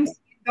 sometimes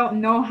you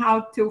don't know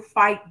how to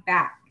fight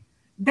back.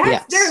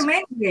 That's their Yes.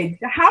 language.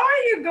 How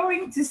are you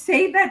going to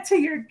say that to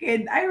your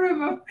kid? I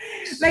remember,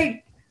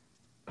 like,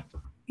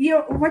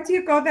 what do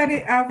you call that?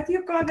 What do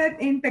you call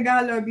that in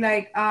Tagalog?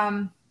 Like,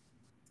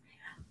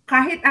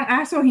 kahit ang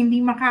aso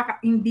hindi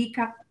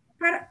ka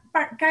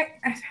kahit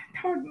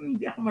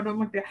hindi ako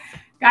marunong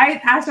kahit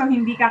aso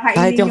hindi ka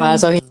Kahit kainin yung yung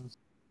aso,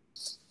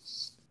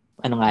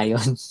 ano nga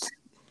yun?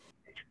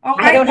 o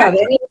I kahit don't have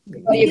aso any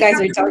what you hindi guys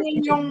ka are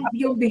kainin talking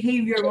yung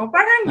behavior mo.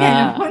 Parang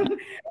Ah, gano'n.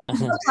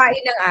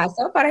 kain ng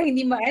aso para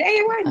hindi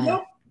ewan.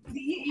 ah,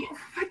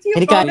 What do you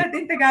hindi call ka that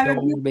in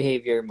Tagalog? yung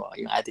behavior mo,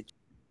 yung attitude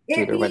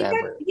or Even,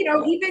 whatever.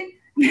 even,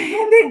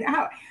 and then,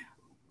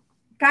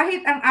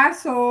 kahit ang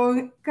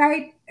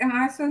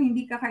aso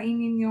hindi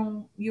kakainin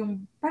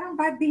yung parang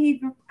bad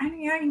behavior. Ano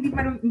yan?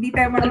 Hindi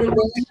tayo marunong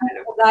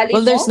mag-Tagalog. Ugali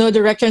Well, mo? there's no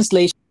direct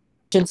translation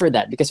for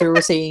that because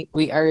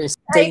we are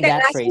Kahit saying ang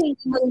that aso phrase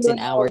hindi mo in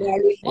our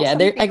ugali mo, yeah.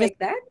 There, something I guess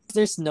like that.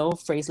 there's no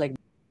phrase like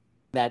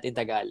that in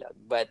Tagalog,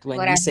 but when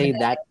we Whatever. say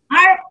that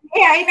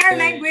Yeah, in our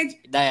language,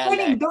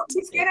 kuning dialect,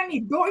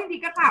 hindi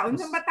ka kaon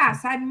sa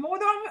batasan mo,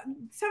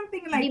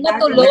 something Hindi like that.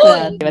 like matulon.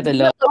 that, Hindi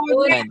matulog.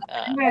 matulon.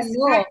 Yes,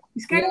 Ano?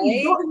 iskanang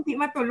Right? hindi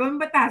matulon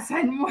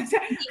batasan mo.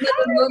 Hindi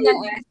matulon ng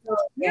aso.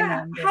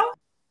 Yeah, Ganon. how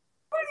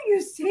do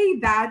you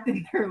say that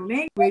in their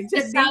language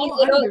The that they sign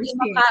will iro, di understand?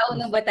 makaon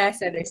ng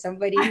batasan or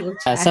somebody will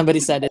chat. Somebody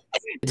said it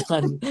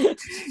on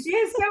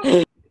Yes,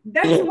 so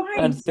that's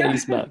why. on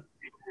Facebook.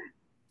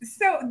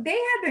 So they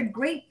had a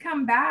great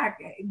comeback.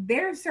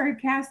 They're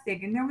sarcastic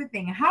and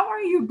everything. How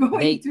are you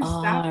going They to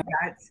stop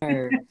that?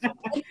 are,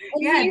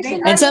 Yeah, Here's they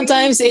and are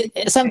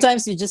another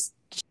sometimes you just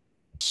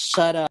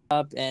shut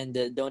up and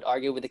don't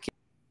argue with the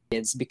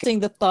kids because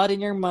the thought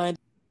in your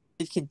mind.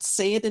 You can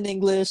say it in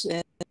English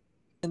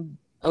and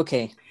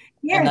okay,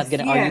 I'm not yes,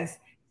 gonna argue yes.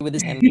 with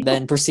this and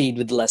then proceed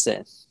with the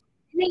lesson.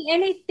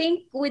 and I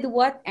think with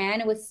what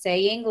Anne was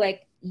saying,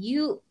 like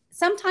you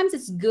sometimes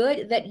it's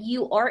good that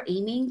you are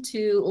aiming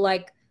to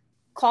like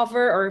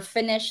cover or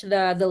finish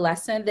the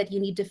lesson that you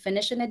need to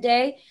finish in a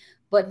day,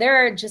 but there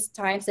are just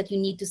times that you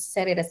need to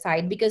set it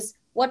aside because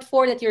what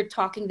for that you're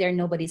talking there,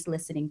 nobody's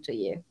listening to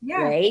you,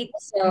 Yeah. right?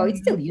 So it's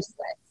still Mhm.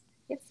 useless.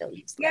 It's still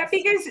Yeah, useless.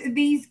 because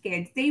these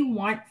kids, they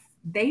want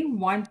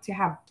to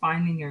have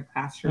fun in your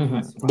classroom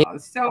as They well.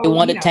 So,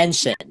 want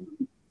attention.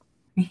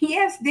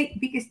 yes,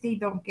 because they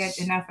don't get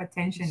enough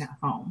attention at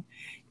home.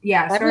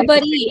 Yeah, sorry.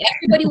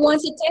 Everybody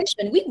wants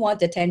attention. We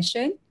want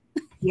attention,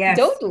 Yes.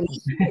 don't we?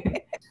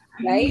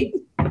 Right?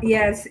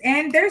 Yes,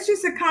 and there's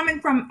just a comment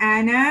from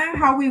Anna,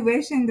 how we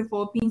wish in the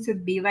Philippines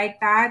would be like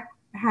that.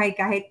 Hi,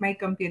 kahit may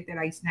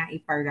computerized na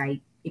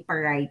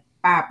iparay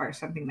pap or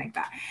something like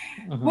that.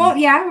 Mhm. Well,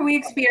 yeah, we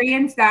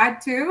experienced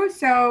that too.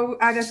 So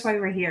that's why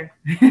we're here.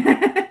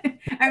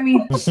 I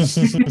mean,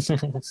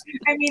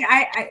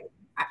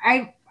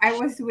 I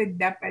was with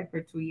DepEd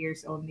for 2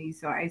 years only,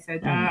 so I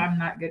said I'm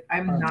not good.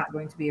 I'm not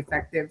going to be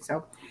effective.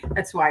 So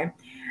that's why.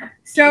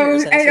 So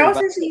Years and and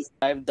also she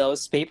survive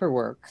those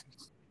paperwork.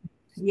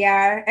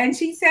 yeah, and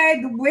she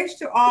said, wish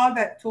to all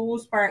that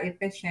tools are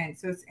efficient.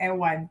 So it's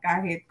ewan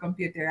kahit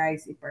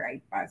computerized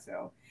iparay pa.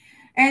 So,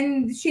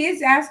 and she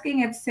is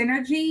asking if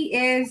synergy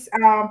is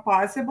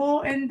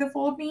possible in the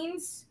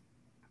Philippines.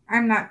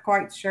 I'm not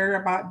quite sure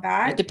about It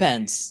that.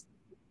 depends.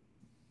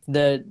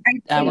 I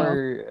think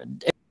Our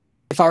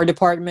if our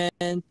department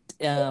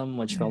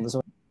what you call this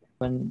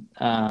one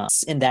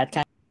in that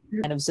kind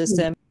of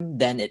system,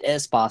 then it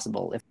is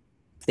possible if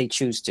they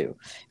choose to.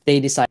 If they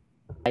decide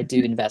to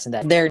invest in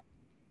that. They're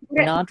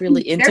not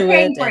really they're into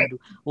paying it for it. and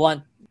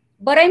want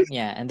But I'm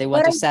and they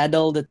want but to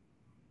saddle the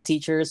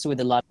teachers with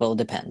a lot. Well,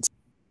 depends.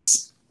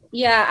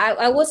 Yeah,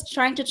 I was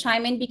trying to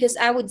chime in because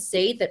I would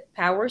say that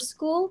Power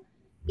School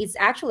is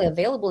actually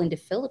available in the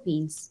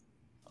Philippines.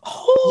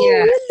 Oh,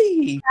 Yeah.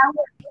 really?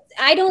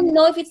 I don't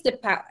know if it's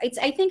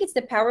I think it's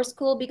the Power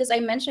School because I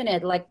mentioned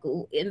it like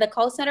in the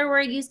call center where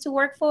I used to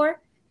work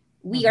for.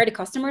 We are the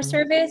customer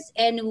service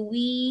and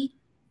we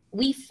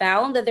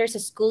found that there's a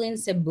school in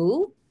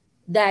Cebu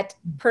that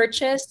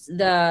purchased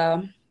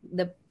the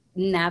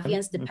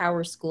Navians the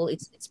Power School.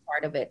 It's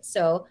part of it.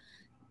 So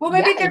Well,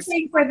 Yeah, maybe they're it's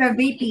paying for the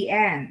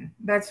VPN.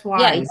 That's yeah,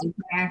 why it's they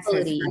can access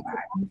quality. for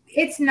that.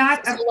 It's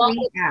not So a long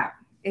free as app.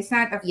 It's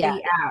not a yeah,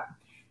 free app.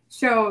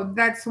 So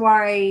that's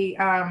why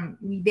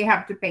they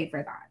have to pay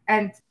for that.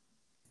 And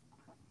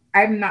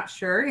I'm not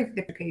sure if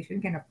the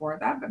application can afford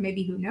that, but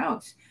maybe who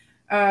knows?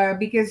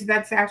 Because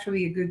that's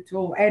actually a good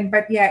tool. And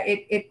but yeah,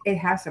 it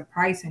has a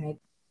price in it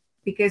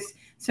because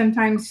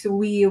sometimes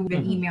we even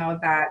Mhm. email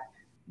that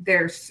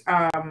there's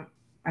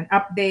an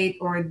update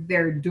or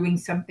they're doing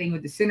something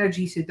with the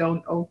synergy so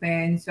don't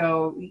open.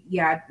 So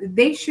yeah,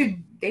 they should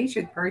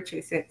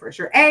purchase it for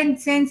sure. And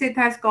since it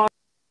has call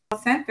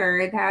center,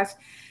 it has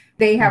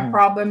they have Mhm.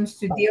 problems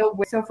to deal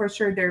with. So for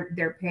sure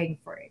they're paying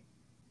for it,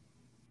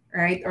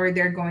 right? Or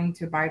they're going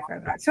to buy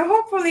for that. So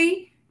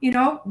hopefully,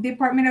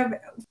 Department of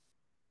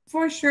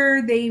for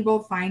sure they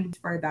will find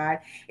for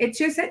that. It's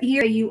just that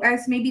here in the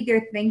US, maybe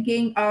they're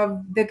thinking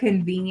of the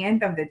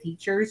convenience of the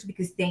teachers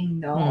because they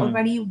know Mhm.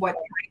 already what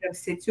kind of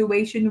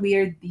situation we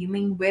are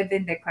dealing with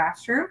in the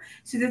classroom.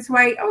 So that's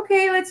why,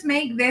 okay, let's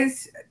make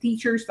this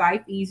teacher's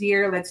life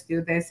easier. Let's do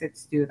this,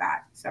 let's do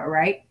that. So,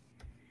 right?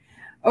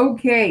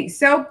 Okay.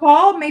 So,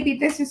 Paul, maybe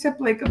this is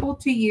applicable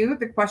to you.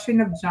 The question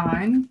of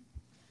John.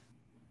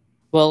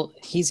 Well,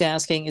 he's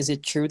asking, is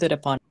it true that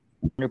upon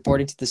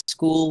reporting to the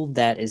school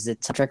that is the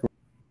contract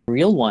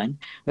real one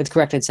with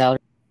corrected salary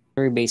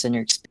based on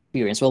your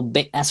experience? Well,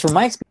 as for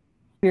my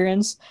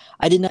experience,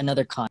 I did not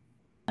another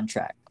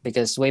contract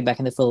because way back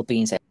in the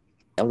Philippines, I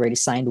already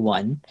signed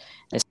one.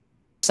 I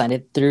signed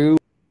it through,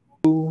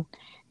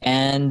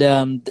 and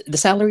the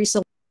salary is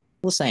still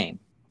the same.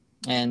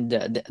 And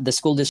the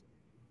school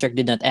district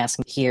did not ask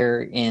me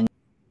here in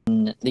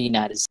the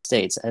United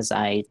States as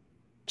I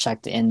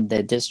checked in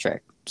the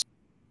district.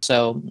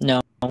 So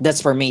no,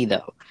 that's for me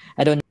though.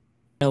 I don't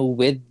know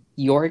with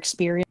your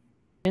experience.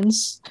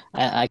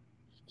 I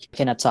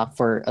cannot talk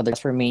for others.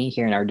 For me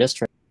here in our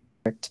district,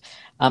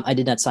 I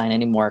did not sign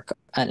any more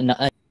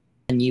a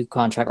new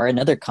contract or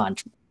another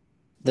contract.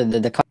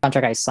 The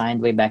contract I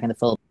signed way back in the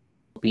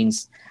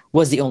Philippines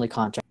was the only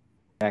contract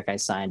I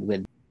signed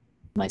with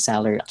my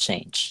salary not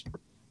change.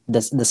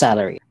 The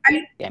salary,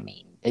 I I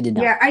mean, it did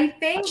not Yeah, I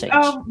think change.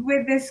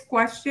 with this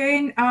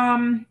question,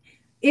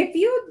 if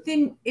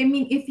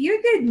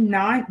you did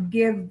not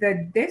give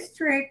the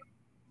district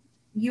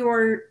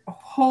your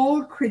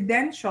whole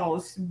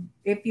credentials,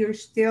 if you're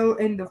still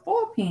in the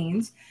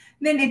Philippines,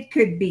 then it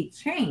could be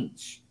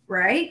changed,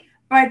 right?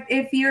 But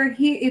if you're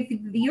here, if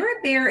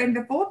you're there in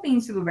the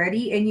Philippines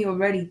already, and you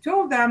already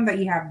told them that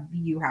you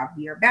have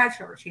your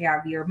bachelor's, you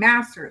have your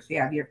master's,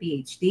 you have your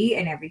PhD,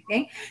 and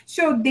everything,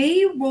 so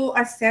they will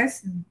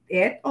assess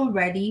it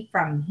already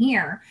from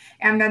here,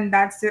 and then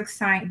that's the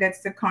sign,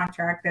 that's the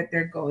contract that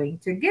they're going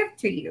to give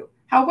to you.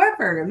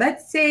 However,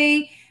 let's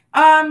say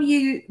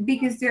you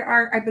because there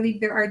are, I believe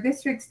there are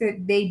districts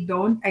that they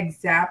don't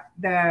accept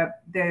the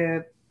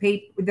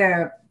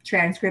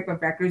transcript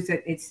of records,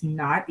 that it's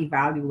not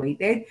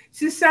evaluated.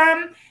 So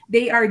some,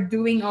 they are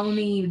doing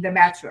only the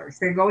bachelor's.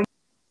 They're going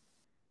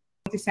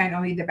to send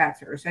only the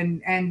bachelor's,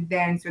 and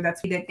then so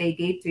that's that they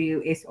gave to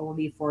you is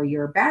only for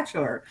your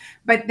bachelor.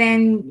 But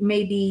then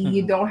maybe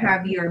you Mhm. don't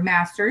have your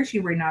master's,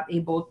 you were not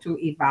able to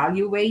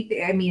evaluate,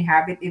 I mean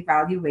have it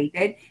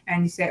evaluated,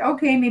 and you say,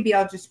 okay, maybe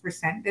I'll just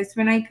present this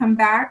when I come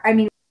back, I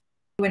mean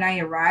when I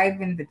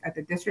arrive at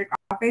the district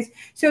office.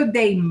 So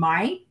they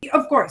might,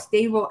 of course,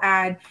 they will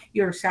add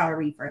your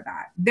salary for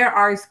that. There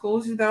are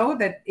schools though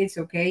that it's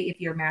okay if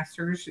your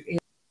masters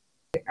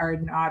are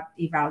not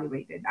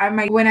evaluated.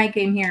 When I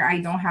came here, I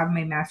don't have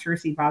my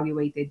masters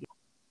evaluated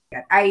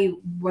yet. I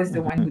was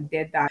the one Mhm. who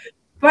did that.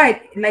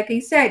 But like I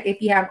said,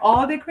 if you have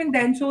all the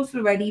credentials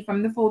already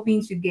from the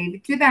Philippines, you gave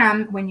it to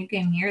them when you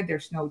came here,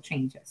 there's no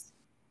changes.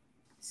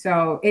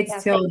 So it's yeah,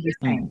 still same the here.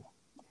 Mhm. same.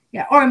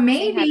 Yeah, or Same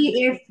happens.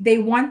 maybe if they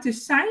want to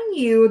sign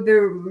you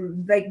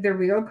the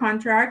real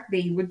contract,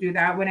 they would do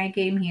that. When I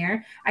came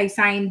here, I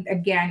signed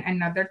again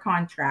another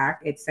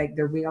contract. It's like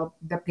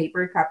the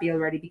paper copy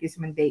already, because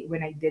when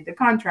I did the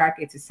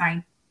contract, it's a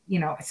signed,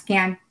 a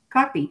scanned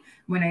copy.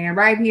 When I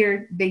arrive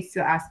here, they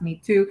still ask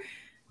me to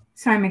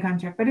sign my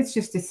contract, but it's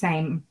just the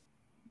same.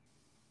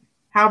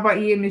 How about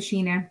you,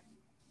 Machina?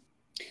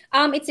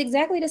 It's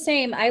exactly the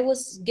same. I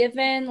was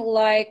given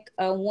like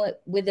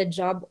with a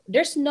job.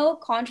 There's no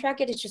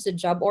contract. It's just a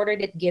job order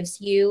that gives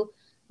you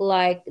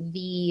like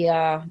the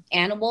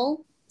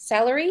annual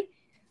salary.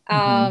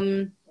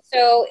 Mhm.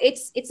 So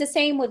it's the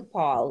same with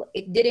Paul.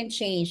 It didn't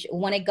change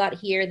when I got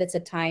here. That's a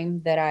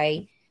time that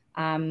I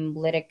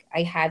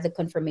had the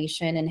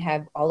confirmation and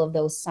have all of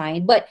those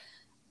signed. But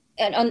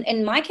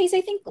in my case,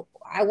 I think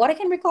what I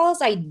can recall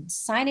is I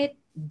sign it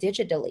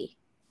digitally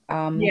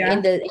in Yeah.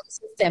 the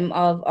system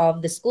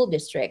of the school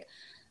district.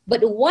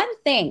 But one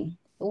thing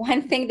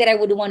that I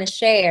would want to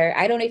share,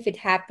 I don't know if it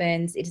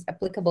happens, it is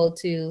applicable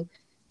to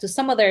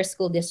some other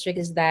school district,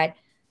 is that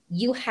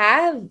you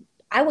have,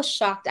 I was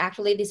shocked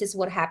actually. This is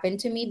what happened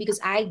to me because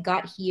I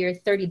got here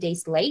 30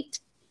 days late.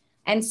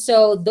 And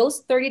so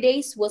those 30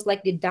 days was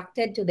like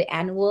deducted to the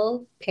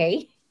annual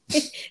pay.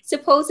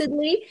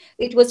 Supposedly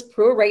it was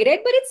prorated,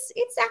 but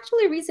it's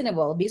actually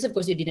reasonable because of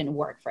course you didn't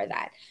work for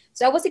that.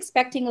 So I was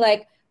expecting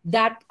like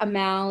that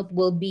amount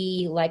will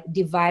be like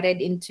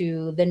divided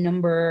into the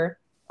number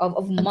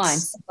of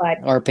months, but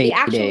or they pay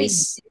actually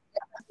days.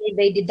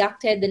 they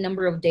deducted the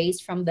number of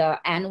days from the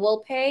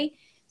annual pay.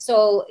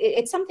 So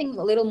it's something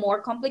a little more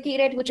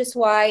complicated, which is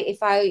why if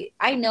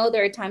I know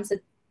there are times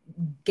that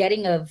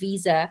getting a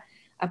visa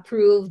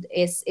approved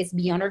is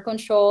beyond our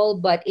control.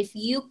 But if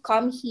you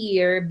come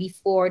here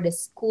before the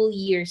school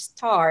year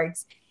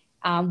starts,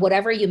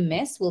 whatever you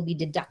miss will be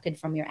deducted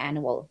from your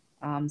annual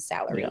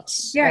salary.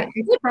 Yes. Yeah, Right?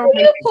 it's Good for you,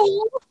 prorated.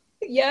 Paul.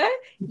 Yeah,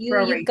 It's you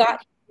prorated.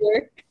 got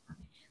here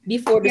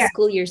before the Yeah.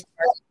 school year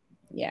starts.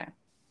 Yeah.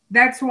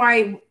 That's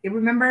why,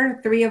 remember,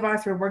 three of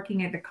us were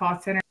working at the call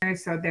center,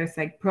 so there's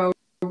like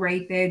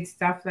prorated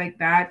stuff like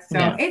that. So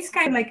Yeah. it's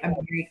kind of like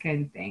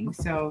American thing.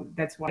 So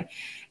that's why.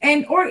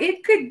 And or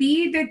it could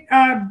be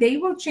that they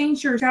will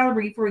change your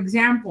salary. For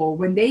example,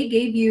 when they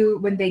give you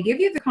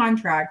the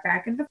contract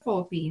back in the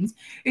Philippines,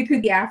 it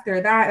could be after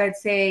that.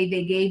 Let's say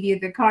they gave you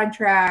the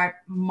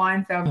contract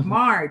month of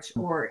March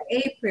or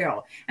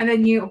April, and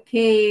then you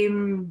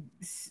came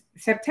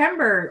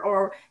September,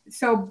 or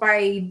so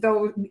by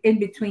those in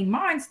between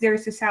months,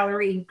 there's a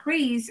salary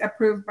increase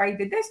approved by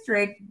the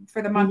district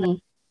for the month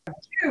Mhm. of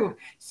June.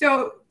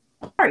 So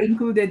are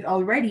included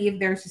already if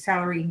there's a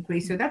salary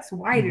increase. So that's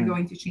why they're Mhm.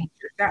 going to change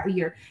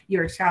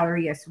your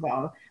salary as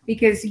well,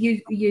 because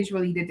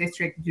usually the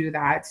district do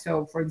that.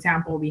 So for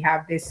example, we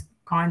have this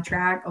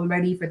contract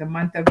already for the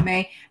month of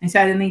May, and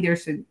suddenly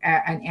there's an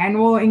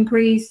annual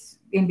increase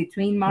in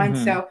between months.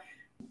 Mhm. So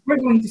we're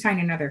going to sign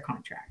another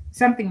contract,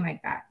 something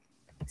like that.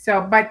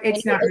 So, but And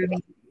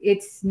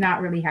it's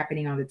not really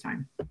happening all the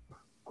time.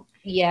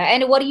 yeah,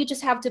 and what do you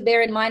just have to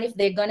bear in mind if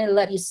they're gonna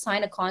let you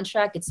sign a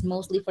contract, it's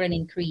mostly for an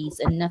increase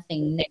and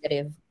nothing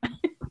negative,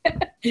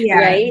 Yeah,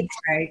 right? that's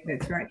right.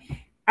 That's right.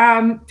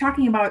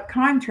 Talking about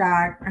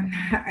contract,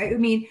 I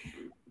mean,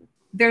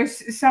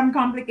 there's some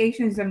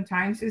complications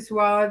sometimes as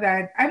well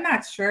that I'm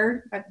not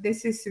sure, but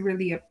this is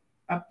really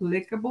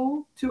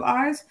applicable to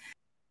us.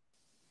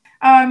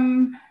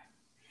 Um,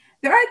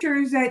 there are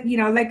jurors that,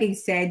 like I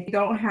said,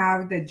 don't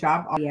have the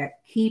job yet,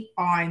 keep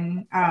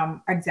on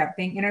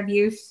accepting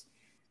interviews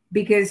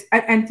because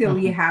until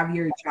you Mhm. have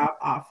your job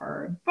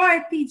offer.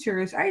 But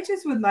teachers, I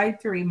just would like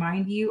to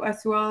remind you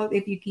as well,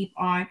 if you keep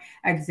on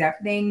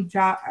accepting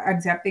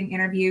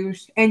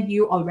interviews and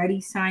you already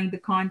signed the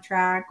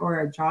contract or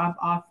a job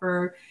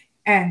offer,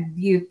 and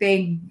you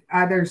think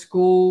other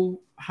school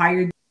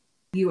hired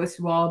you as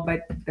well,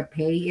 but the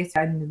pay is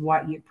on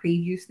what you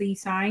previously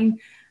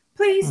signed,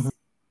 please,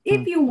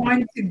 if Mhm. you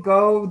want to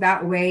go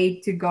that way,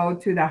 to go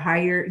to the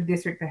higher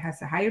district that has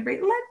a higher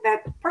rate, let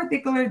that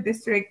particular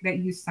district that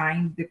you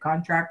signed the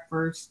contract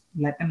first,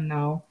 let them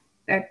know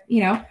that,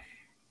 you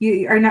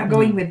are not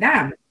going Mhm. with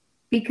them,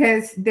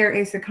 because there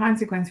is a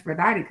consequence for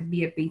that. It could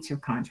be a breach of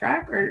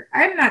contract, or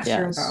I'm not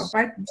sure though, Yes.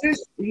 but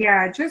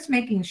just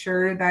making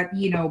sure that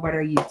you know what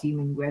are you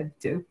dealing with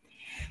too.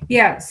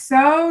 Yeah,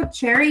 so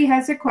Cherry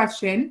has a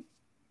question.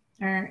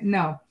 Or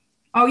no.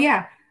 Oh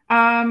yeah.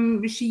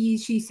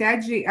 She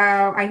said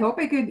I hope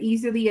I could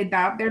easily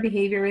adopt their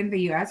behavior in the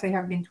US. I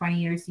have been 20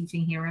 years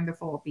teaching here in the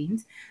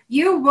Philippines.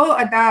 You will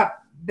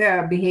adopt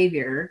the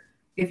behavior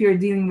if you're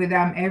dealing with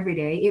them every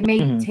day. Mhm.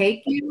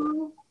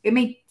 It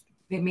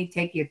may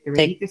take you three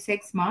Take to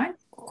 6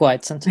 months.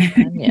 quite some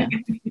time. Yeah.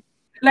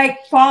 Like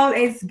Paul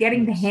is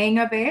getting the Yes. hang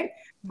of it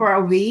for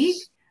a week,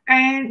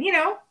 and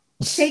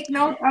take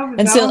note of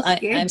And still, those I'm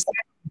kids.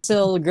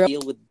 still growing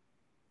deal with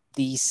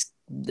these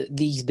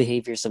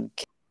behaviors of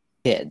kids.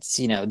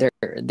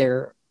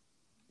 They're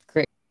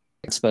great.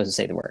 I'm supposed to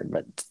say the word,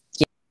 but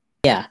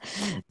yeah,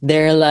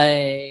 they're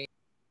like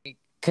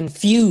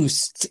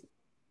confused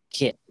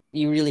kid.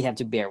 You really have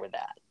to bear with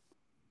that.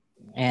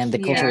 And the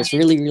culture Yeah. is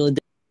really, really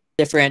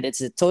different. It's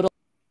a total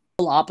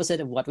opposite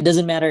of what. It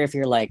doesn't matter if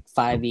you're like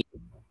 5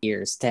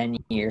 years, 10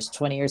 years,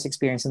 20 years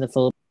experience in the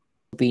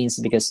Philippines,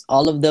 because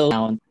all of those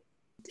count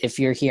if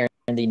you're here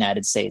in the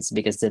United States,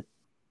 because the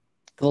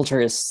culture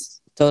is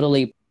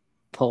totally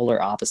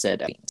polar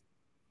opposite.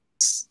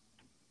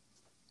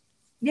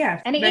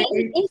 Yeah. And But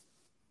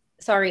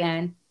sorry,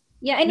 Anne.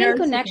 Yeah, and no, in it's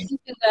okay. connection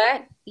to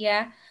that,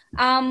 yeah,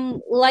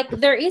 like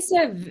there is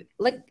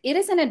like it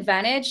is an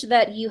advantage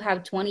that you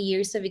have 20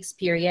 years of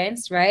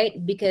experience,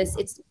 right? Because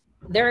it's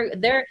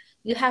there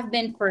you have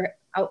been for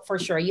out for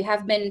sure. You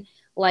have been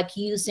like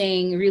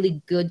using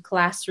really good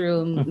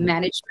classroom Mhm.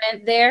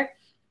 management there.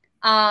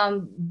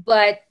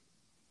 But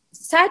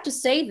sad to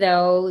say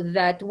though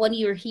that when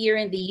you're here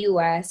in the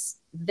US,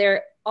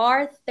 there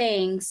are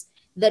things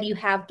that you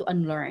have to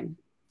unlearn.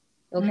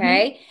 Mm-hmm.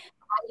 Okay,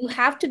 you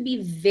have to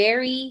be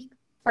very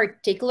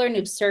particular in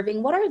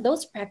observing what are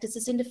those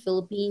practices in the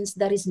Philippines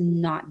that is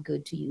not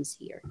good to use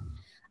here.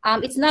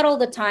 It's not all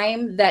the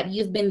time that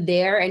you've been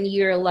there and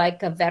you're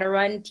like a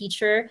veteran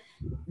teacher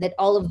that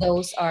all of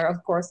those are,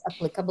 of course,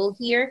 applicable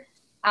here.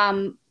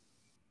 Um,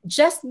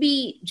 just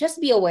be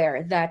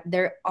aware that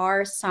there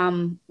are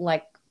some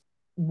like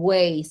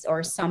ways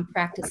or some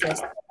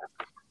practices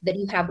that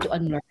you have to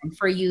unlearn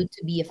for you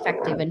to be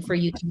effective and for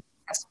you to be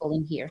successful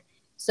in here.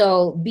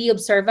 So be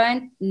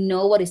observant,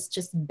 know what is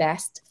just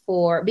best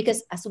for,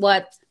 because as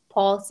what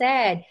Paul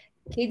said,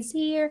 kids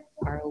here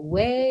are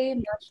way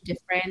much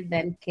different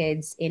than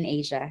kids in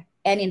Asia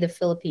and in the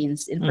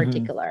Philippines in Mm-hmm.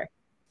 particular.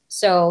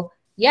 So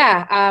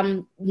yeah,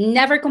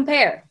 never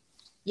compare.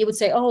 You would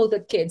say, oh, the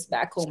kids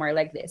back home are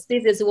like this.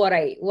 This is what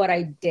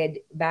I did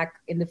back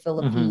in the Mm-hmm.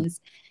 Philippines.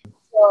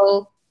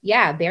 So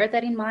yeah, bear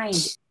that in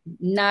mind.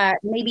 Not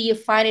maybe you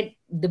find it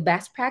the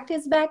best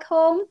practice back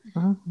home,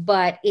 Mm-hmm.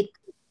 but it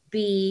could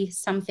be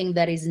something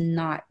that is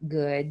not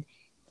good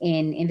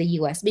in the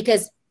US,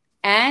 because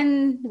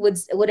Anne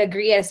would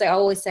agree, as I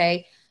always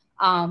say,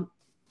 um,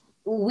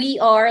 we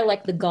are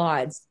like the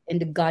gods and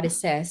the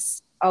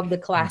goddesses of the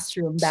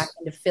classroom back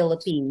in the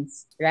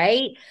Philippines,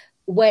 right?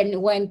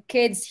 When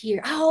kids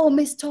hear, oh,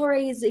 Miss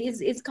Torres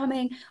is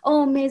coming,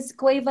 oh, Miss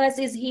Cuevas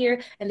is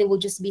here, and they will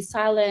just be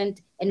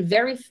silent, and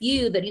very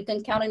few that you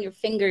can count on your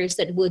fingers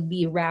that would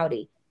be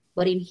rowdy.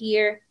 But in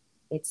here,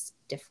 it's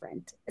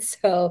different.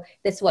 So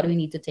that's what we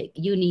need to take.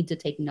 You need to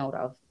take note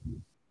of.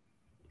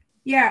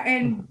 Yeah, Mm-hmm.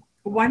 and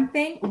one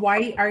thing,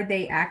 why are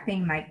they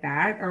acting like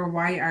that or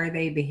why are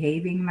they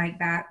behaving like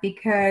that?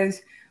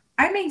 Because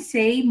I may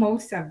say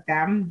most of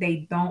them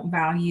they don't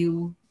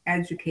value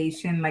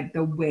education like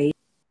the way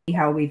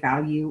how we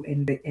value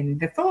in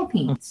the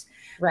Philippines.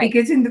 Right.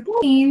 Because in the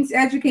Philippines,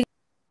 education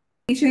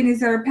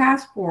is our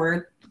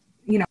passport,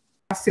 you know,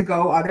 to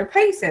go other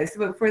places.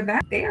 But for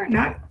them, they are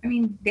not. I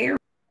mean,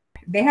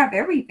 they have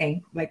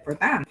everything like for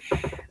them.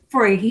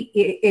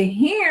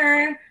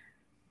 Here,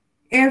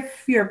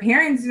 if your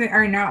parents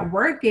are not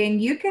working,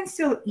 you can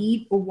still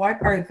eat what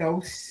are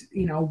those,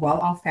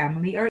 well-off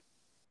family are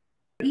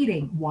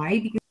eating. Why?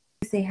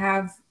 Because they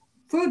have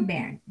food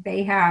bank.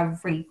 They have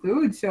free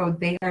food, so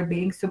they are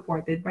being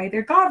supported by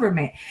their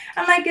government.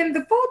 Unlike in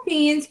the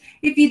Philippines,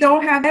 if you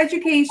don't have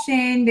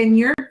education, then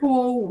you're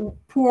poor.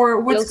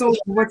 You'll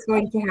What's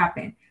going to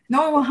happen?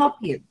 No one will help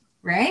you,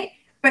 right?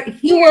 But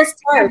you here, will they have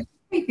starve.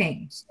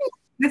 everything.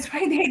 That's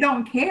why they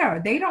don't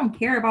care. They don't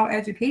care about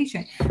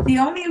education. The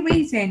only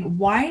reason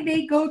why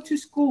they go to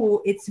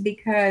school, it's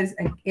because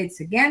it's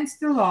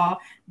against the law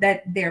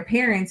that their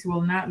parents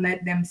will not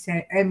let them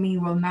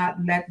will not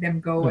let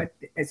them go at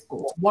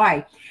school.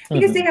 Why?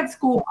 Because they Mm-hmm. have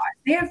school bus,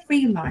 they have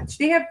free lunch,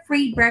 they have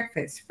free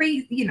breakfast,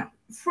 free,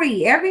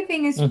 free.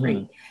 Everything is Mm-hmm.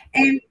 free.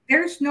 And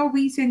there's no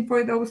reason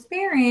for those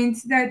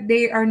parents that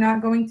they are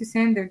not going to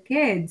send their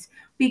kids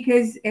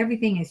because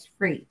everything is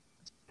free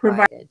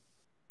Provided.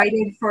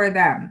 for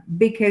them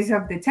because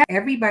of the tax.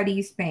 Everybody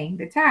is paying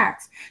the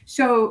tax.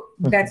 So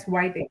Mm-hmm. that's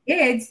why the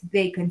kids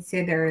they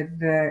consider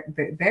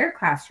their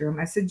classroom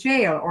as a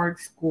jail or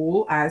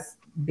school as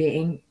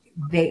being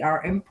they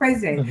are in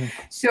prison. Mm-hmm.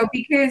 So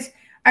because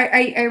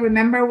I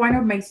remember one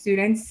of my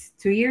students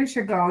 2 years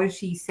ago,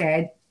 she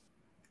said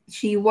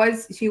she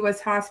was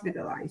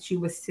hospitalized, she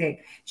was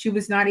sick, she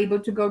was not able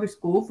to go to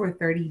school for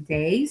 30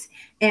 days,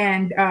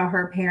 and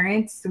her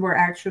parents were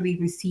actually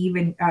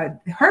receiving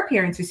her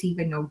parents received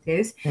a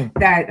notice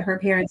that her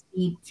parents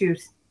need to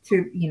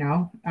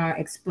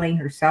explain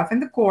herself in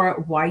the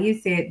court why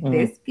is it Mm-hmm.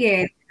 this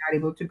kid not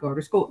able to go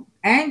to school,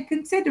 and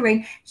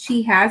considering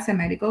she has a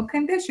medical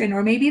condition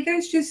or maybe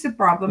there's just a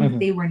problem that Mm-hmm.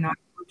 they were not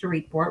able to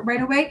report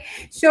right away.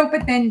 So,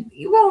 but then,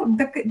 well,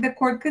 the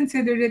court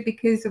considered it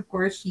because, of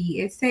course, she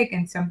is sick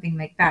and something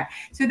like that.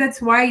 So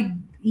that's why,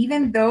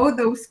 even though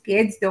those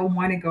kids don't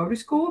want to go to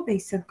school, they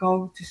still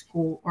go to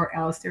school, or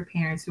else their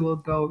parents will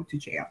go to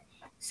jail.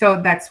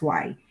 So that's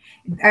why.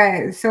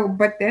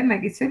 But then,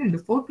 like I said, in the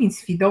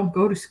Philippines, if you don't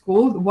go to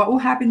school, what will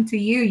happen to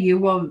you? You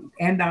will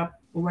end up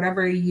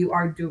whatever you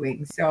are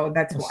doing. So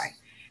that's why.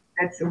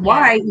 That's Yes.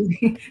 why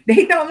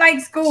they don't like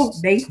school.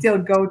 They still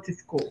go to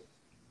school.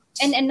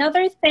 And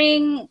another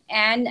thing,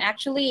 and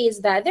actually, is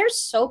that they're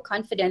so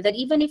confident that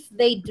even if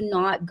they do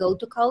not go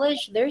to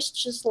college, there's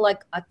just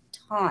like a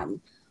ton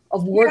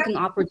of Yeah. working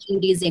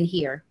opportunities in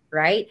here,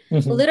 right?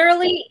 Mm-hmm.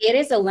 Literally, it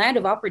is a land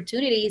of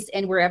opportunities,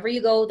 and wherever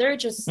you go, there are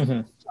just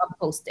Mm-hmm. job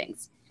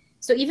postings.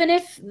 So even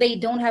if they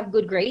don't have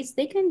good grades,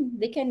 they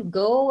can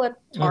go at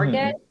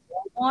Target,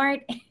 Mm-hmm.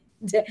 Walmart,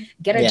 and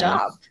get a Yeah.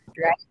 job,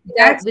 right?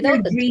 Without That's their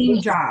without the dream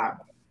tuition. job.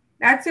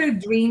 That's their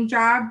dream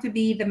job, to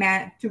be the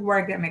man, to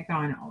work at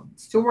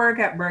McDonald's, to work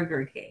at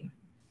Burger King.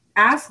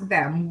 Ask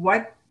them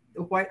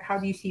how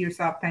do you see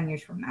yourself 10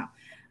 years from now?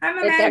 I'm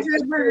a It's manager actually at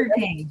true. Burger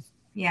King.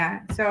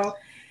 Yeah. So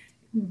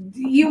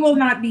you will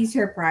not be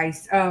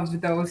surprised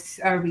of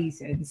those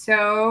reasons.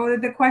 So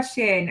the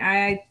question,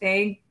 I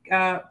think,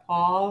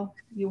 Paul,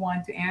 you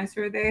want to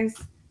answer this?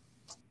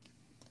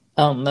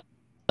 Um,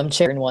 I'm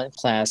chair in one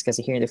class because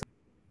here in the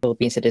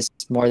Philippines it is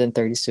more than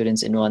 30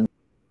 students in one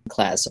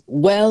class.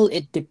 Well,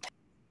 it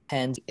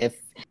depends if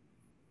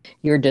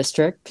your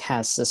district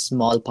has a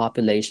small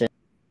population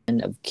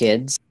of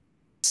kids.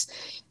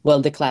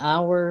 Well, the class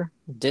our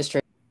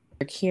district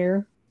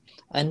here,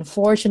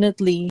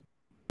 unfortunately,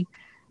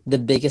 the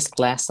biggest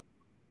class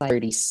size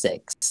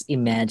 36.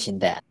 Imagine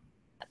that.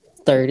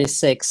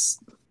 36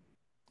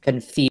 Oh,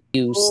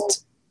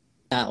 confused.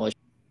 That was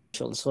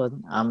So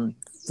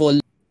full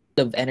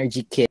of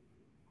energy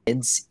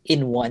kids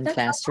in one That's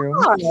classroom. a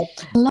lot.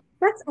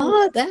 That's a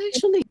lot.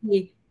 Actually,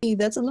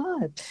 that's a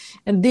lot.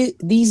 And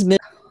these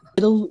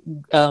middle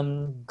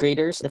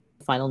graders, the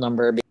final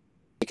number,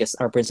 because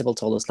our principal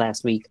told us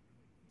last week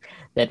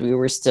that we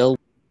were still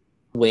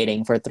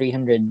waiting for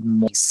 300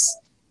 more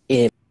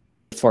if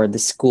for the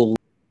school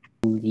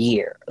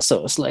year.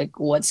 So it's like,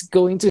 what's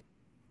going to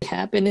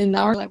happen in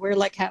our like we're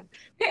like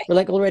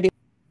already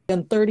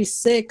on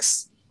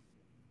 36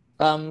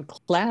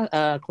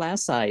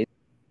 class size,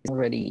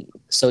 already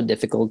so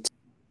difficult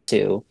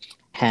to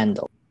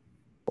handle.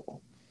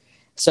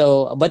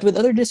 So, but with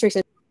other districts,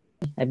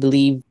 I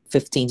believe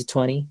 15 to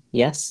 20.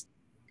 Yes.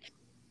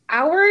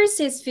 Ours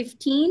is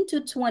 15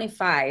 to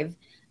 25.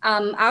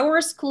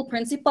 Our school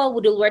principal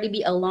would already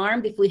be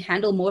alarmed if we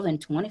handle more than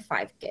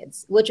 25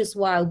 kids, which is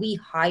why we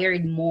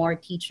hired more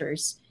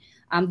teachers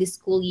this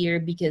school year,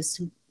 because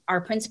our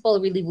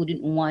principal really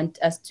wouldn't want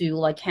us to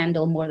like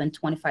handle more than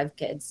 25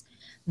 kids.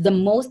 The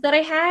most that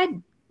I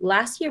had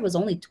last year was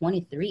only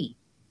 23.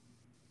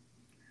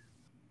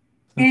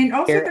 And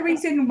also the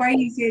reason why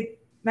is it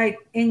like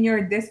in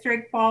your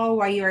district, Paul,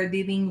 why you are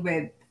dealing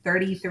with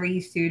 33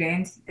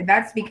 students,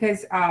 that's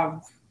because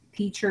of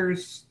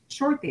teachers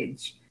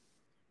shortage.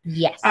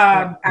 Yes.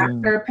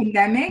 After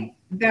pandemic,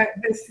 the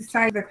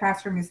size of the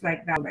classroom is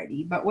like that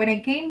already. But when I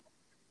came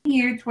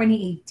here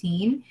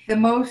 2018, the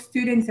most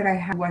students that I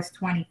had was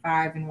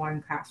 25 in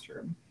one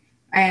classroom.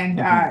 And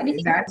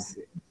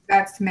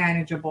that's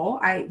manageable.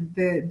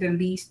 The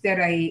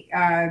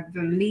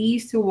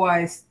least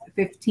was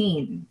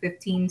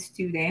 15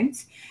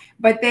 students.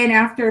 But then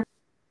after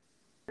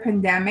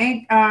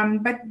pandemic,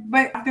 but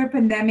after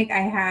pandemic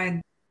I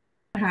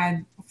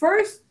had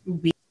first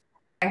week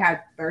I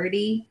had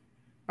 30,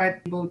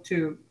 but able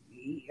to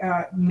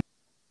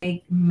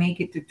make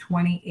it to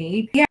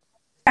 28. Yeah,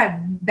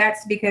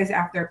 that's because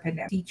after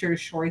pandemic teacher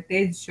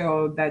shortage,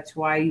 so that's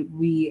why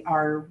we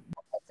are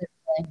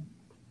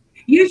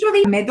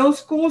usually middle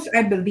schools.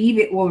 I believe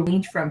it will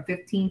range from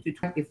 15 to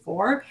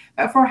 24,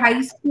 but for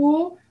high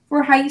school,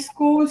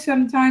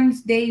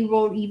 sometimes they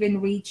will even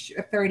reach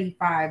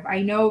 35.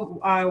 I know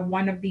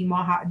one of the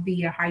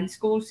high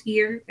schools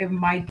here in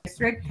my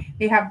district,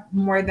 they have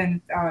more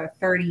than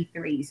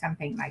 33,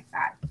 something like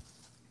that.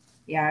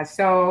 Yeah,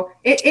 so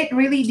it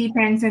really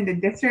depends on the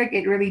district.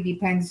 It really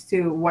depends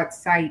to what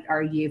site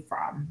are you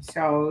from.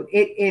 So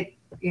it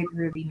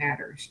really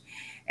matters.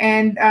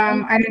 And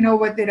I don't know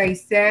what did I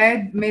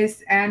said,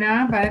 Miss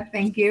Anna, but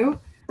thank you.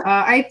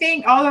 I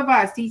think all of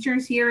us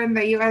teachers here in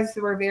the U.S.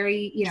 were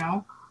very,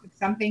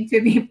 something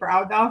to be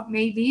proud of,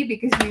 maybe,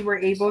 because we were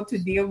able to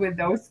deal with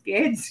those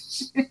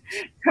kids.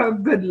 So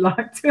good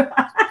luck to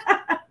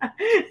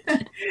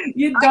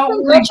you.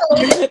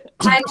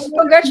 I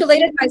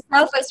congratulated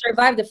myself. I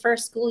survived the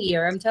first school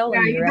year. I'm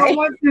telling you, you right? don't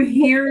want to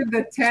hear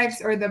the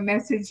text or the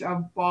message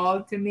of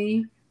Paul to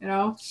me,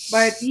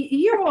 but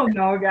you will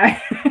know, guys.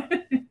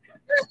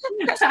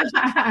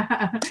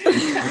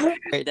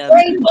 Right now,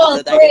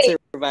 that I can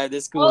survive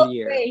the school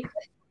year.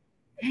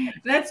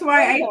 That's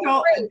why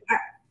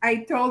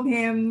I told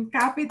him,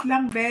 kapit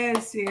lang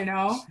bes,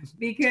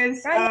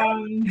 because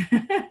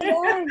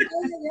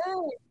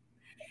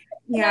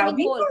yeah,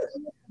 we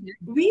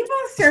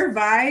will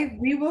survive.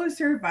 We will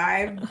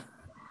survive.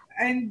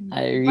 And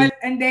I really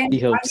then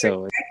hope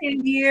so.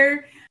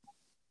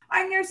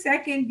 On your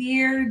second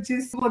year,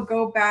 just will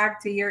go back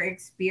to your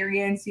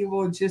experience. You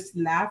will just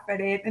laugh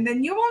at it, and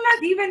then you will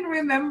not even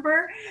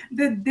remember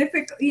the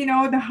difficult,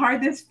 the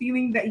hardest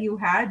feeling that you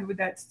had with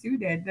that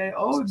student. That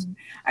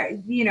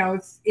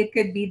it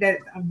could be that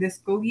this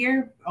school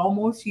year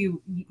almost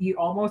you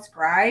almost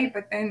cry,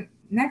 but then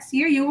next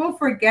year you will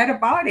forget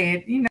about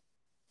it.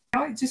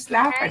 Just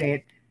laugh at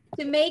it.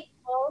 To make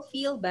Paul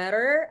feel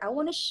better, I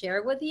want to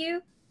share with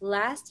you.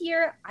 Last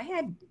year, I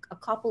had a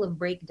couple of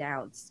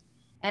breakdowns.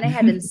 And I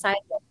had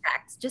anxiety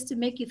attacks just to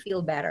make you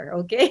feel better,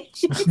 okay?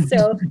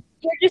 So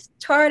you're just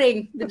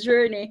starting the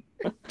journey.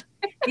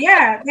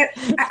 Yeah,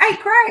 I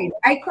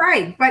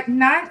cried, but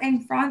not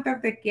in front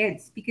of the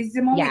kids, because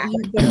the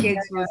moment the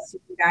kids will see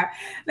that,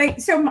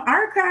 so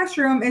our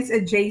classroom is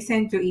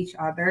adjacent to each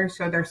other.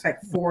 So there's like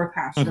 4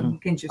 classrooms. You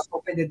can just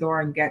open the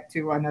door and get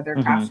to another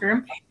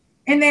classroom.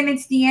 And then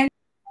it's the end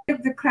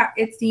of the class.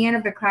 It's the end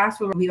of the class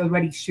where we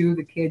already shoo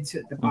the kids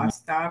at the bus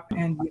stop,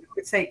 and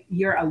it's like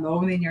you're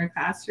alone in your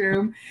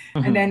classroom.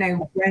 And then I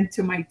went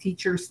to my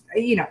teacher's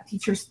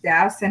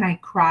desk and I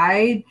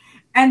cried.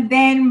 And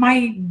then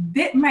my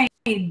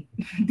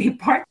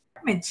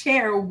department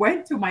chair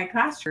went to my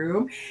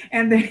classroom,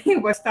 and then he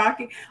was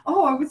talking.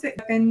 Oh, I was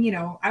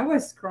then I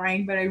was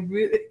crying, but I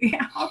really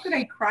how could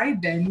I cry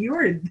then?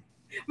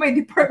 My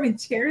department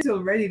chair is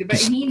already, but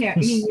he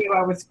knew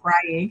I was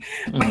crying.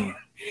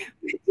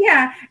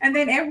 Yeah, and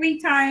then every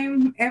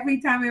time I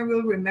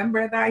will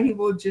remember that, he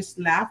will just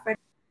laugh at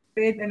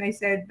it. And I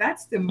said,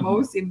 that's the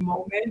most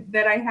moment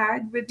that I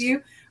had with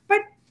you.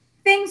 But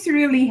things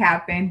really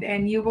happened,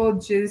 and you will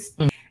just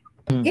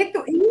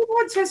you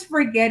will just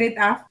forget it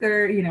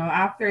after,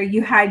 after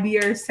you had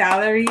your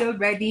salary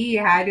already, you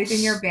had it in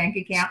your bank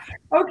account.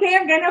 Okay,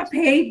 I'm gonna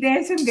pay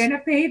this, I'm gonna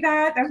pay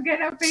that, I'm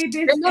gonna pay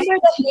this. Remember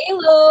the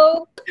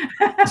halo,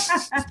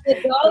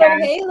 the dollar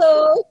Yeah,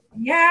 halo.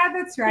 yeah,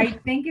 that's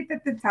right. Think it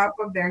at the top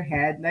of their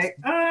head, like,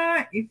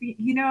 if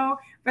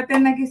but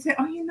then like I said,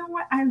 oh, you know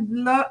what? I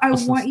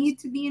want you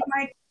to be in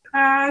my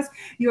class.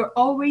 You're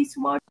always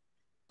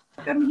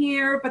welcome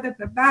here, but at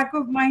the back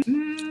of my,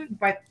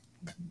 but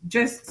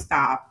just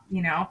stop.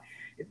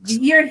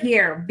 You're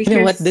here You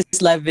know what? because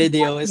This live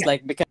video is yeah,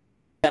 like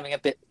becoming a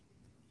bit.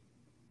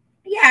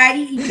 yeah,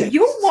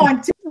 you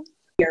want to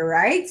hear,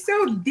 right?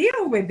 So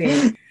deal with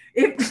it.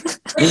 If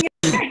when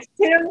you're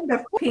still in the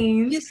You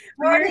Philippines,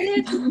 started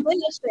it, you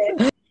finished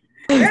it.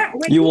 yeah,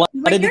 You when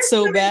wanted it you're so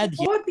still in the bad.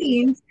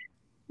 Philippines,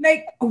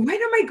 like, when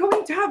am I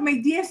going to have my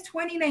DS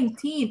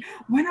 2019?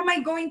 When am I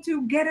going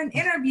to get an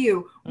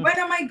interview? When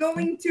am I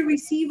going to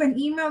receive an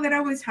email that I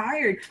was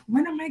hired?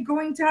 When am I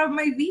going to have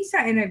my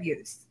visa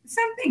interviews?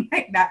 Something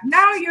like that.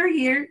 Now you're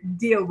here,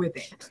 deal with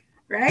it,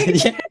 right?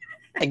 Yeah.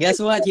 And guess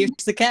what? Here's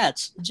the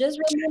catch. Just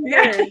Yeah,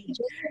 remember,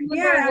 just remember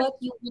yeah. what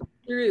you went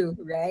through,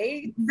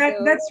 right?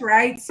 That's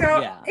right.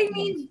 So Yeah. I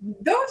mean,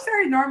 those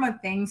are normal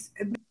things.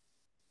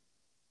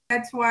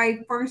 That's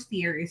why first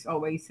year is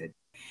always it.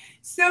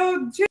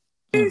 So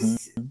Mm-hmm.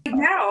 just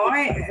now,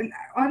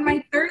 on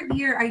my third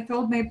year, I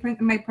told my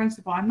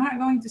principal, I'm not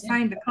going to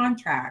sign the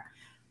contract.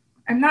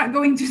 I'm not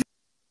going to sign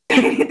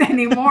it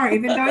anymore,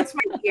 even though it's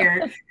my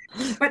year.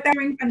 But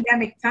during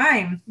pandemic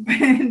time,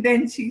 and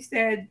then she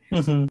said,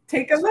 Mm-hmm.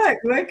 take a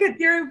look at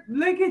your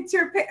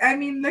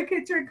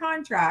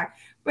contract.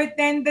 But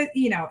then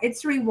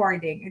it's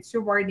rewarding. It's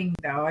rewarding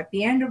though. At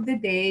the end of the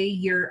day,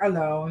 you're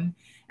alone,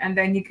 and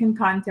then you can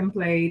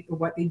contemplate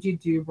what did you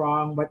do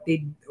wrong,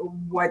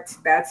 what's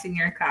best in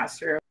your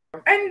classroom.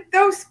 And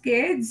those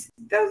kids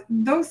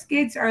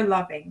are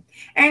loving.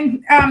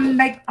 And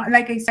like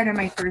I said in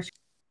my first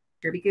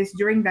year, because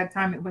during that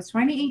time it was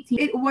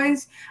 2018,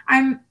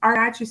 our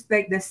batch is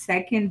like the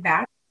second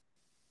batch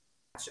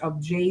of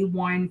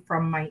J1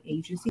 from my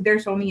agency.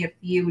 There's only a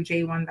few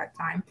J1 that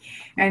time.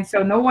 And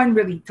so no one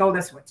really told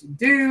us what to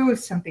do,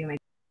 something like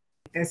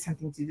this,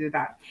 something to do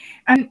that.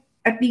 And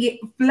at the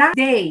last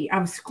day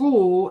of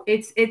school,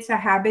 it's a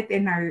habit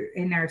in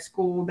our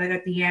school that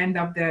at the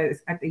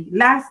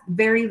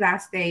very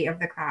last day of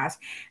the class,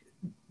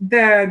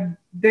 the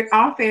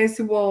office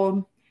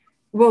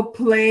will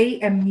play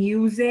a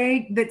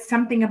music that's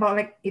something about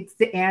like it's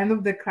the end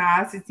of the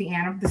class, it's the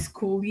end of the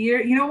school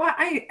year. You know what?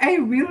 I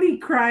really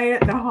cried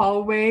at the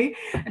hallway,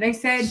 and I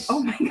said,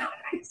 "Oh my God,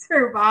 I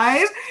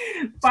survived."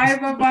 Five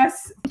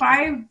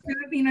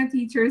Filipino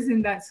teachers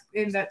in that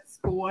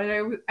school,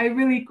 and I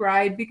really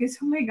cried because,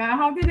 oh my God,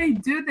 how did I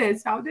do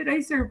this? How did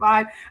I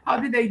survive? How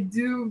did I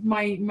do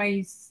my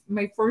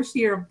first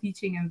year of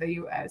teaching in the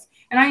U.S.?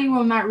 And I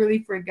will not really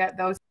forget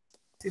those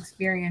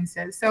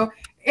experiences. So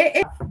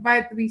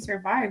but we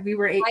survived. We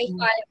were High able.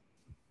 five,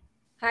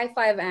 high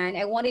five, Anne.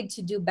 I wanted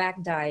to do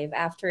back dive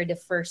after the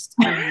first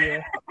school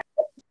year.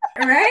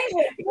 Right?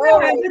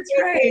 Yeah, that's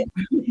right.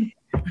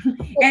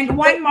 And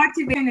one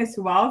motivation as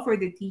well for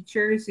the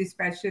teachers,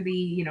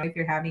 especially if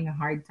you're having a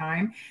hard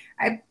time.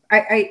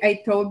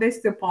 I told this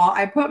to Paul.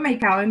 I put my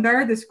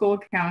calendar, the school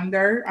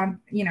calendar, on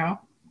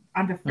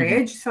the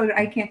fridge so that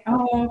I can,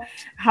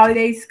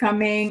 holidays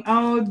coming.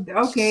 Oh,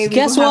 okay, we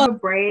Guess will have what? a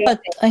break.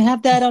 I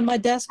have that on my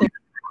desk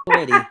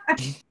already.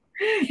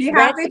 You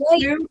have That's it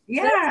right. too?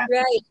 Yeah. That's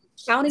right.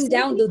 Counting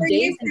down the For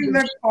days you to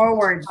look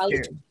forward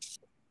college. to.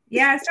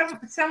 Yeah, some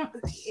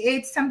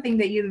it's something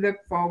that you look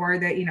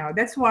forward that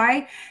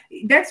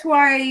that's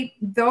why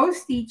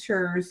those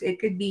teachers, it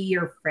could be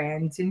your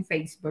friends in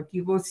Facebook,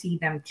 you will see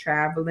them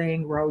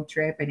traveling, road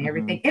trip and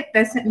everything. Mm-hmm. It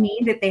doesn't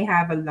mean that they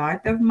have a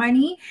lot of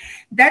money.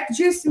 That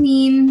just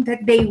means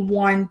that they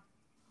want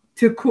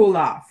to cool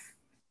off,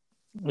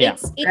 Yeah.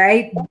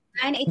 right?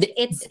 And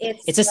it's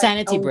It's a like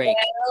sanity break.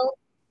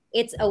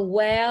 it's a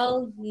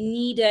well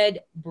needed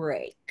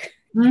break.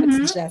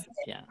 Mhm. It's just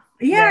Yeah.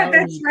 Yeah, well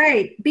that's needed.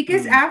 right.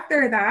 Because Mhm.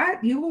 after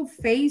that, you will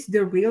face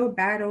the real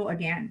battle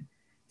again.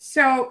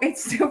 So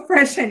it's to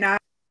freshen up,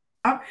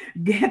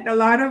 get a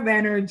lot of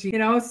energy,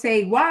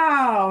 say,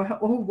 wow,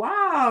 oh,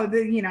 wow.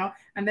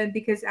 And then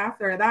because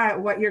after that,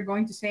 what you're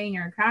going to say in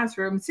your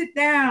classroom, sit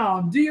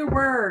down, do your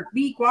work,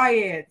 be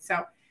quiet.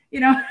 So,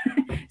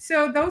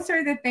 so those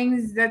are the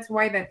things. That's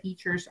why the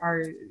teachers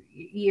are,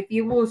 if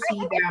you will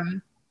see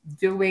them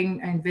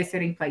doing and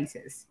visiting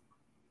places.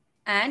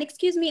 And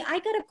excuse me, I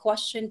got a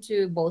question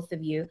to both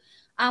of you.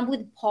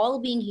 With Paul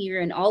being here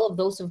and all of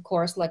those, of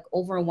course, like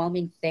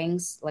overwhelming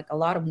things, like a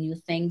lot of new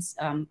things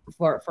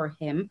for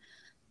him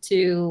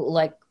to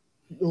like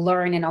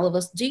learn and all of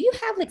us. Do you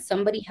have like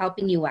somebody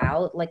helping you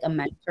out, like a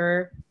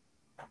mentor,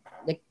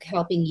 like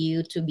helping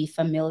you to be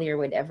familiar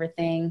with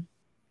everything?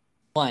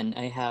 One,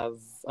 I have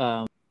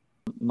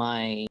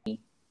my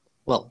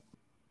well,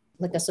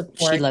 Like a she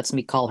support? lets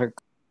me call her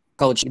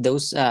coach.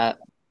 Those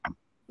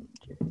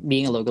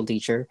being a local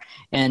teacher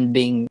and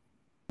being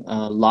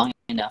long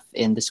enough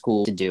in the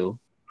school to do.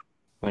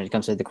 when it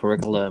comes to the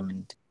curriculum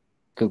and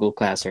Google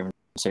Classroom,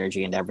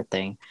 Synergy, and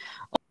everything.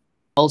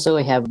 Also,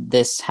 I have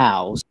this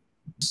house.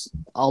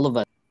 All of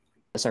us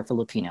are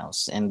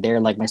Filipinos, and they're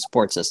like my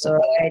support system.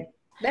 Right.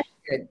 That's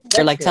good.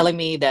 They're That's like good. telling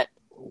me that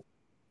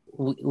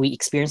we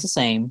experience the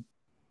same.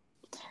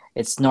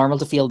 It's normal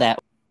to feel that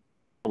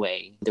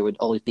way. There would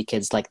always be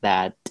kids like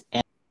that,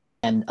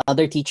 and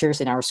other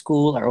teachers in our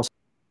school are also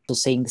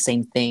saying the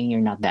same thing.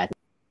 You're not bad.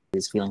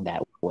 Who's feeling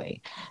that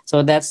way?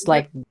 So that's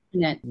like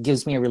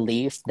gives me a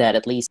relief that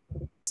at least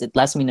it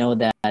lets me know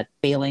that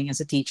failing as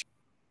a teacher,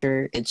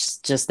 it's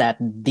just that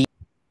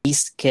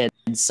these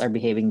kids are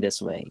behaving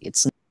this way.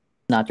 It's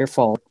not your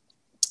fault.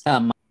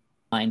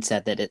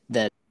 Mindset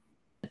that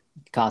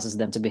causes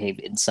them to behave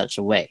in such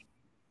a way.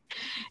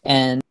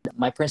 And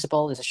my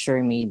principal is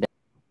assuring me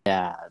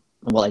that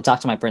well, I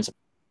talked to my principal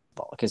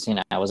because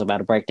I was about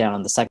to break down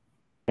on the second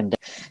day.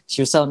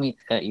 She was telling me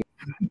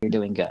you're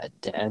doing good.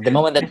 The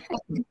moment that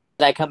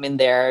I come in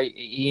there,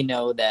 you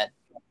know that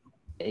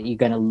you're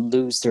gonna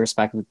lose the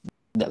respect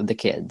of the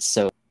kids.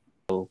 So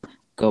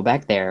go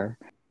back there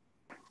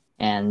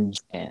and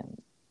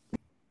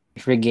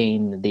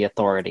regain the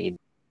authority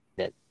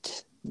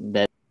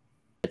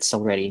that's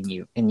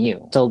already in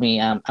you. Told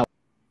me I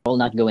will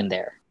not go in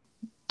there.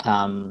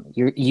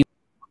 You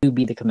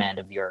be the command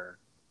of your.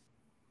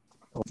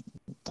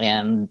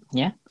 And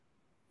yeah,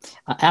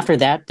 after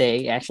that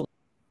day, actually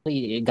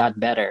it got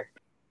better,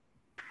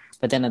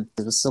 but then it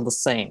was still the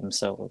same.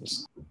 So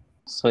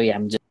yeah,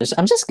 I'm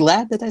just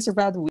glad that I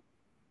survived the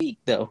week,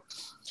 though.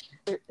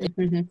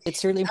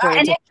 It's really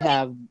important to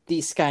have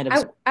these kind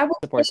of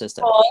support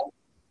system.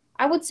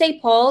 I would say,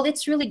 Paul,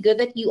 it's really good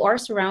that you are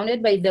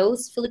surrounded by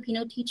those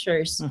Filipino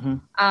teachers,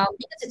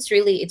 because it's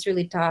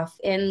really tough.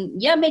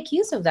 And yeah, make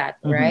use of that,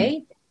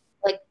 right?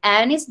 Like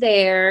Anne is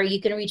there.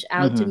 You can reach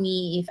out to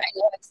me if I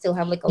know I still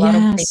have like a lot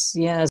of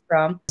things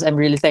from. I'm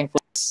really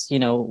thankful.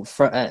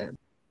 For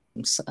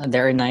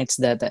there are nights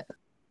that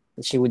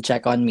she would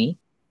check on me,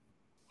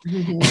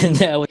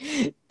 and I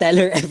would tell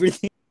her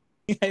everything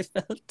I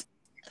felt.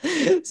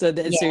 So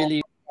that's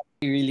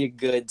really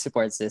good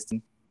support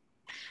system.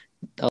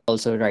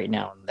 Also, right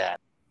now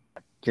that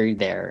you're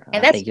there,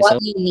 and that's thank you what so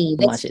you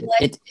need. much.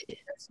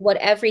 That's what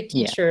every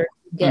teacher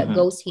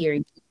goes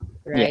here,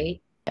 right?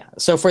 Yeah.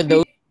 So for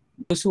those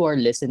who are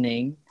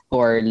listening,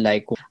 or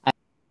like,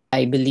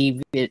 I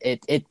believe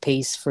it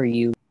pays for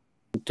you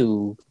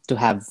to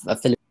have a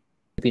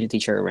Filipino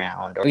teacher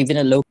around, or even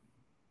a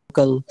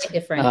local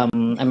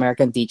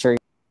American teacher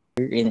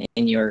in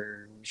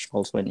your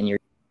also in your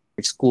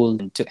school,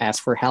 to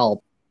ask for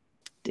help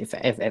if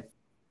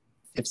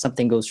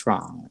something goes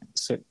wrong.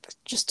 So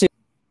just to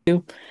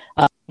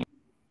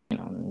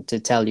to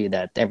tell you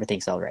that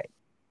everything's all right,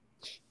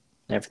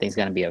 everything's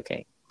gonna be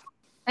okay.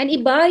 And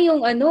iba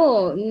yung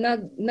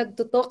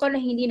nagtuto ka na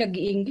hindi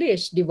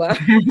nag-English, di ba?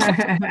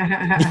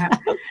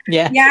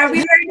 Yeah,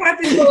 we learned how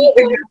to speak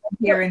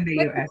here in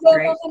the US,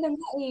 right? May problema ka na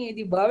nga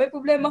di ba? May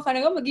problema ka na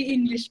nga,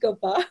 mag-i-English ka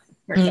pa.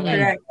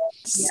 Correct.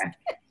 Yeah.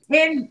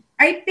 And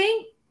I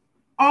think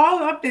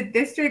all of the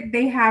district,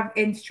 they have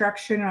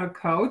instructional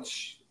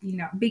coach,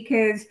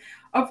 because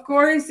of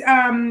course,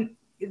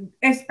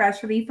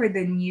 especially for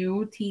the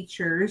new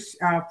teachers,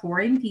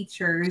 foreign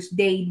teachers,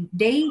 they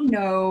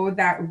know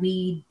that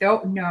we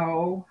don't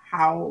know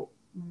how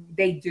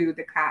they do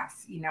the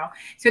class,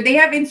 so they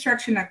have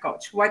instructional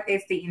coach. What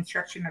is the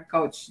instructional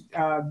coach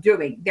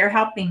doing? They're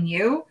helping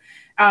you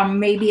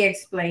maybe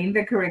explain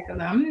the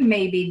curriculum.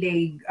 Maybe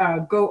they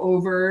go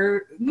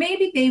over,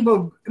 maybe they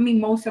will,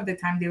 most of the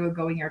time they will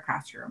go in your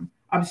classroom,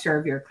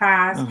 observe your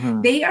class.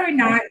 They are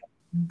not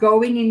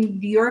going in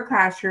your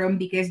classroom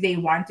because they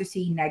want to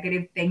see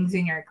negative things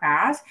in your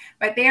class,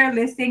 but they are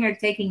listening or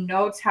taking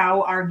notes.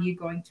 How are you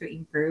going to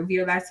improve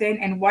your lesson?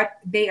 And what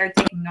they are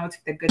taking notes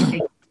of the good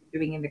things you're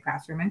doing in the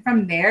classroom. And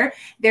from there,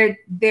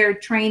 they're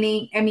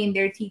training,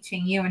 they're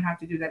teaching you on how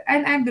to do that.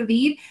 And I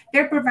believe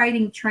they're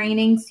providing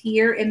trainings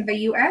here in the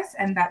US,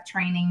 and that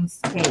training's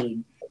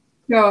paid.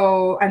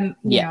 So,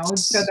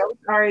 so those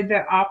are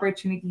the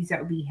opportunities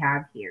that we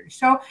have here.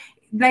 So,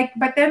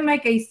 but then,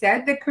 like I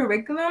said, the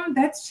curriculum,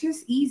 that's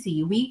just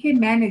easy. We can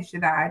manage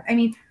that.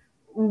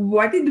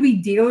 What did we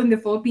deal in the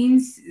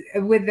Philippines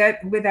with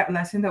that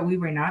lesson that we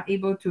were not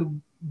able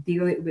to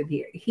deal it with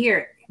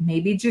here?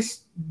 Maybe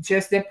just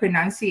the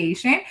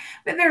pronunciation,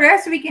 but the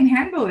rest we can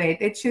handle it.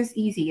 It's just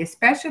easy,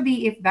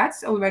 especially if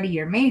that's already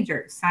your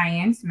major,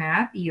 science,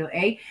 math,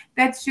 ELA.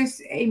 That's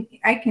just,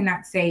 I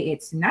cannot say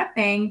it's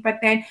nothing, but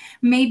then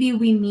maybe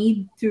we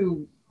need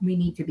to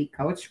be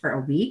coached for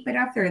a week, but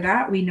after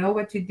that we know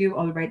what to do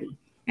already.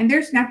 And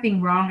there's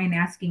nothing wrong in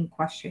asking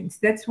questions.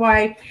 That's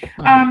why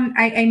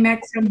I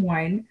met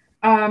someone,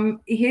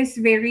 he's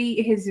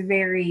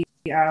very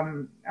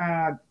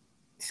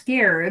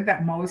scared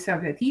that most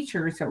of the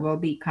teachers that will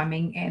be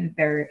coming in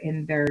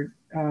their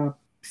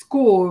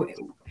school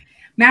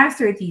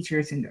master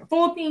teachers in the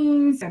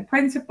Philippines, and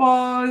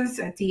principals,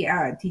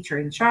 teacher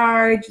in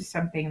charge,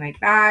 something like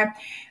that.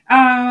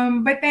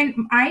 But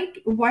then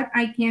what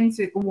I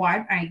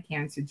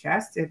can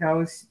suggest to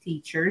those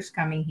teachers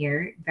coming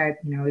here that,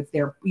 if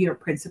they're your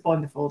principal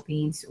in the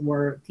Philippines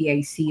or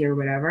TIC or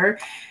whatever,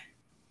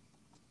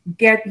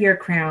 get your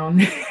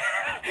crown.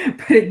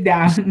 Put it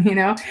down.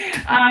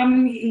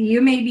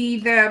 You may be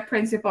the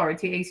principal or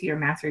TAC or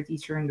master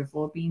teacher in the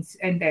Philippines,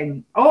 and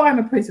then, oh, I'm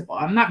a principal,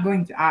 I'm not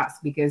going to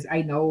ask because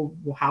I know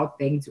how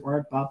things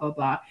work, blah blah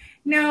blah.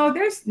 No,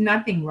 there's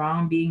nothing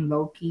wrong being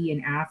low-key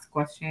and ask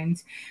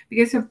questions,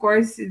 because of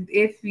course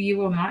if you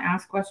will not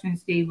ask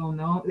questions, they will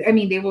know,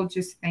 they will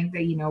just think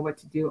that you know what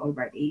to do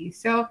already.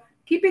 So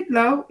keep it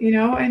low,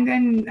 and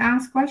then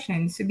ask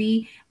questions.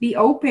 Be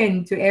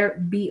open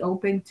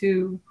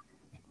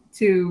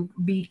to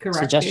be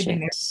corrected,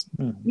 and Suggestions.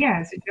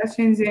 yeah,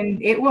 suggestions,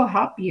 and it will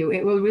help you.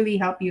 It will really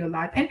help you a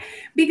lot. And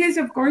because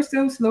of course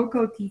those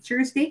local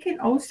teachers, they can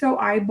also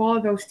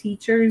eyeball those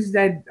teachers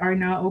that are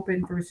not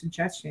open for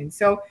suggestions.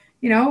 So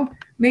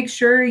make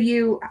sure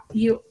you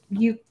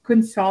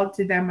consult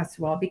to them as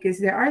well, because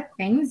there are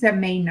things that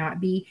may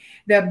not be,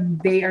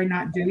 that they are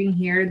not doing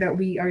here that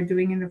we are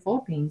doing in the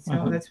Philippines.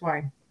 So that's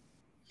why.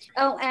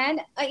 Oh,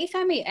 and if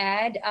I may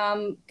add,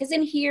 because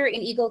in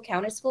Eagle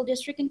County School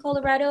District in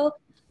Colorado,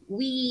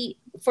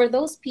 for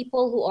those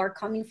people who are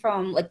coming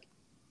from like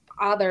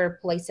other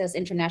places,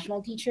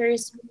 international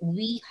teachers,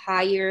 we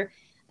hire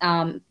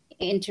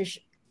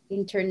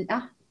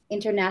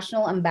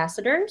international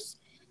ambassadors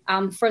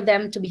for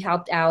them to be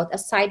helped out,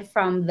 aside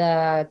from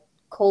the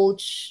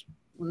coach,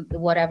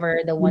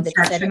 whatever, the one that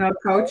you said,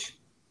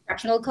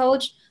 instructional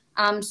coach.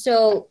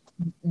 So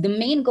the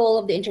main goal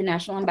of the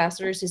international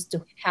ambassadors is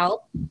to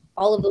help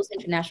all of those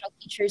international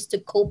teachers to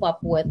cope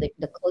up with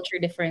the culture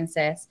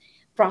differences,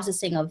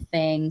 processing of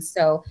things.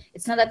 So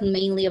it's not that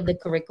mainly of the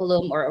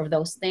curriculum or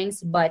those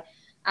things, but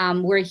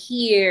we're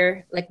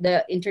here, like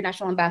the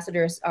international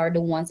ambassadors are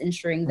the ones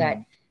ensuring that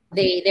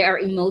they are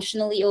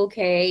emotionally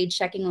okay,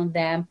 checking on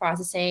them,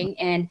 processing.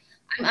 And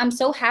I'm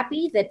so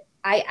happy that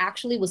I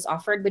actually was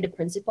offered by the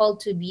principal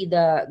to be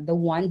the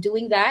one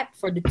doing that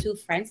for the two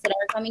friends that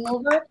are coming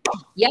over.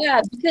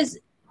 Yeah, because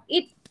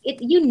it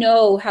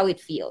how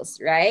it feels,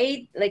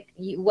 right? Like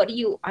what do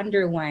you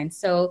underwent?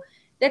 So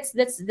that's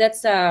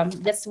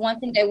one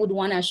thing I would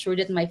want to assure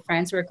that my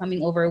friends who are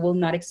coming over will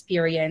not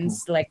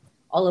experience like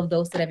all of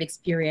those that I've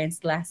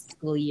experienced last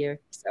school year.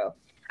 So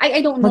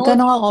I don't know.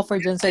 Magkano ang offer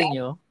dyan sa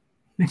inyo?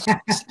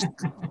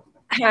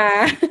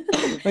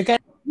 Magkano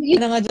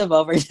nga job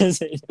offer dyan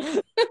sa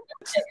inyo?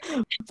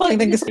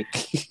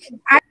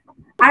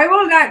 I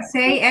will not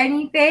say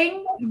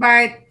anything,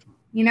 but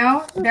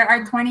there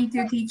are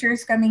 22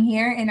 teachers coming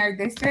here in our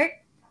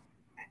district,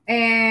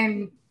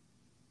 and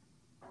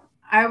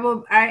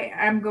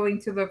I'm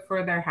going to look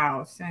for their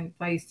house and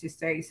place to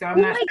stay. So Oh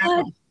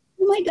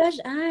my gosh,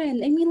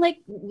 Anne. I mean, like,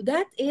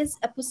 that is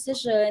a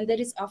position that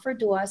is offered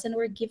to us and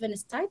we're given a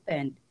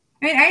stipend.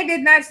 I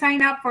did not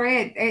sign up for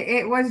it.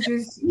 It was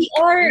just we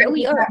are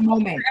that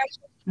moment.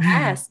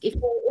 Ask if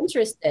we're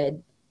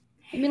interested.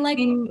 I mean, like,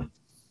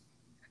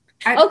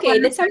 okay,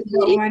 that's I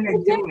don't want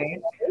to do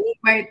it,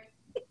 but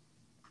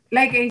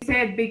like I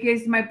said,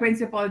 because my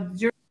principal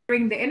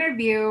during the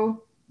interview,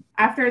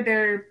 after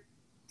their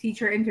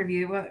teacher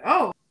interview,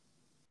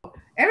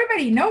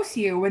 everybody knows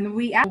you. When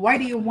we ask, why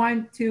do you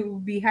want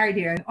to be hired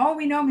here? And,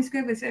 we know Miss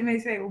Griffiths. And I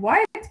say,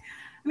 what? I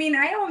mean,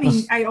 I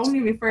only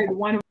referred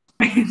one of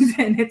my friends,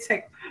 and it's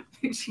like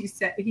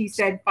he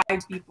said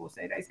 5 people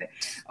said. I said,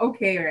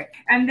 okay, all right.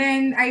 And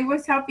then I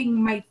was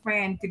helping my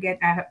friend to get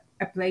a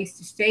place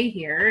to stay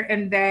here,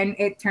 and then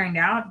it turned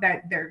out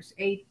that there's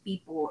 8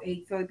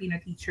 Filipino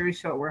teachers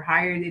who were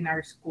hired in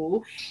our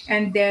school.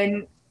 And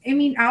then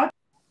out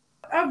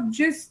of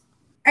just,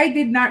 I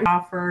did not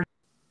offer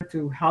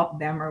to help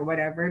them or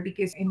whatever,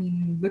 because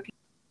looking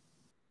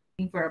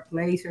for a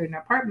place or an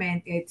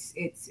apartment, it's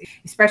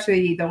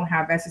especially they don't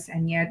have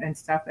SSN yet and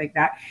stuff like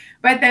that.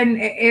 But then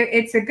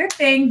it's a good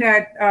thing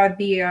that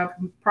the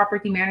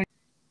property management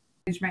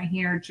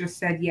here just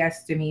said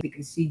yes to me,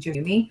 because he just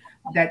knew me.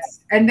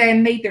 And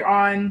then later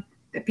on,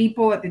 the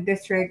people at the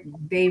district,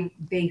 they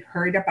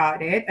heard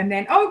about it, and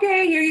then,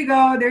 okay, here you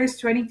go, there's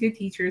 22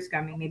 teachers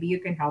coming, maybe you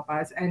can help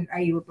us. And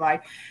I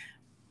replied,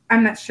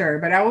 I'm not sure,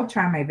 but I will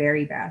try my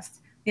very best.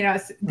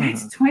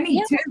 That's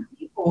 22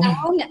 people.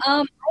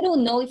 I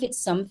don't know if it's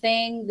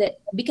something that,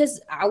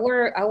 because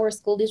our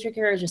school district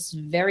here is just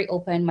very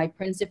open. My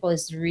principal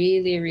is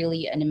really,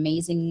 really an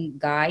amazing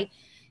guy,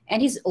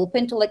 and he's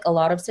open to like a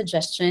lot of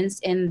suggestions.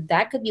 And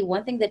that could be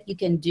one thing that you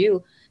can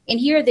do. And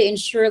here they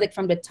ensure, like,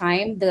 from the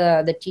time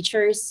the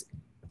teachers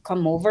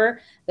come over,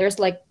 there's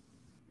like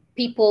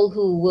people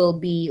who will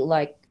be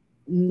like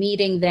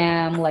meeting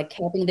them, like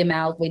helping them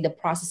out with the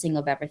processing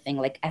of everything,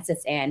 like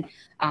SSN,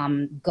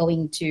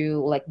 going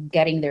to like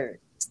getting their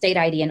state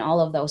ID and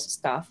all of those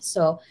stuff.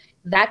 So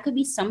that could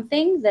be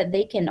something that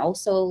they can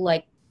also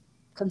like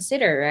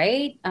consider,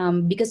 right?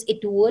 Because it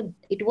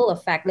will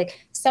affect, like,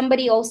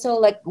 somebody also,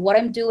 like what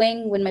I'm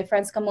doing when my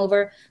friends come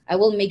over, I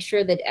will make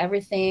sure that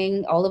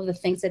everything, all of the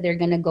things that they're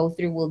going to go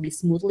through will be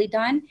smoothly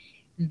done.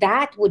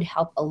 That would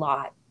help a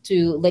lot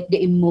to, like,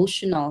 the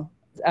emotional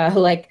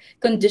like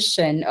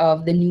condition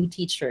of the new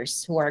teachers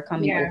who are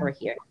coming Yeah, over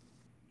here.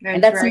 And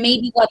that's that's right.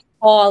 maybe what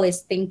Paul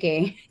is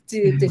thinking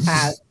to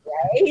have,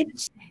 right?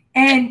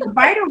 And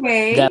by the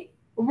way,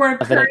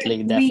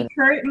 Definitely, we definitely.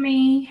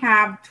 currently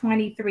have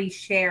 23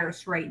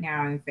 shares right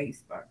now on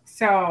Facebook.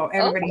 So Oh,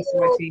 everybody's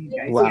watching you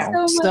thank guys. you Yeah.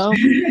 Wow, so much. so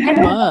And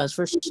much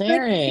for it's like, it's been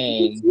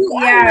sharing. 2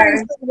 hours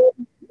Yeah.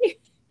 already.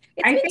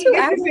 It's I been think two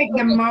this is hours like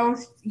the already.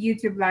 most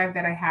YouTube live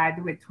that I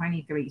had with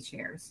 23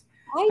 shares.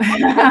 I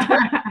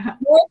thought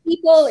more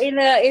people in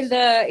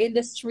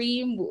the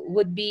stream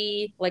would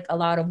be like a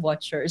lot of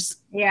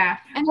watchers. Yeah.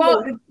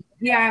 Well, Anyway,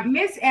 yeah,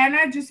 Miss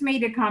Anna just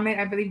made a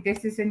comment. I believe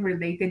this isn't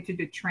related to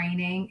the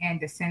training and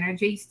the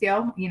synergy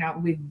still. You know,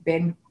 we've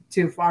been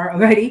too far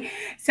already.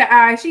 So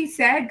she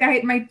said,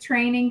 kahit may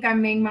training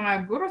kaming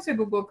mga guro sa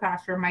Google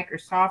Classroom,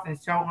 Microsoft, and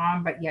so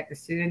on, but yet the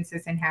students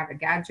doesn't have a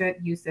gadget,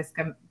 useless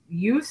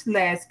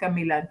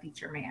kami lang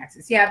teacher may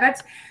access. Yeah,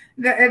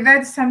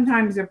 that's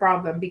sometimes a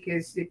problem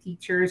because the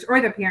teachers or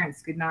the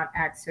parents could not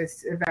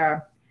access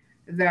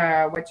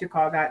the what you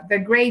call that, the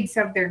grades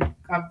of their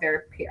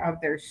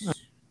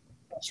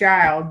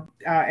child,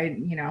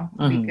 and you know,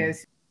 Mhm,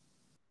 because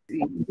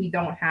we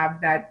don't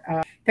have that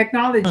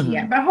technology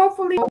yet, mhm, but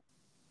hopefully we'll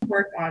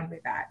work on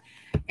with that.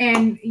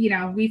 And you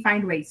know, we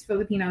find ways.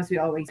 Filipinos, we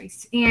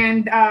always.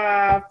 And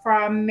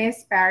from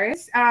Miss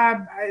Paris,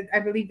 I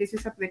believe this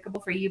is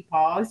applicable for you,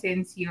 Paul,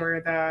 since you're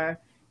the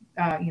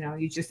you know,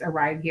 you just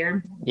arrived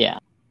here. yeah.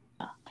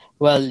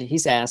 Well,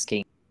 he's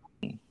asking,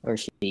 or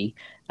she.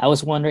 I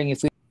was wondering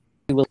if we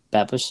will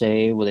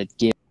Papache, will it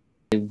give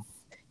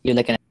you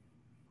like an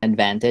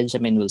advantage? I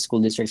mean, will school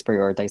districts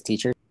prioritize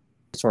teachers?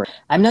 Or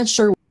I'm not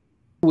sure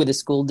with the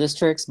school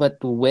districts, but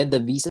with the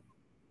visa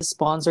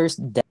sponsors,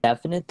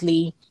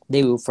 definitely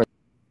they will for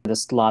the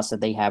slots that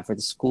they have for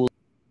the school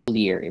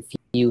year if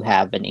you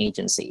have an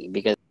agency,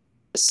 because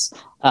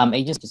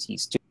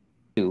agencies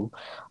too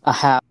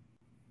have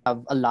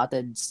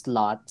allotted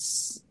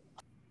slots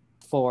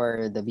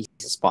for the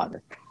visa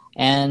sponsor.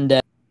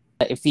 And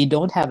if you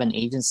don't have an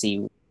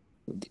agency,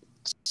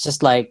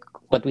 just like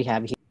what we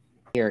have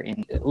here,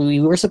 we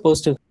were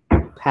supposed to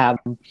have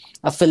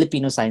a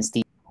Filipino science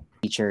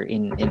teacher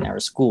in our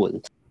school,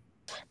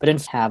 but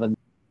didn't have a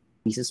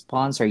visa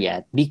sponsor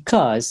yet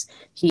because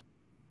he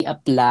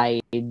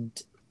applied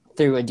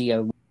through a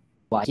DIY.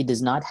 He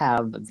does not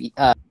have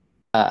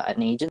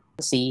an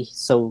agency,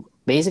 so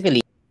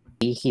basically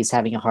he's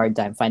having a hard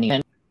time finding.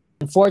 And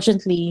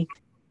unfortunately,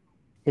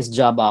 his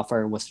job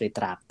offer was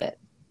retracted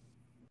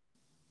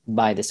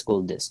by the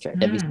school district,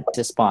 the Mm.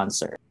 visa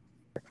sponsor.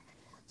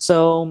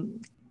 So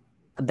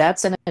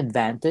that's an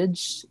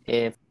advantage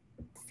if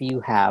you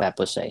have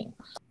Epushay.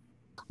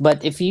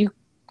 But if you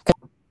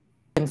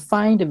can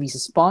find a visa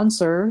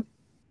sponsor,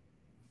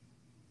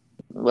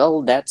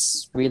 well,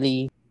 that's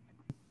really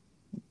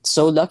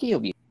so lucky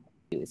of you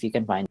if you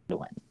can find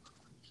one.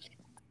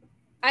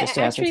 Just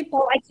to answer. actually,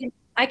 Paul,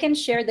 I can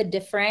share the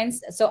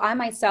difference. So I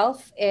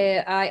myself,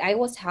 I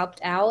was helped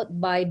out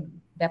by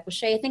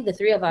Bepushe. I think the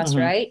three of us, Mhm.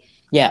 right?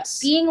 Yes.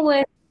 Being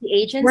with the We're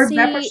agency,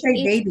 Pepper it's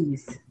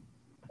babies.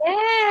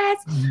 yes,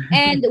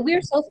 and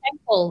we're so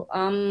thankful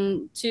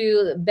to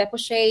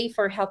Bepushe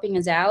for helping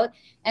us out.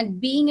 And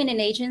being in an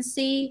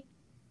agency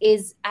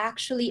is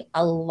actually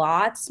a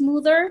lot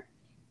smoother.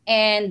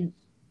 And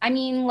I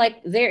mean,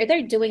 like they're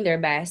doing their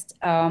best.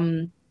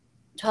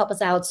 To help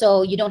us out,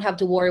 so you don't have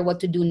to worry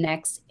what to do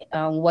next,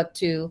 Mhm.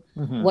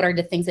 what are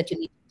the things that you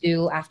need to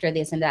do after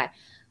this and that.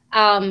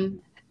 um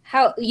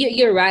how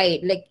you're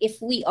right, like if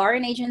we are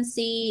an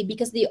agency,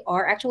 because they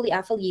are actually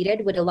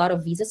affiliated with a lot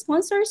of visa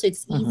sponsors, so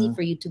it's easy Mhm.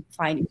 for you to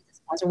find a visa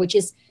sponsor, which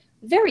is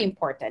very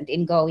important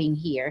in going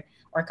here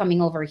or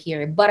coming over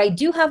here. But I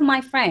do have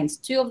my friends,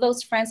 two of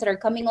those friends that are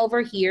coming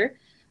over here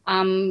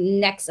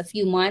next a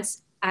few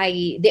months.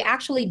 They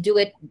actually do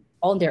it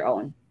on their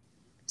own.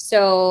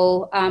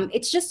 So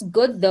it's just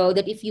good though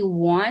that if you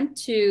want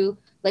to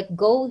like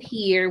go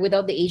here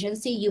without the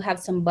agency, you have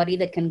somebody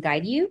that can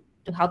guide you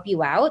to help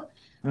you out.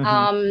 Mhm.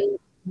 Um,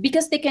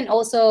 because they can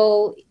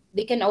also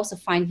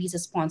find visa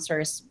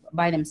sponsors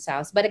by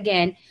themselves. But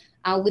again,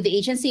 with the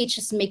agency, it's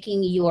just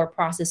making your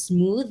process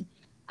smooth.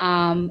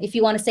 If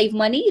you want to save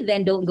money,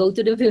 then don't go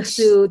to the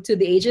to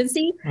the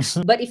agency.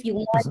 But if you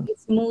want a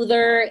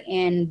smoother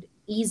and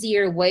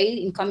easier way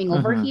in coming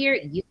over Mhm. here,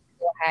 you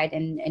go ahead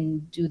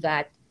and do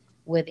that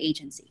with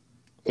agency.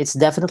 It's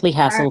definitely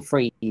Uh, hassle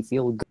free if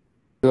you'll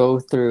go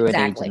through an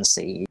Exactly.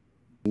 agency.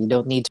 You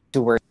don't need to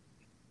worry.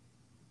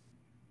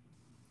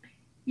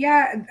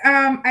 yeah,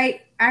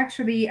 I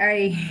actually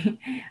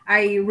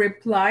I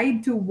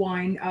replied to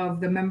one of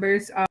the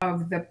members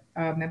of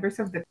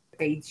the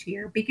page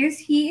here because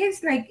he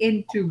is like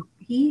into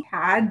he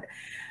had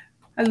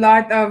a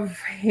lot of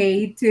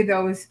hate to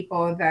those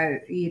people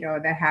that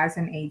that has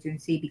an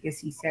agency, because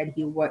he said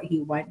he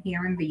went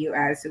here in the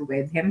US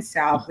with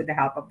himself, with the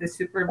help of the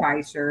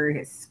supervisor,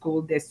 his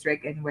school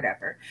district, and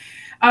whatever.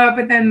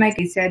 But then, like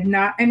I said,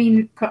 not, I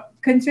mean,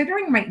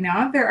 considering right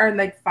now there are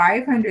like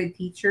 500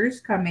 teachers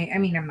coming. I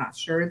mean, I'm not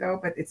sure though,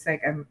 but it's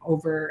like I'm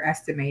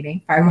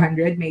overestimating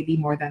 500, maybe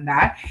more than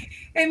that.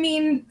 I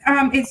mean,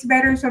 it's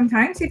better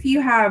sometimes if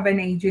you have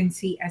an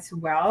agency as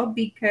well,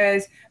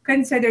 because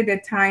consider the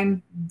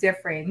time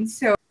difference.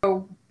 So,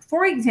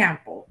 for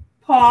example,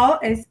 Paul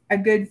is a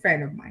good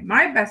friend of mine,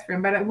 my best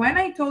friend. But when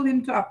I told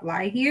him to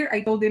apply here, I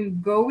told him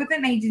go with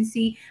an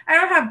agency. I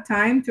don't have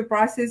time to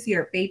process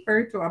your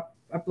paper to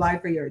apply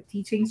for your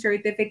teaching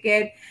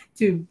certificate,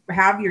 to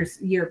have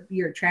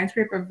your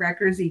transcript of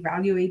records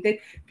evaluated,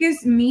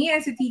 because me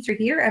as a teacher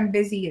here, I'm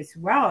busy as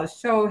well.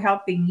 So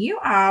helping you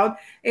out,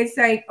 it's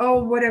like,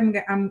 oh, what am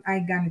I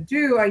gonna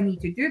do? I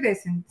need to do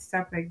this and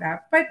stuff like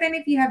that. But then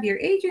if you have your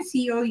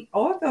agency,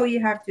 although you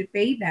have to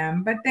pay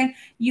them, but then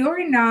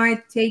you're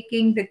not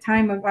taking the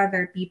time of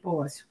other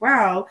people as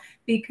well,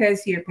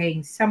 because you're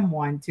paying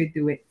someone to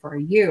do it for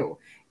you.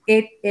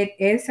 It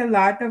is a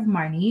lot of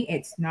money.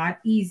 It's not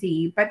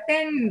easy, but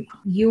then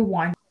you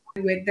want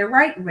to do it the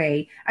right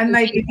way. And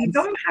like if you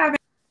don't have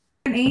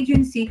an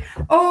agency,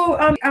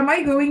 oh, am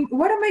I going?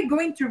 What am I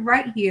going to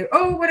write here?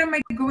 Oh, what am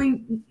I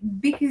going?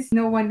 Because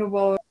no one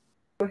will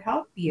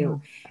help you.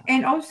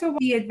 And also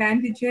the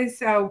advantages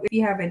if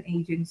you have an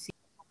agency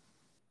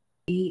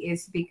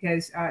is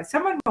because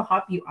someone will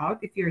help you out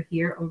if you're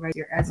here already,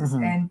 your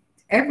SSN,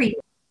 every.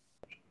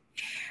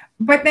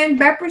 But then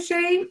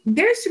Beprochet,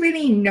 there's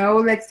really no,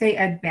 let's say,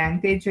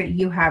 advantage that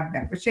you have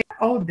Beprochet.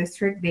 All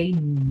district, they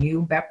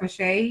knew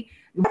Beprochet.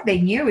 What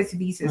they knew is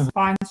Visa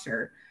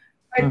sponsor.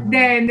 But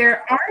then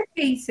there are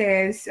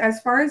cases, as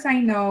far as I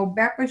know,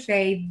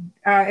 Beprochet,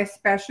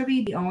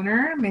 especially the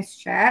owner, Miss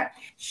Chet,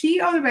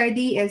 she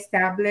already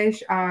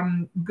established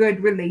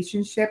good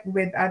relationship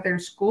with other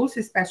schools,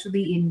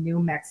 especially in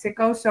New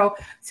Mexico. So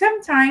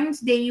sometimes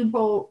they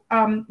will,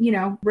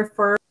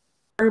 refer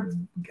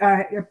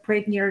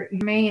print your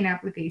main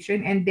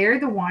application, and they're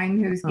the one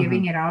who's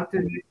giving it out to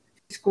the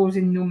schools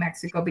in New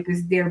Mexico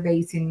because they're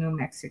based in New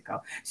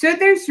Mexico. So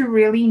there's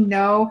really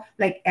no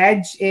like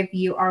edge if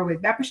you are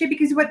with Beprochet,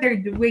 because what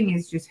they're doing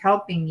is just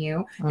helping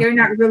you. They're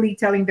not really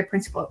telling the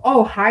principal,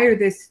 oh, hire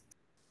this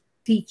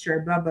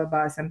teacher, blah blah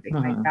blah, something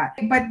like that.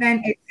 But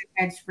then it's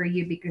an edge for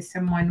you because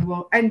someone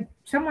will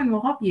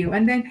help you.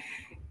 And then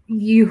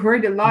you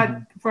heard a lot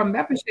from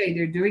Beprochet.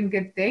 They're doing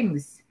good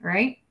things,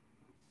 right?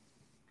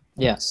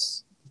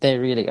 Yes, they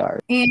really are.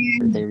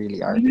 And They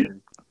really are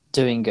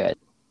doing good.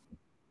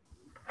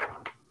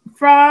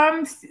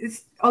 from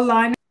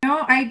Olano,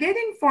 I did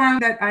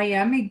inform that I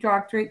am a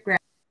doctorate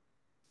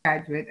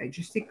graduate. I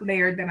just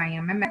declared that I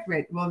am a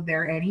graduate. Will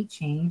there any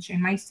change in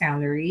my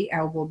salary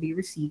I will be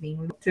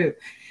receiving too?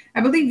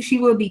 I believe she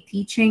will be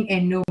teaching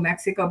in New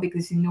Mexico,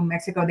 because in New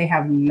Mexico they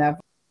have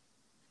levels,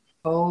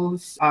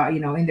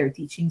 in their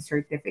teaching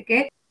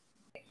certificate.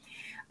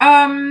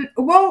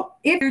 Well,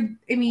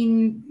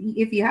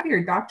 if you have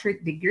your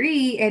doctorate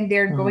degree and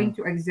they're going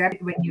to accept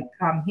it when you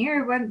come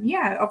here, well,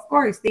 yeah, of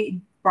course,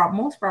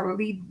 most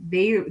probably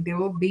there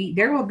will be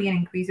an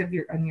increase of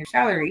your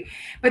salary.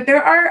 But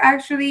there are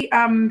actually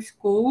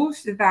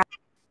schools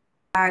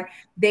that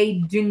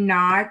they do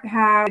not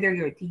have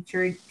your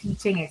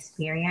teaching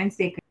experience.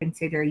 They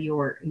consider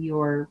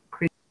your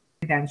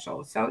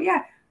credentials. So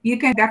yeah, you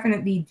can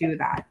definitely do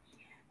that.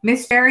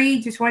 Miss Sherry,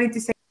 just wanted to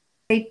say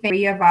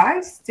three of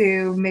us,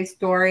 to Miss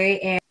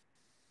Dory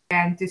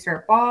and to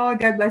Sir Paul.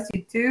 God bless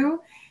you too.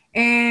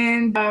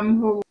 And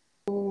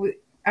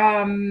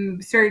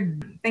Sir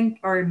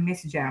or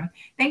Miss Jam.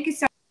 Thank you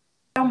so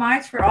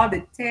much for all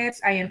the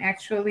tips. I am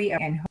actually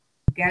and hope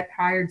to get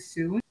hired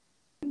soon.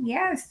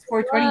 Yes,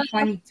 for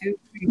 2022,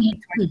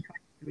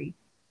 2023.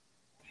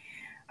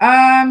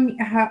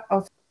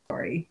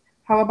 Sorry.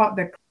 How about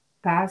the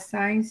class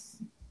size?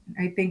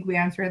 I think we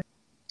answered.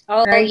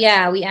 Oh Right?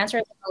 yeah, we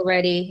answered that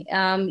already.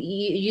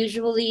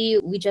 Usually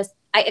we just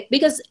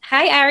because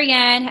hi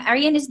Ariane.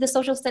 Ariane is the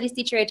social studies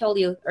teacher I told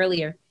you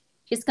earlier.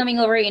 She's coming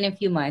over in a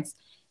few months.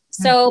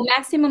 So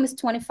maximum is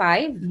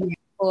 25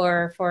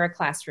 for a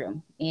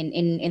classroom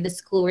in the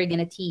school we're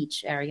gonna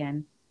teach,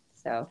 Ariane.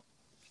 So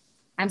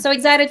I'm so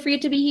excited for you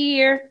to be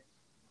here.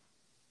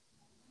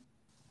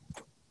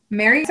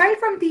 Mary, aside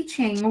from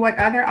teaching, what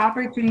other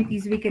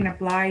opportunities we can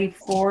apply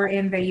for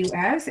in the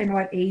US, and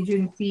what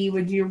agency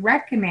would you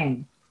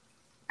recommend?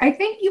 I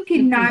think you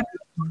cannot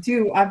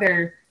do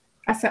other,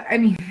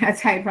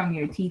 aside from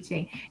your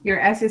teaching, your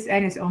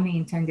SSN is only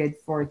intended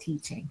for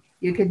teaching.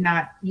 You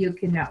cannot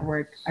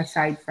work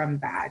aside from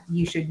that.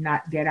 You should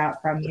not get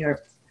out from your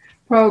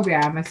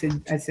program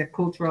as a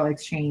cultural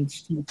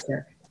exchange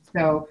teacher.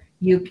 So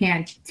you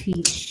can't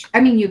teach.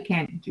 You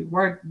can't do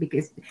work,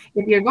 because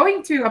if you're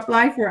going to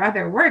apply for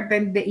other work,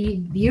 then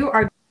you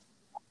are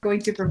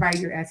going to provide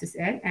your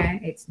SSN,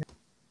 and it's not.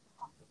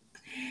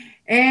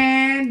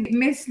 And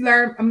Miss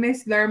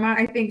Lerma,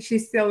 I think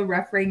she's still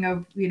referring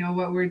of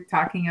what we're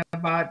talking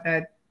about,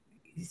 that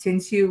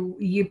since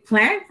you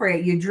plan for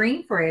it, you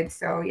dream for it.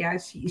 So yeah,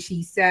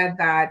 she said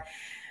that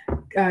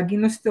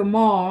ginusto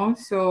mo.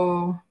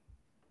 So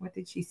what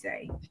did she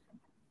say?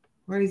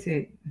 Where is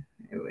it?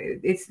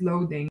 It's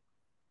loading.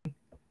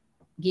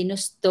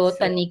 Ginusto So,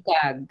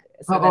 tanikag.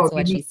 So that's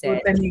what she ginusto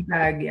said.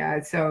 tanikag.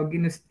 Yeah. So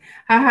ginusto.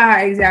 Haha,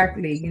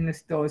 exactly.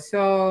 Ginusto.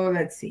 So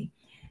let's see.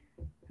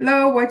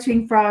 Hello,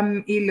 watching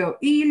from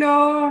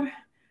Iloilo.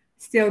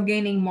 Still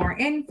gaining more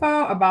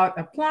info about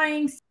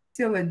applying.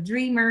 Still a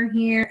dreamer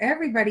here.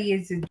 Everybody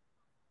is a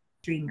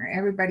dreamer.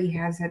 Everybody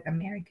has that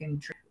American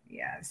dream.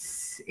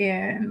 Yes.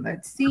 And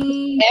let's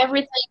see.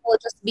 Everything will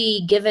just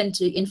be given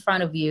to in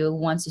front of you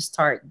once you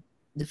start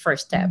the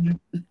first step.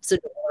 So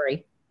don't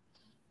worry.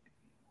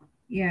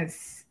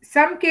 Yes.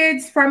 Some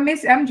kids from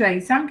Miss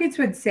MJ, some kids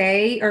would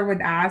say or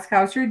would ask,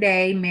 how's your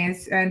day,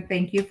 Miss? And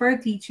thank you for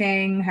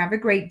teaching. Have a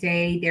great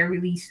day. They're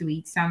really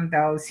sweet. Some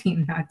though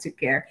seem not to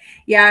care.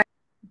 Yeah,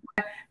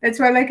 that's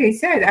why, like I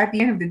said, at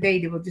the end of the day,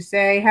 they will just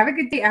say, have a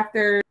good day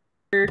after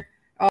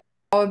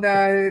all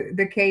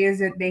the chaos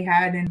that they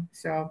had. And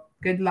so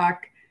good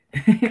luck.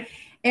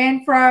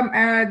 And from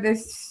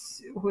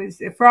this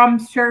was from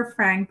Sir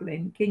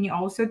Franklin, can you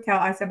also tell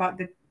us about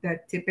the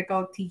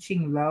typical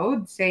teaching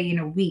load, say in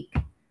a week?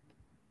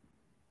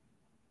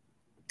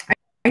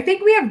 I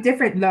think we have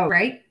different load,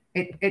 right?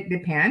 It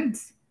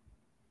depends.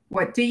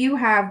 What do you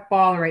have,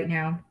 Paul, right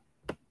now?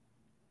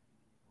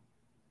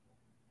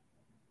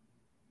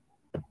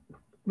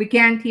 We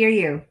can't hear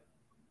you.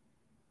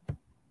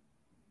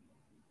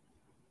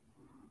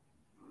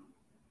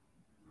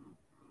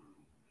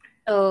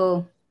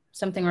 Oh,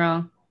 something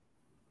wrong.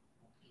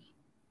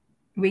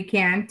 We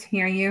can't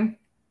hear you.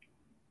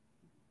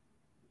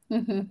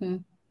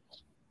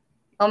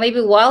 Oh,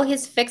 maybe while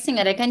he's fixing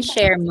it, I can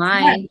share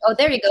mine. Oh,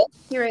 there you go.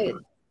 Here it.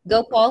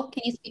 Go, Paul.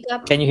 Can you speak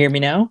up? Can you hear me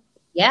now?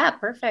 Yeah,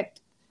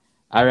 perfect.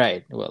 All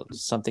right. Well,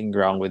 something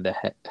wrong with the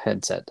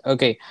headset.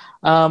 Okay.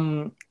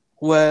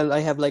 Well, I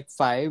have like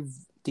 5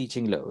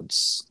 teaching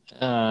loads,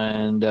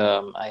 and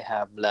I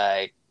have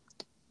like,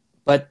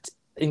 but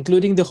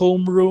including the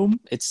homeroom,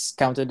 it's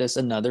counted as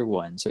another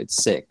one, so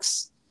it's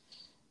 6,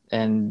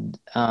 and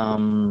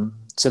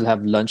still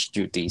have lunch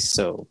duties.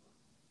 So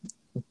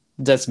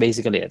that's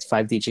basically it.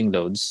 5 teaching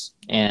loads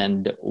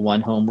and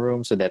 1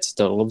 homeroom, so that's a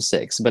total of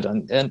 6. But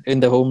in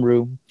the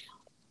homeroom,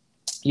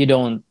 you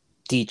don't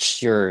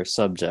teach your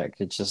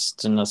subject. It's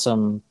just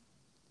some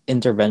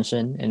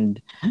intervention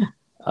and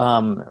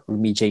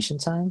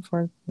remediation time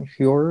for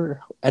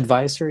your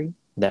advisory.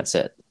 That's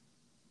it.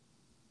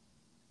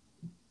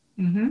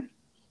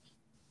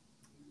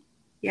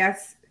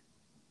 Yes.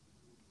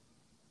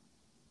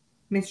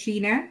 Miss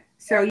Sheena.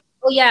 So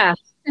Oh, yeah.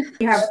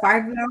 you have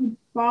 5 loads,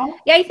 Paul?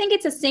 Yeah, I think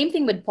it's the same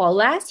thing with Paul.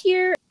 Last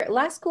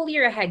school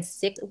year, I had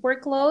 6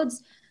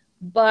 workloads,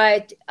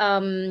 but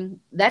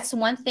that's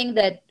one thing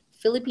that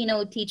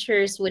Filipino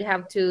teachers would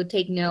have to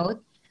take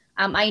note.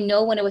 I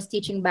know when I was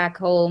teaching back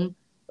home,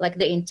 like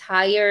the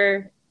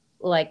entire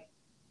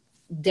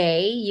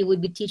day, you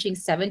would be teaching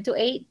 7 to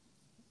 8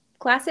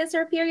 classes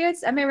or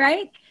periods. Am I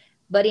right?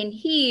 But in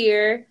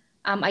here,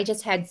 I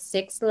just had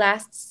 6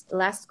 last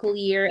school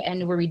year,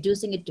 and we're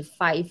reducing it to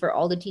 5 for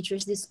all the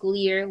teachers this school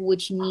year,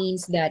 which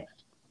means that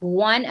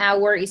 1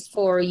 hour is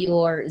for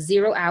your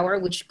 0 hour,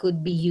 which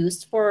could be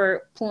used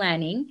for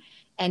planning,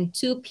 and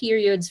 2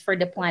 periods for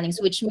the plannings,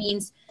 which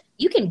means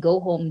you can go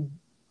home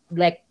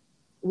like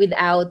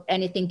without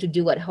anything to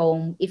do at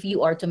home if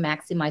you are to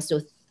maximize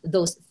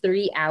those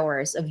 3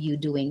 hours of you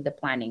doing the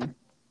planning,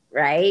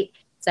 right?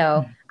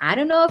 So I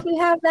don't know if we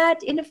have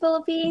that in the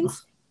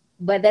Philippines,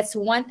 but that's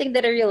one thing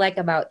that I really like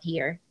about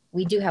here.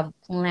 We do have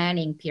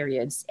planning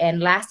periods. And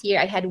last year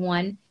I had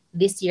 1.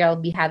 This year I'll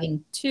be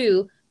having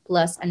 2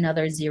 plus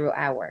another 0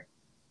 hour.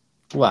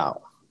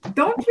 Wow.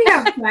 Don't we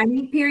have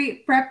planning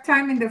period prep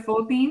time in the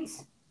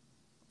Philippines?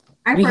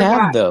 We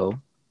have though.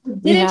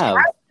 We have.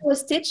 I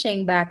was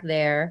teaching back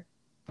there.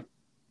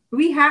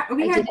 We had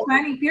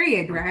planning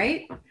period,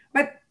 right?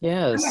 But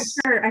yes. I'm not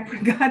sure. I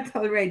forgot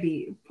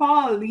already.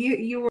 Paul,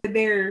 you were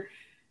there.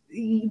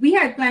 We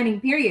had planning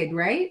period,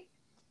 right?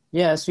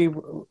 Yes,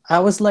 I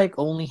was like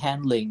only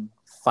handling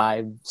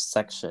 5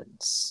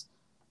 sections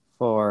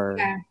for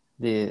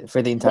the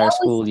entire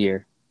school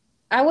year.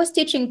 I was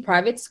teaching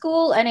private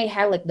school, and I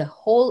had like the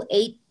whole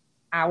 8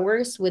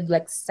 hours with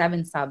like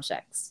 7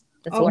 subjects.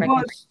 That's what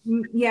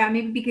yeah,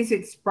 maybe because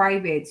it's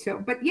private. So,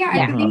 but yeah,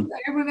 I think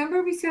I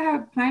remember we still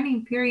have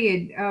planning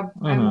period.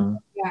 Yeah,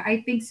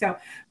 I think so.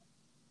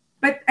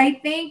 But I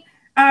think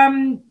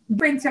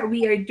difference that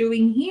we are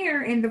doing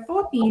here in the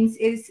Philippines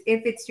is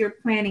if it's your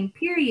planning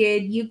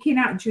period, you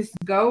cannot just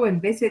go and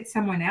visit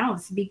someone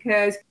else,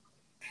 because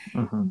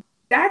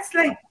that's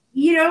like,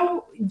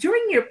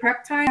 during your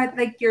prep time,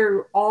 like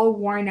you're all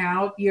worn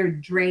out, you're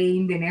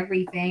drained and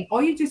everything.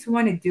 All you just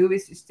want to do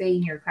is to stay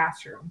in your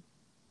classroom.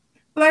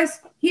 Plus,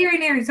 here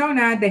in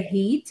Arizona, the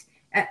heat,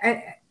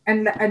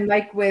 and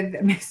like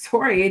with Miss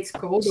Tori, it's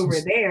cold over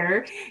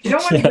there. You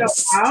don't want to go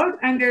out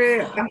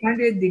under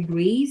 100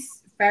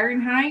 degrees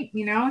Fahrenheit,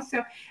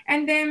 So,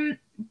 and then,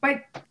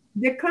 but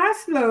the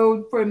class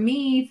load for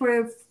me,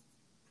 for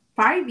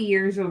 5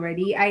 years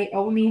already. I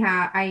always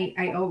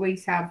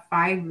have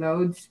 5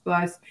 loads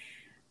plus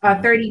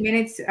Mhm. 30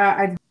 minutes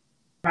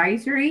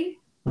advisory.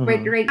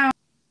 But Mhm. right now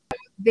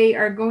they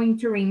are going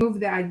to remove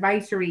the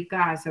advisory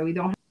class, so we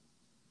don't have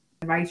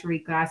advisory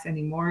class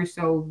anymore.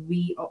 So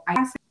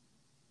I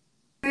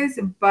classes,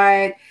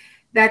 but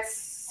that's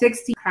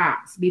 60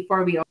 class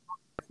before we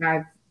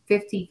have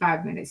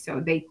 55 minutes. So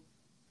they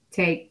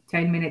take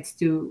 10 minutes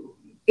to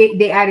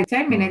they added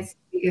 10 Mhm. minutes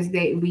because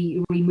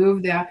we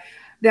removed the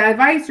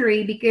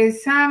advisory,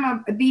 because some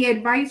of the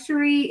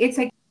advisory, it's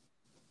like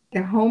the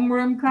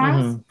homeroom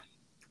class. Mhm.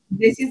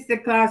 This is the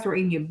class where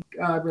in your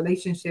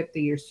relationship to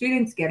your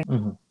students, getting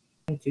Mhm.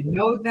 to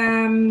know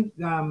them,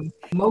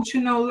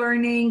 emotional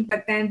learning.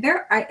 But then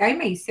I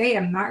may say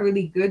I'm not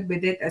really good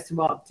with it as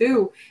well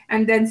too.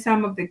 And then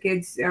some of the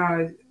kids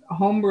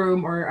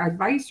homeroom or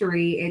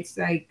advisory, it's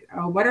like,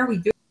 what are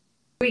we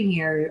doing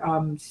here?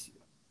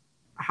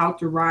 How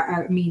to write,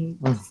 I mean,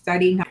 Mhm.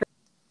 studying how to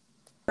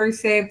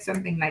cursive,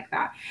 something like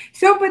that.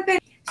 So but then,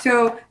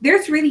 so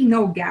there's really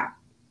no gap.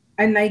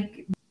 And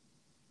like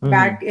Mhm.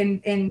 back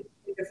in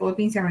the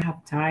Philippines, you don't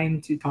have time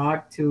to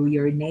talk to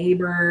your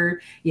neighbor.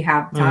 You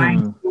have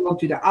time Mhm. to go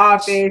to the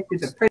office, to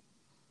the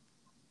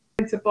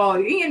principal.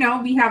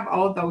 We have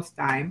all those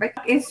time. But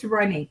it's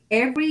running.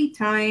 Every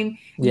time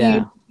you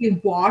Yeah. you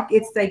walk,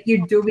 it's like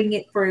you're doing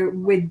it for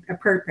with a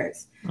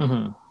purpose.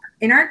 Mhm.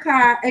 In our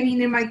class, I mean,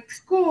 in my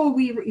school,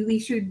 we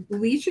should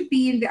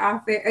be in the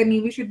office. I mean,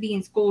 we should be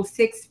in school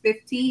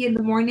 6:50 in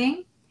the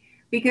morning,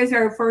 because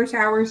our first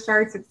hour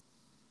starts at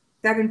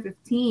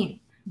 7:15.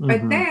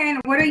 But Mhm.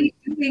 then, what are you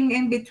doing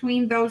in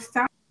between those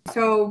times?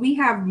 So we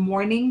have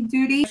morning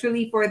duty,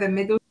 especially for the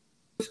middle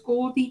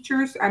school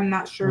teachers. I'm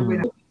not sure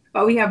with, Mhm.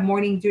 but we have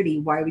morning duty.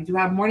 Why we do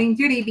have morning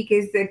duty?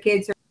 Because the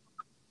kids are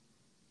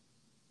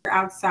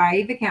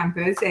outside the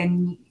campus,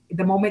 and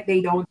the moment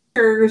they don't,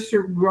 are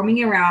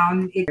roaming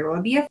around, there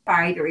will be a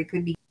fight, or it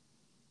could be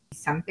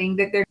something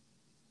that they're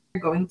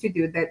going to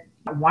do that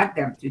I want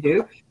them to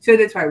do. So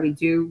that's why we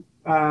do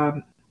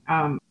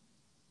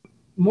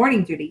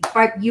morning duty.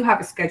 But you have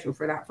a schedule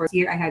for that. First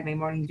year, I had my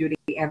morning duty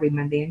every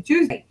Monday and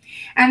Tuesday,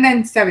 and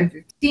then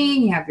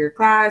 7:15 you have your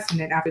class, and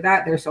then after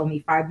that there's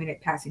only 5 minute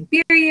passing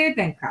period,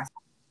 then class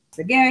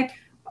again,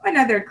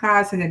 another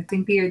class, and then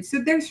passing period. So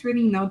there's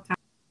really no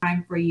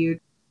time for you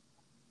to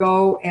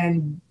go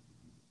and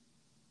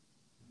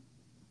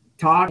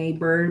talk to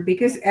neighbor,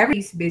 because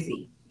everybody's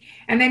busy.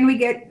 And then we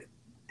get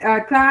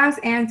class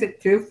ends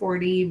at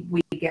 2:40.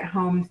 We get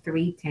home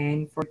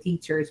 3:10 for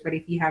teachers. But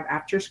if you have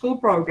after school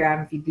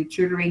program, if you do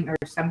tutoring or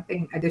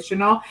something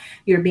additional,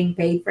 you're being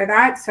paid for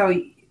that. So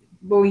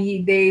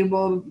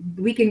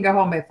we can go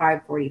home at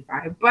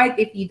 5:45. But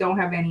if you don't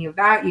have any of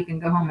that, you can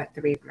go home at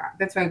 3 o'clock.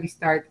 That's why we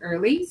start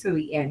early, so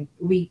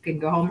we can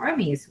go home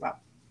early as well.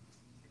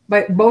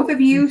 But both of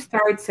you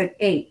starts at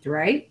 8,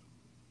 right?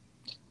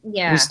 We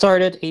Yeah.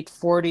 start at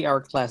 8:40. Our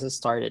classes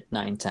start at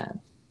 9:10.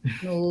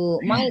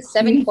 No, mine is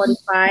See?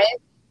 7:45.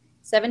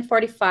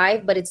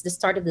 7:45, but it's the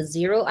start of the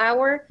 0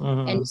 hour,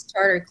 and we Mhm.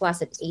 start our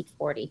class at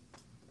 8:40.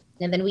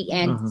 And then we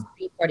end Mhm.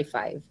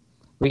 3:45.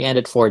 We end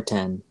at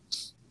 4:10.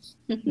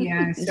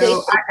 Yeah, Great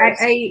so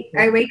papers.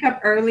 I wake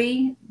up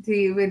early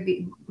to with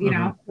the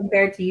Mhm.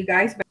 compared to you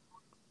guys, but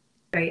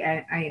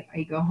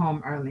I go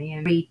home early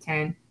and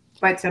 8:10.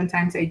 But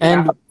sometimes I do And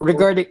after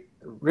school.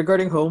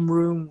 regarding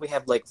homeroom, we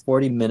have like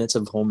 40 minutes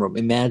of homeroom.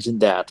 Imagine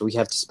that. We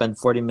have to spend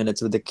 40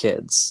 minutes with the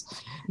kids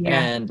Yeah.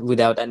 and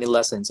without any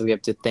lessons. We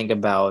have to think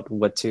about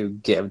what to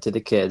give to the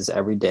kids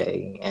every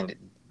day. And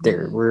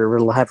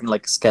we're having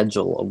like a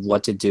schedule of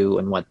what to do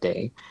and what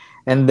day.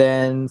 And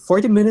then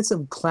 40 minutes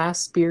of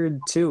class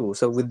period too.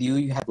 So with you,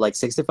 you have like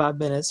 65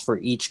 minutes for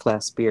each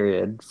class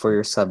period for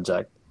your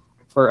subject.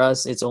 For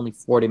us, it's only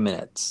 40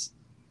 minutes.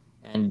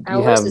 And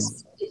you Ours have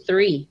is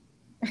 3.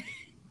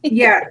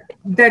 Yeah,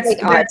 that's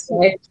Like odd, that's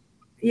right?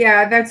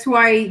 yeah, that's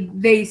why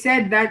they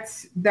said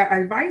that's the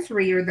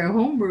advisory or the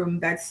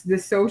homeroom. That's the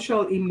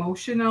social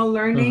emotional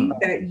learning mhm,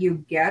 that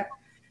you get,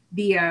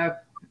 the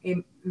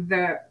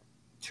the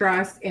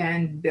trust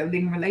and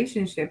building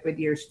relationship with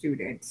your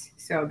students.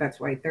 So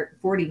that's why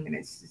 40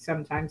 minutes.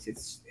 Sometimes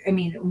it's, I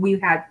mean,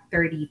 we've had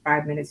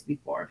 35 minutes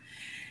before.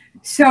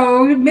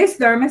 So Miss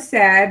Dharma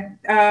said,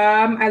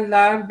 I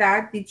love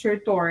that, Teacher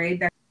Tori,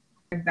 that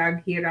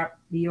naghirap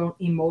yung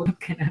emote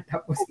ka na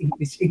tapos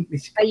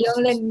English. Ay,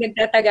 yung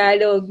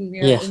nagtatagalog,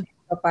 yung yeah.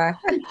 English ka pa.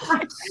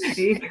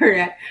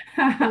 Correct.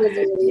 Yes,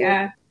 yes.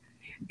 Yeah.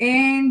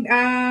 And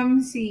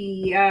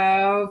see,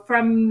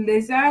 from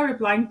Liza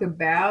replying to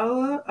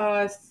Belle,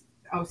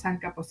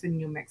 San ka po sa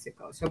New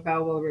Mexico. So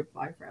Belle will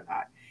reply for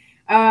that.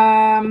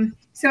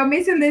 So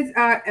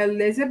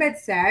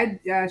Elizabeth said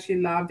she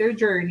loved her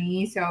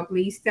journey. So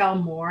please tell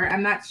more.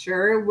 I'm not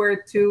sure. We're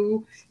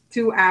 2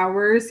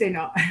 hours, We've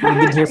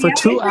been here for yeah,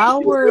 two This is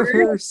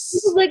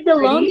hours. like the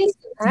pretty. longest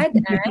you had,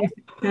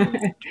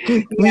 Anne.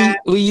 Yeah,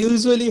 We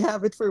usually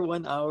have it for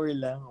 1 hour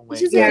lang. Oh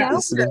Which my is an yeah. god, hour.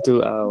 this has been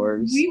 2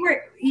 hours. We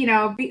were,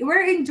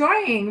 we're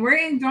enjoying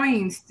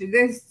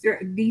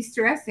these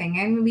stressing,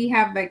 and we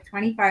have like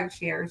 25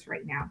 shares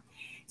right now.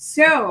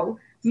 So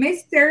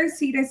Mr.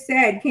 Sita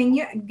said, can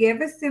you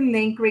give us the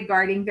link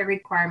regarding the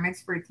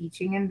requirements for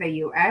teaching in the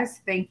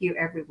US? Thank you,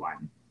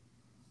 everyone.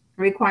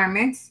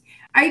 Requirements.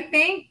 I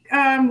think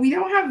we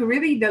don't have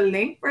really the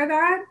link for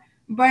that.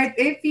 But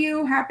if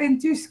you happen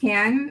to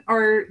scan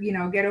or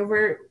get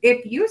over,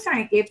 if you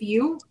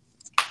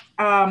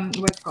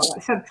what's it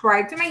called,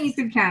 subscribe to my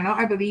YouTube channel.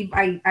 I believe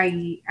I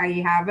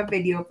have a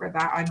video for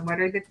that on what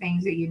are the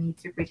things that you need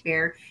to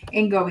prepare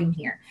in going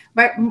here.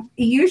 But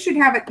you should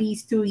have at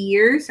least 2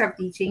 years of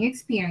teaching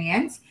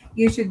experience.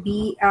 You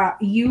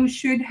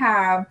should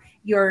have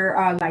your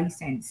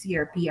license,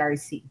 your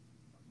PRC,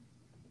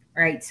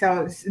 right?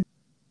 So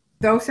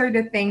those are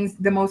the things,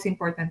 the most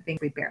important thing to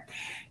prepare.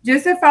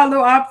 Just a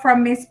follow up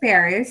from Miss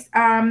Paris.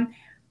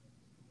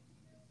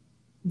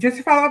 Just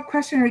a follow up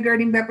question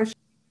regarding Beppo.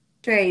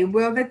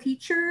 Will the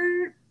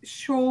teacher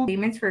show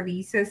payments for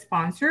visa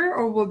sponsor,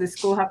 or will the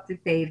school have to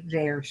pay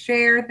their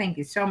share? Thank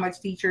you so much,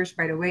 teachers.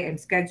 By the way, I'm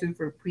scheduled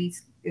for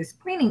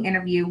screening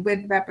interview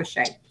with Beppo.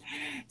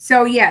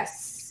 So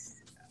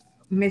yes,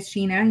 Miss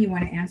Sheena, you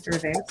want to answer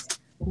this?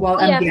 Well,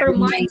 I'm getting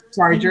my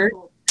charger.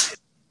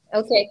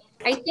 Okay,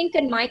 I think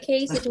in my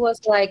case it was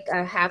like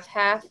a half.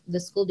 The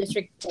school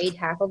district paid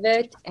half of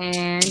it,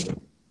 and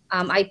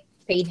I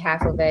paid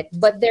half of it.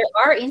 But there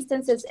are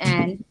instances,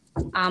 and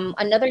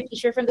another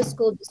teacher from the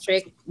school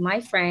district, my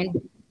friend,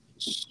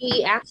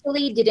 she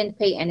actually didn't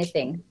pay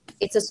anything.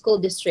 It's a school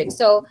district,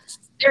 so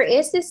there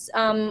is this.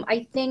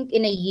 I think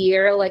in a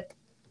year, like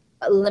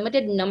a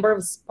limited number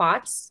of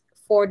spots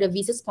for the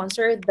visa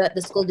sponsor that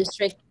the school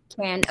district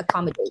can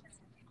accommodate,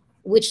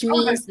 which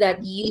means that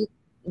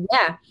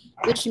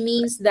which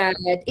means that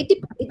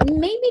it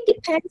maybe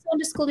depends on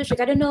the school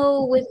district. I don't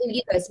know with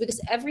you guys because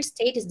every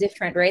state is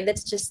different, right?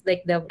 That's just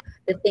like the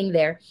thing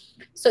there.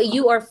 So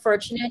you are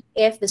fortunate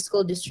if the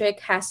school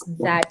district has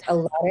that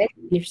allotted.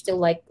 You're still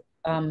like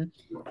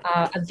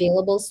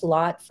available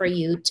slot for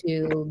you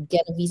to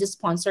get a visa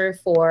sponsor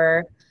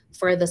for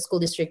the school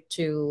district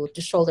to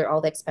shoulder all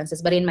the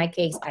expenses. But in my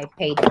case, I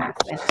paid half.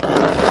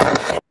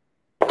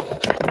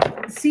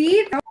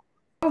 See,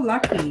 so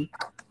lucky.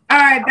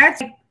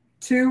 That's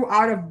 2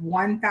 out of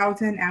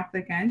 1,000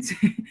 applicants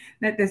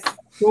that the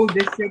school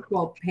district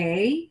will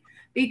pay.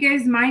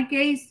 Because my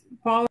case,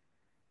 Paul's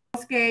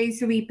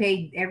case, we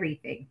paid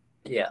everything.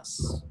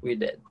 Yes, we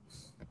did.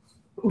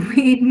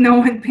 No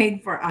one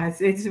paid for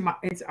us. It's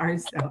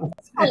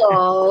ourselves.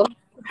 Hello.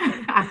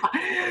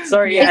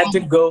 Sorry, I had to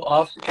go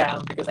off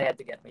cam because I had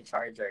to get my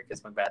charger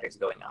because my battery's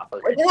going off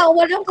already.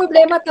 Walang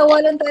problema,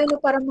 tawalan tayo na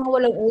parang mga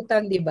walang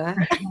utang, di ba?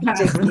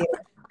 Just kidding.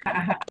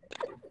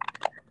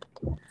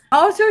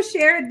 Also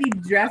share the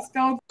dress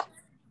code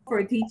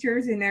for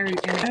teachers in every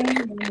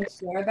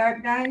share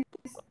that, guys.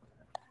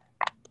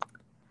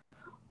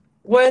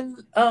 Well,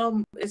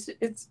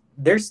 it's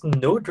there's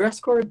no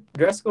dress code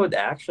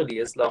actually,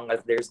 as long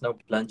as there's no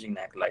plunging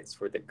necklights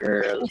for the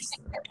girls.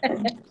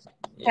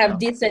 Have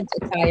decent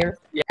attire.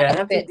 Yeah,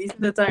 have a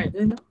decent attire.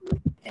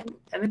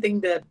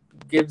 Anything that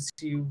gives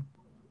you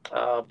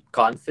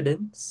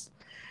confidence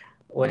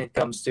when it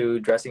comes to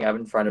dressing up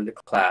in front of the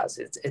class,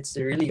 it's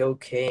really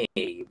okay.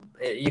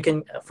 You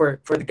can for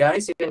the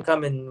guys, you can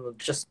come in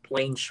just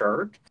plain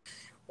shirt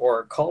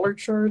or collared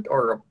shirt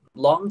or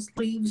long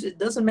sleeves. It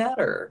doesn't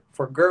matter.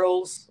 For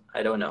girls,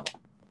 I don't know.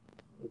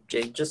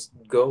 They just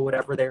go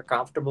whatever they're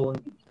comfortable and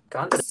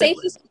confident.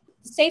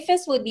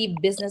 Safest would be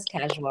business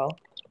casual.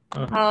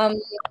 Mhm.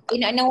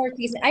 In our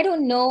case, I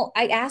don't know.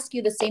 I asked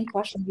you the same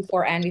question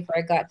before, Anne, before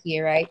I got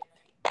here, right?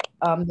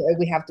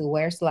 We have to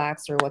wear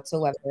slacks or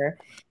whatsoever.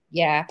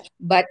 Yeah,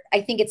 but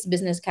I think it's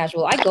business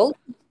casual. I go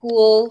to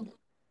school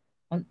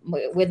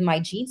with my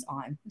jeans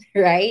on,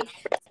 right?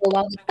 So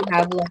long as you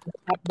have like a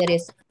top that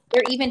is. There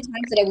are even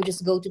times that I would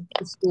just go to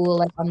school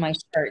like on my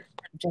shirt,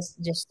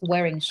 just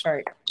wearing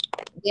shirt.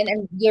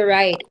 And you're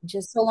right.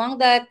 Just so long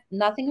that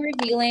nothing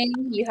revealing,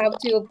 you have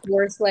to, of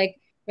course, like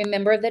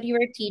remember that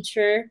you're a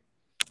teacher,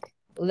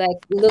 like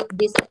look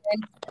decent.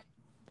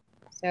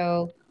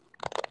 So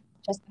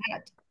just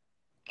that.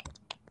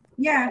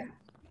 Yeah.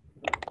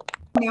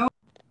 No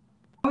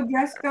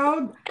dress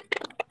code.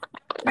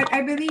 But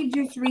I believe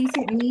just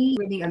recently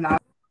really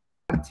allowed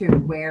to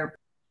wear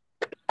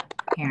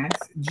pants,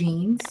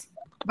 jeans.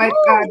 But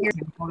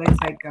it's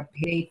like a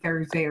payday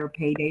Thursday or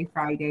payday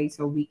Friday,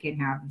 so we can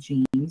have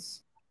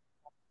jeans.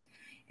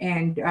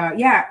 And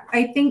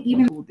I think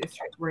even school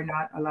districts we're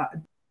not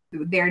allowed.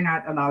 They're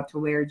not allowed to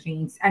wear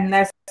jeans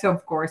unless,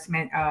 of course,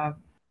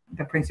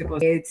 the principal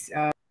kids.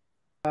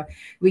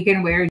 We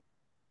can wear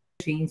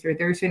jeans, or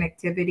there's an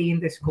activity in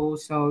the school,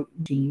 so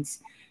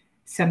jeans,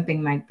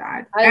 something like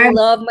that. I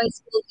love my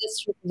school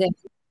district then.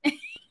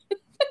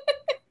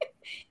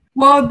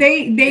 Well,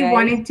 they Right.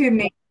 wanted to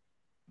make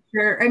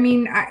sure. I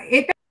mean,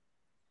 it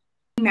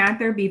didn't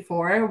matter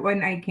before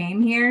when I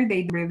came here.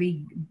 They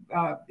really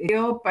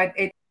deal, but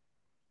it's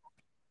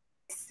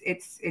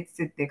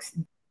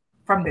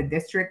from the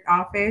district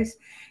office.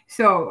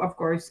 So of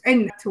course,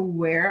 and to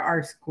wear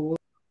our school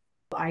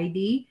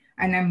ID,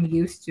 and I'm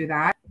used to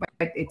that.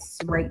 But it's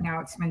right now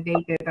it's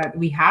mandated that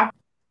we have.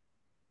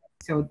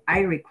 So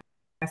I request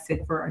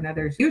requested for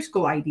another new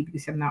school ID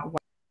because I'm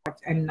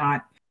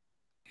not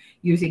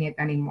using it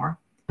anymore.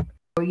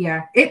 So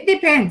yeah, it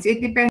depends. It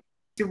depends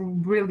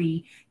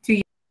really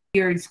to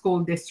your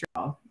school district,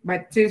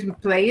 but to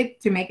play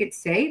it to make it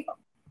safe,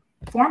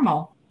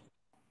 formal,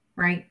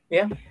 right?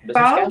 Yeah, business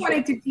Paul casual.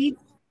 wanted to teach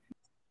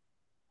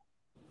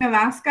in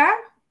Alaska.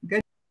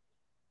 Good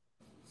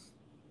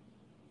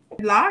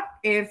luck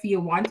if you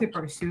want to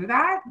pursue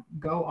that.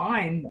 Go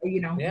on.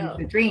 Yeah,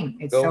 The dream.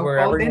 It's go so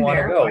wherever cold you in want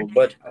to there. go.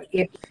 But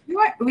If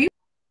we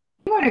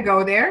want to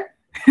go there,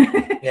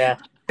 yeah,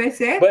 that's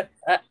it. but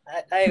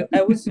I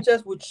would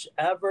suggest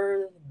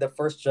whichever the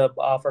first job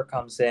offer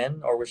comes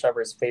in, or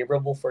whichever is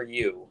favorable for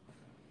you.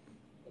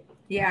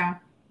 Yeah.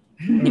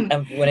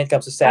 And when it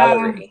comes to uh,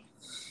 salary,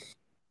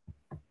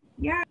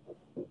 yeah,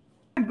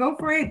 go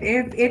for it.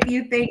 If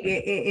you think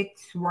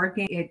it's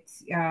working,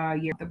 it's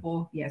you're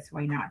comfortable. Yes,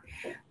 why not?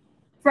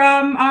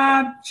 From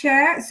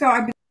chat. So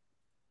I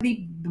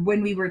believe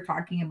when we were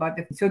talking about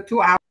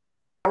 2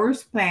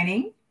 hours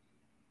planning.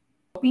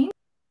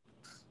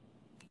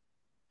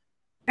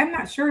 I'm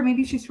not sure.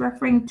 Maybe she's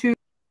referring to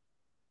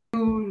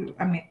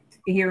I mean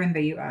here in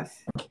the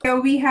U.S. So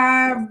we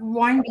have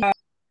one.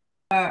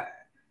 How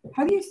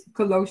do you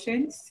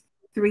Colossians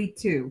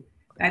 3:2?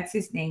 That's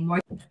his name. Was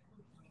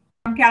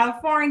from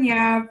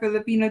California,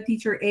 Filipino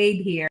teacher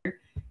aide here.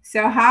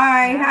 So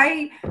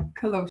hi,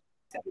 Colossians.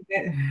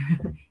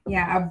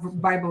 Yeah, a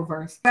Bible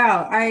verse.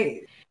 Well,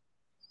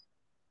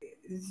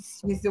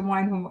 he's the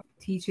one who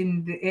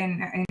teaching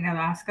in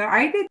Alaska.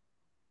 I did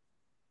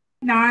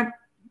not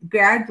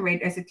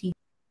graduate as a teacher.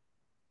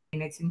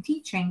 It's in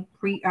teaching.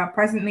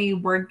 Presently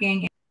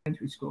working in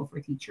elementary school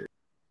for teachers.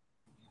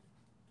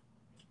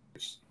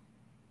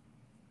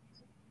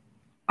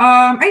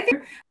 I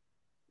think,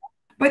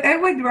 but I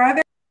would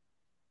rather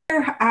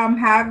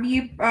have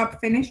you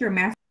finish your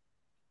master.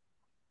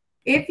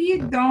 If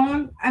you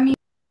don't,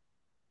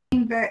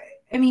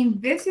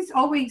 this is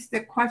always the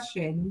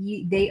question.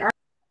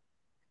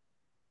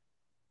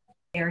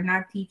 They're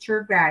not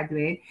teacher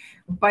graduate,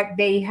 but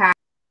they have,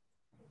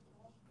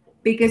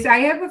 because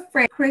I have a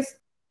friend, Chris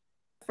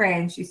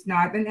French, is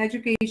not an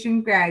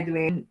education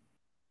graduate,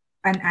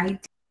 an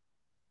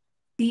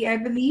IT, I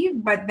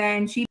believe, but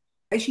then she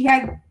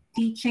had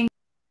teaching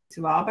as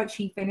well, but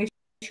she finished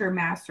her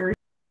master's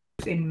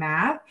in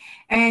math,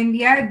 and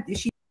yeah,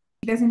 she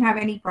doesn't have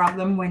any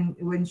problem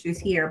when she's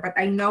here. But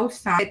I know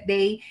some that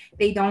they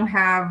don't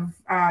have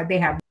they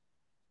have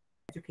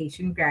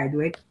education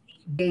graduate,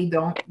 they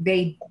don't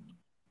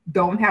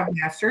have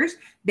masters.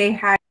 They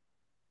had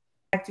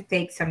to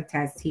take some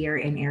tests here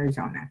in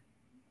Arizona.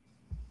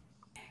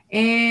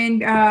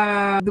 And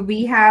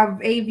we have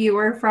a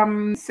viewer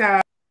from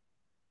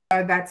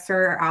that's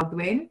Sir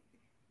Aldwin.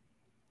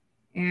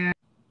 And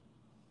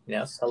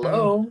yes,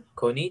 hello,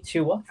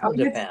 konnichiwa from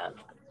Japan.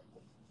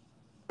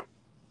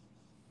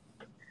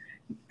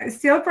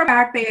 Still from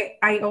back,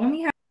 I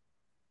only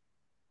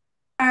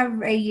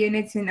have a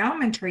units in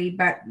elementary,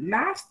 but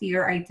last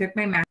year I took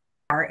my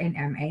master in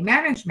MA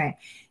management.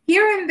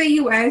 Here in the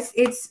US,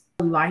 it's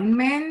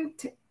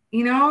alignment,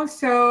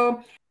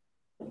 so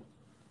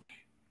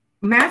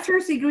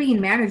master's degree in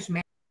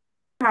management.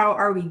 How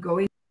are we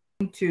going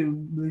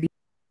to lead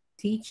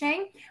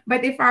teaching?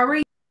 But if I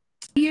were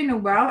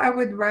I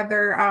would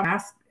rather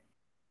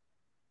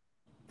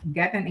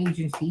get an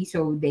agency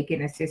so they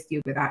can assist you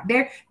with that.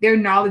 They're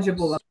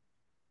knowledgeable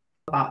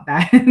about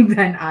that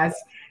than us.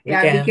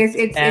 Yeah, because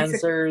it's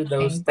answer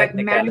those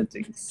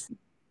technicalities.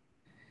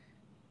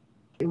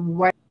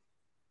 What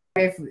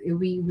if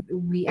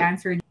we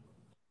answered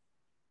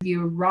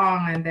you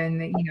wrong, and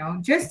then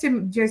just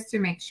to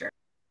make sure.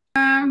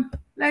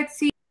 Let's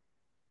see.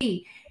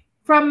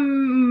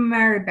 From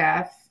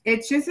Maribeth,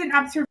 it's just an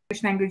observation.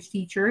 Language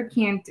teacher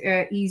can't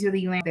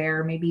easily land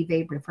there. Maybe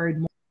they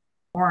preferred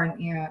more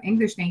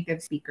English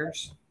native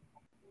speakers.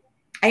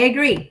 I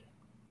agree.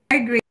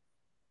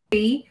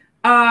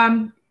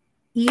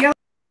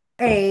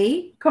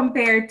 ELA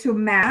compared to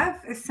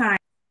math, science,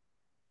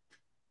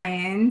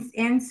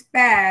 and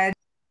SPED,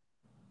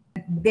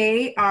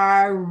 they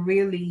are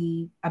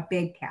really a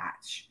big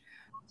catch.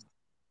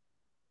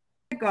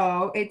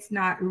 It's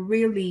not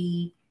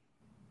really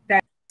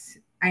that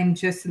I'm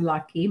just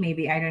lucky.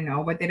 Maybe, I don't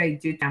know. What did I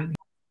do?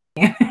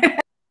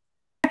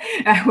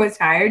 I was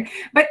hired.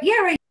 But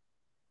yeah, right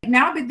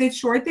now with the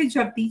shortage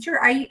of teacher,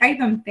 I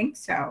don't think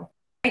so.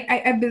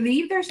 I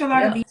believe there's a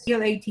lot of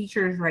ELA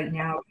teachers right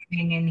now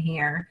coming in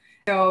here.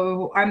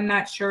 So I'm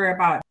not sure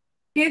about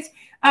this.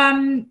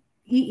 ELA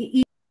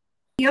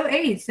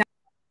is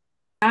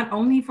not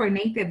only for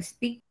native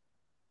speakers,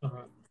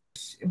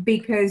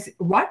 because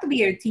what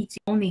we are teaching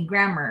only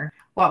grammar.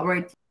 What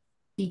we're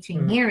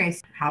teaching here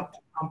is how to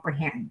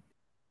comprehend.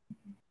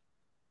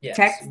 Yes,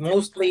 text,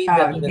 mostly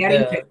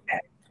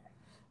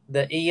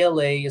the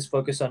ELA is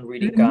focused on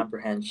reading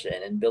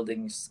comprehension and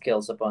building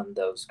skills upon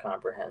those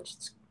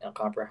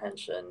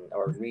comprehension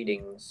or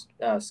reading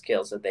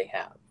skills that they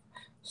have.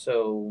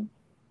 So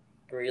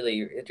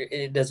really,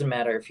 it doesn't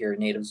matter if you're a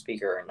native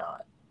speaker or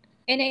not.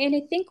 And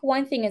I think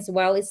one thing as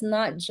well is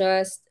not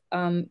just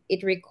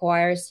it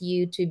requires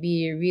you to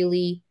be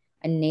really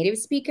a native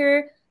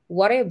speaker.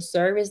 What I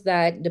observe is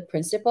that the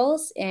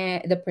principals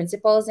and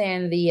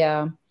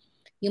the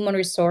human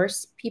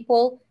resource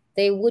people,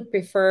 they would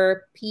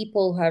prefer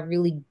people who have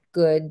really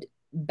good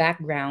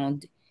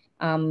background.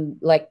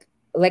 Like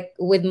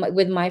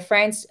with my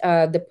friends,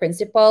 the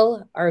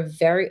principal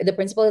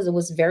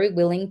was very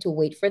willing to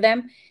wait for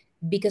them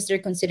because they're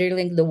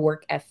considering the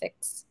work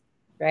ethics,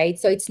 right?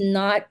 So it's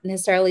not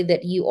necessarily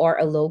that you are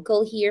a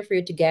local here for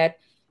you to get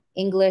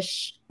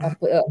English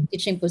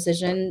teaching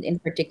position in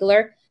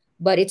particular,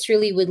 but it's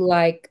really with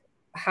like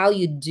how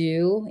you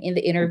do in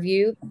the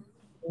interview,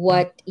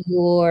 what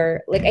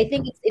your like. I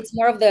think it's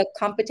more of the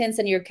competence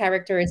and your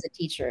character as a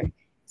teacher.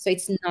 So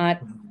it's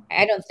not,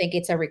 I don't think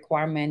it's a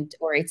requirement,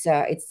 or it's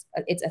a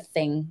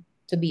thing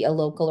to be a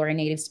local or a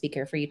native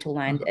speaker for you to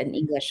land an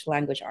English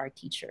language art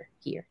teacher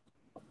here.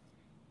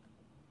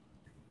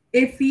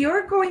 If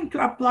you're going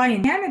to apply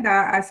in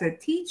Canada as a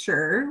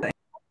teacher,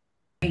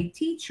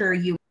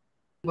 you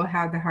will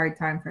have the hard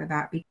time for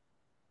that because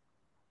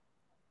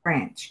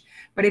French.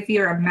 But if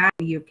you're a math,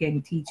 you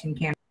can teach in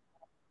Canada.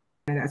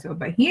 So,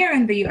 but here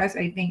in the US,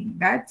 I think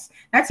that's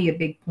a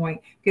big point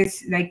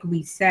because, like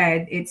we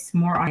said, it's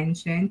more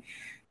attention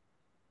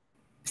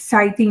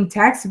citing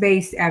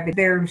text-based evidence.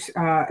 There's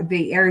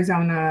the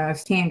Arizona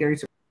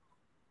standards,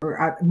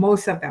 or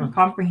most of them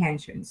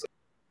comprehensions.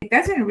 It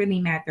doesn't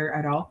really matter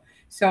at all.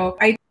 So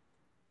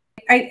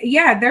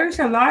yeah, there's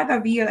a lot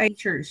of ELA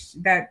teachers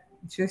that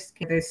just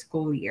came this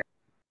school year,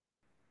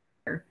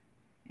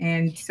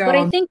 and so But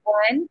I think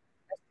one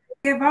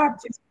give up.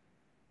 Just,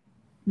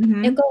 go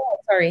ahead,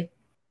 sorry.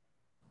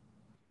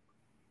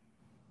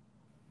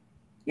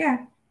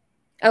 Yeah.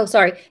 Oh,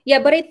 sorry. Yeah,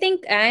 but I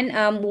think,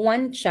 Anne,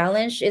 one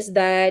challenge is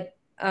that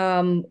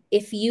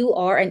if you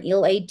are an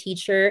ELA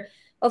teacher,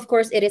 of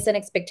course, it is an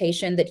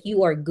expectation that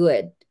you are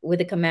good with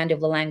the command of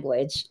the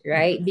language,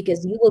 right?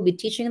 Because you will be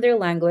teaching their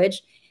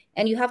language,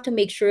 and you have to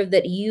make sure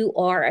that you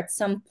are at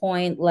some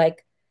point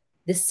like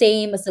the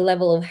same as the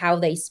level of how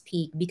they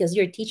speak, because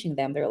you're teaching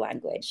them their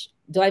language.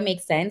 Do I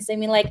make sense? I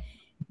mean, like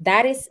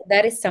that is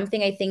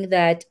something I think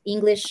that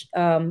English,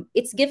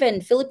 it's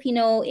given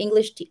Filipino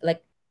English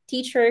like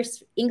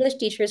teachers, English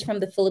teachers from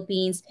the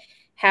Philippines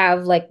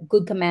have like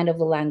good command of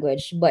the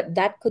language, but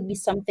that could be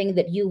something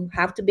that you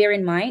have to bear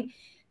in mind,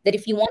 that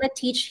if you want to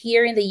teach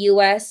here in the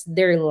US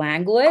their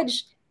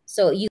language,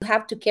 so you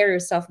have to carry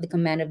yourself the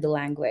command of the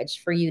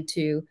language for you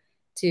to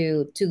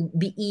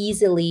be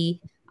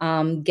easily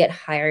get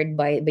hired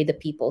by the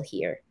people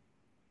here.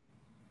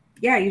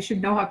 Yeah, you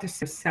should know how to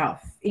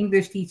self.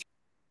 English teachers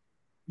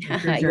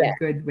are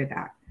good with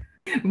that.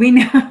 We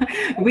know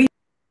we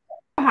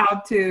know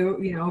how to,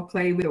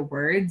 play with the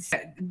words.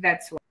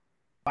 That's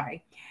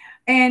why.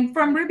 And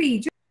from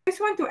Ruby, just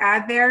want to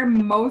add there,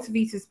 most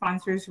visa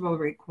sponsors will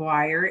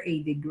require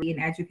a degree in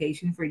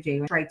education for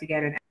J1. Try to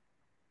get an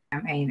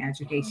MA in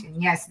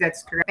education. Yes,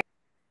 that's correct.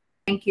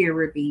 Thank you,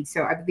 Ruby.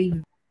 So I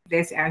believe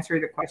this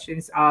answered the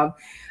questions of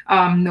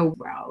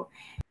Noel.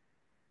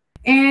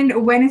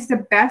 And when is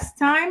the best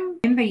time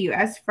in the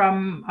US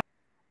from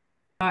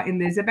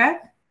Elizabeth?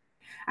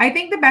 I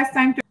think the best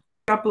time to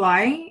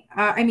apply,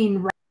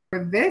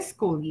 for this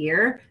school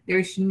year,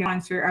 there's no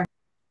answer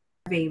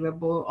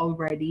available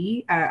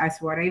already, as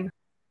what I've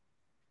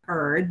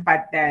heard.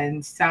 But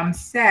then some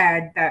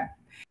said that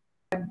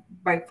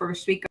by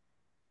first week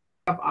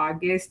of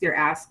August, they're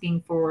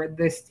asking for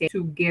the state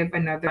to give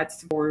another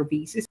that's for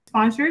visa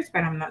sponsors,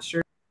 but I'm not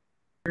sure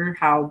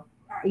how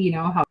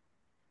how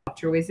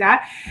true is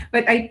that.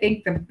 But I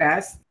think the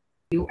best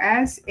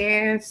US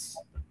is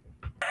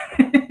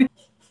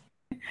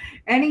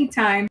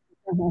anytime,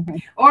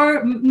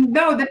 or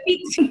no, the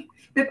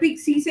peak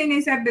season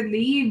is, I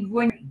believe,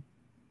 when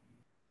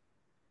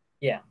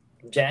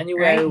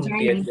January would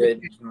be a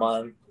good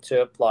month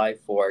to apply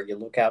for. You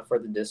look out for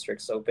the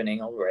districts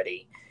opening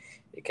already,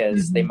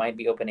 because they might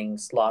be opening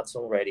slots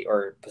already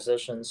or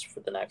positions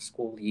for the next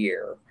school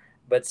year.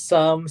 But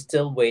some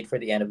still wait for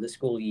the end of the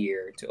school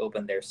year to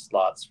open their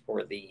slots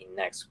for the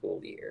next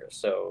school year.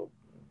 So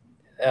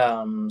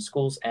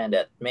schools end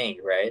at May,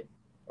 right?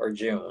 Or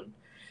June.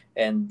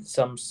 And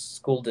some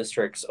school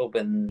districts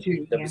open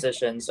the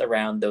positions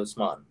around those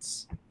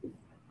months.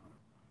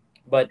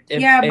 But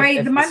if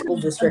the school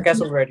district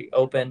has already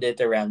opened it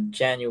around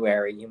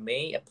January, you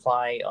may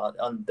apply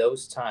on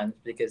those times,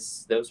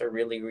 because those are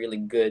really, really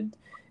good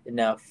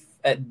enough.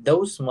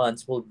 Those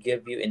months will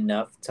give you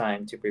enough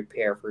time to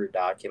prepare for your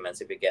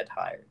documents if you get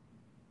hired.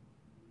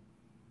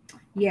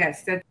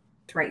 Yes, that's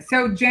right.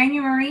 So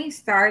January,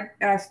 start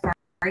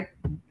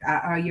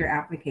your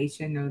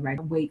application.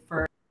 Right, wait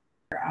for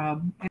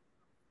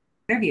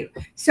interview.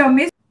 So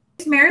Miss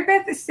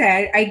Marybeth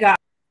said, I got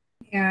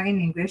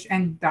in English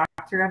and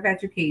Doctor of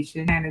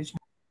Education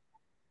Management.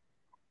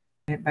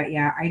 But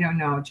yeah, I don't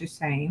know. Just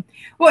saying.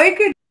 Well, it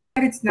could.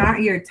 It's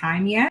not your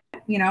time yet.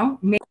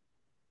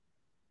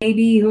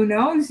 Maybe, who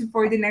knows,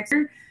 for the next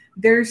year,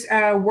 there's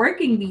a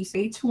working visa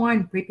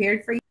H1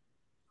 prepared for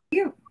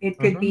you. It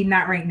could be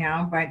not right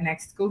now, but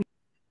next school.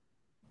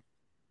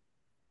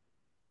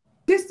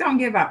 just don't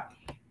give up.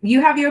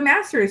 You have your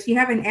master's, you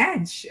have an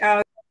edge.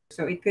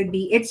 So it could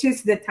be, it's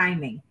just the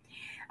timing.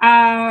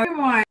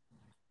 Everyone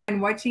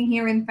watching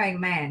here in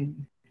Thailand.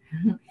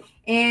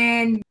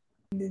 And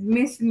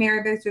Miss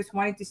Meredith just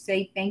wanted to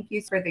say thank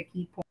you for the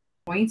key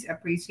points.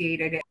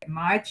 Appreciated it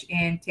much.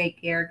 And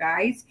take care,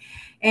 guys.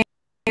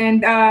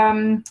 And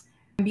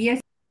BS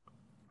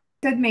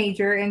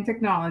major in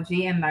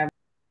technology and lab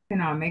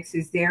economics.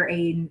 Is there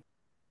any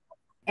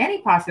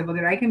possible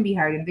that I can be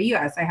hired in the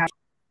US? I have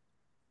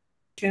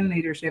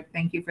leadership.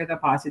 Thank you for the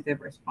positive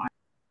response.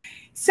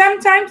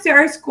 Sometimes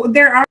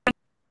there are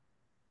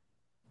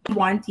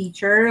one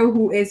teacher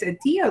who is a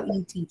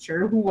TLE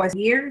teacher who was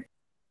here.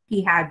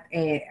 He had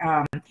a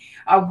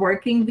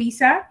working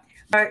visa,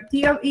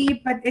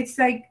 TLE, but it's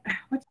like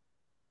what's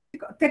it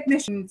called?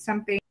 Technician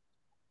something,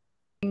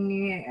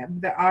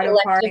 the auto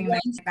parting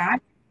like that.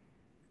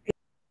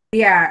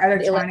 Yeah,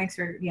 electronics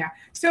or yeah.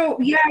 So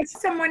yeah,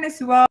 someone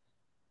as well.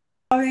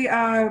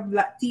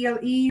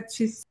 TLE,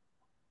 which is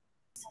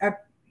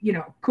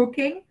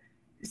cooking.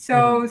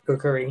 So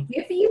cookery.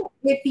 If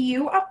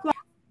you apply,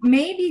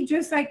 maybe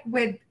just like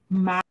with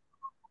MAPE,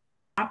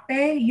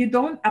 you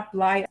don't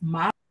apply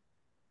MAPE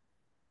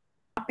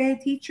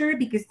teacher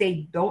because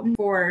they don't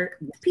for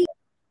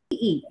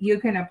PE. You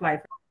can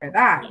apply for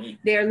that.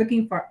 They're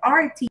looking for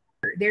art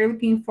teacher. They're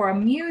looking for a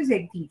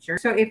music teacher.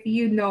 So if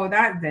you know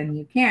that, then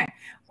you can.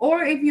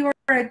 Or if you are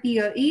a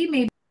TLE,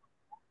 maybe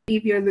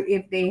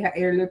if they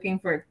are looking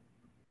for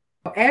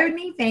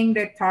anything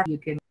that talk, you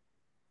can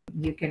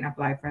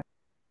apply for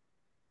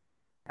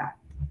that.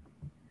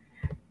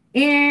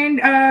 And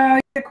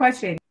the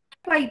question: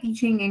 apply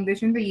teaching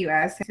English in the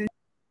U.S. as a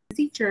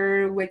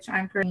teacher, which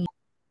I'm currently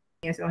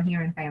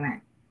here in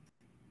Thailand.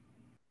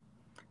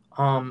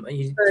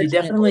 You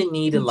definitely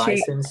need a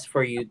license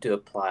for you to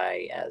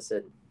apply as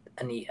an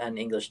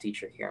English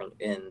teacher here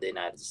in the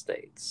United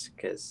States,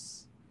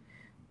 because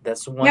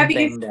that's one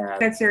thing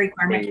that's a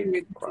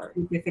requirement for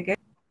certificate.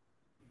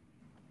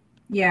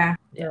 Yeah,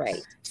 you're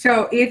right.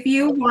 So if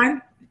you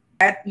want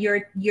that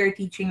your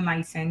teaching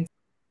license,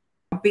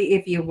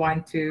 if you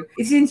want to,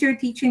 since you're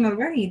teaching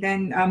already,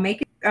 then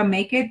make it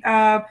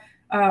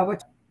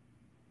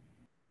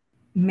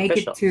official.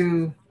 It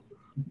to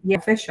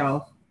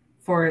official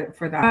for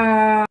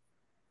that.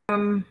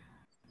 No,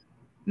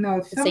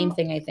 the same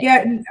thing I think.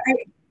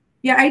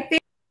 I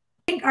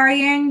think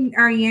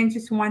Ariane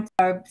just wants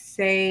to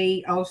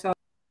say also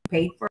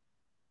paid for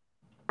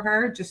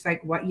her just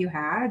like what you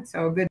had.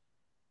 So good.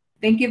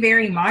 Thank you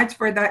very much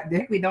for that.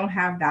 We don't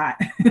have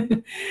that.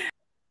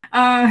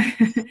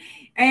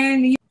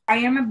 And I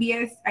am a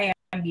BS. I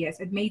am BS.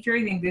 A major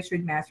in English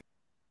with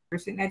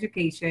master's in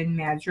education.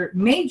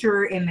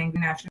 Major in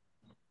international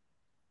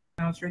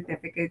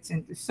certificates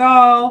into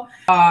TESOL,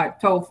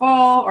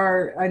 TOEFL,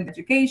 or an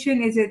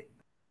education. Is it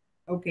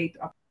okay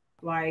to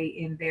apply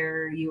in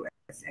their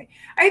USA?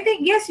 I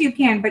think yes, you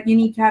can, but you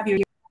need to have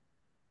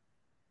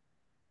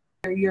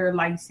your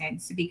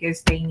license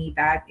because they need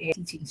that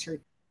teaching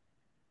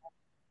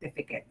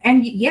certificate.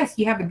 And yes,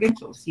 you have the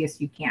credentials. Yes,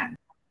 you can.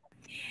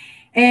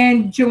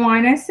 And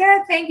Joanna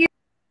said, thank you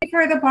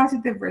for the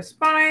positive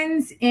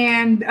response.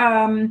 And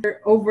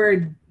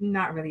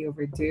not really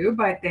overdue,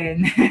 but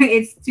then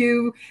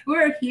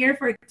we're here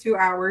for 2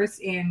 hours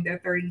and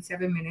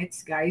 37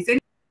 minutes, guys. And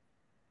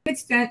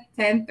it's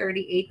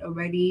 10:38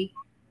 already,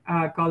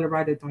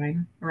 Colorado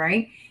time,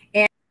 right?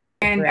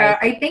 And Right.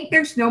 I think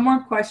there's no more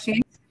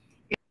questions.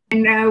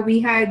 And I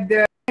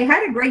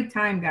had a great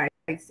time,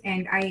 guys.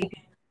 And It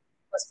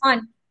was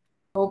fun.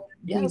 hope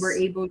we were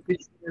able to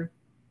share.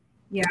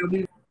 Yeah,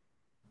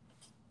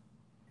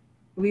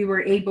 we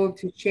were able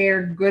to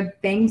share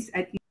good things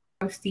at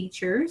those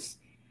teachers,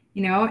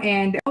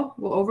 and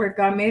we'll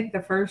overcome it.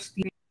 The first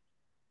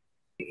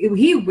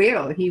he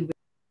will,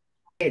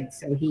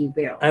 so he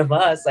will. I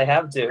must. I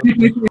have to.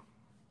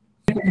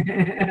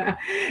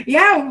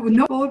 Yeah,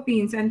 no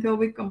Philippines until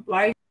we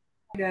comply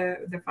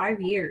the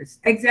 5 years.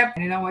 Except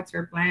I don't know what's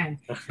her plan.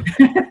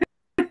 She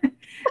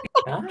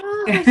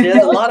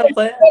has a lot of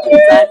plans.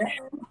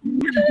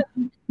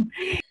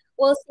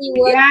 We'll see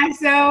what. Yeah.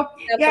 So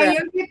yeah,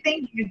 you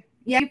think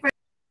for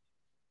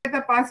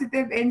the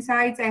positive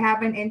insights. I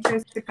have an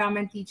interest to come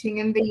and teaching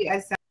in the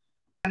US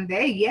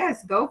someday.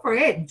 Yes, go for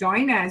it.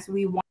 Join us.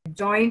 We want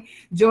to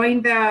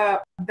join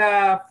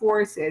the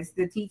forces,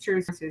 the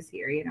teachers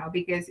here.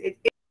 Because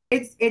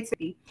it's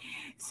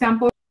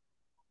sample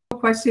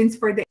questions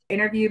for the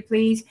interview,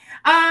 please.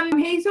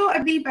 Hazel, I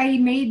believe I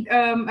made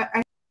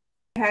I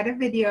had a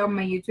video on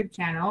my YouTube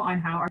channel on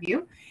how are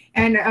you,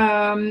 and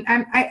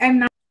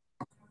I'm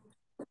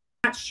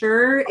not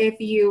sure if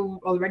you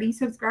already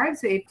subscribed,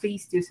 so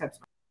please do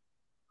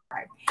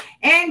subscribe.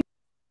 And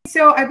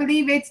so I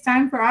believe it's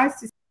time for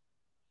us to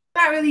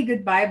not really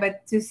goodbye,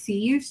 but to see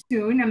you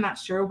soon. I'm not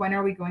sure when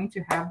are we going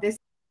to have this,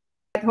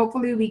 but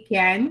hopefully we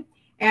can.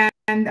 And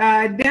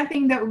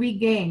nothing that we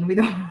gain, we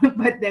don't,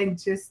 but then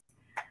just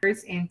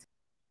first and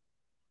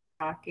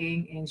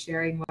talking and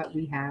sharing what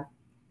we have.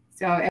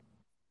 So I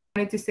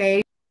wanted to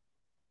say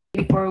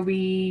before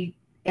we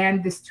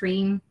end the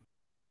stream,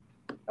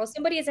 Oh,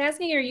 somebody is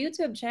asking your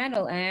YouTube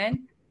channel,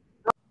 Anne.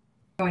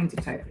 Going to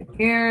type it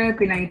here.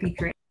 Pinay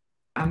Teacher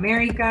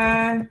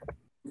America.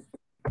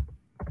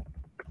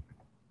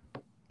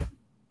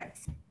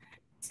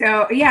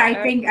 So yeah, I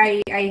think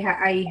I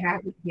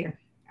have it here.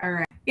 All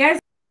right. Yes.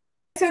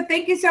 So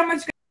thank you so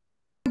much,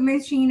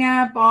 Miss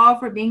Sheena, Paul,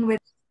 for being with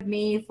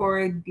me.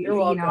 For You're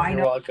welcome. I know.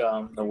 You're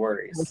welcome. No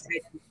worries.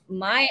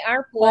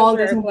 Our Paul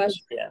pleasure.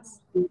 doesn't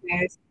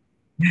Yes.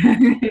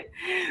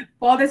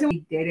 Paul doesn't.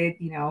 We did it,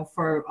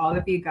 for all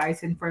of you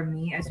guys and for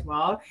me as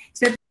well.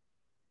 So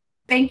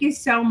thank you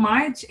so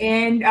much,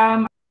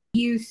 and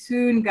see you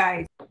soon,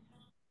 guys.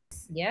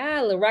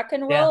 Yeah, rock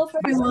and roll for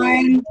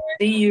everyone.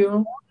 See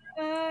you.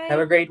 Bye. Have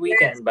a great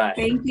weekend. Bye.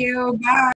 Thank you. Bye.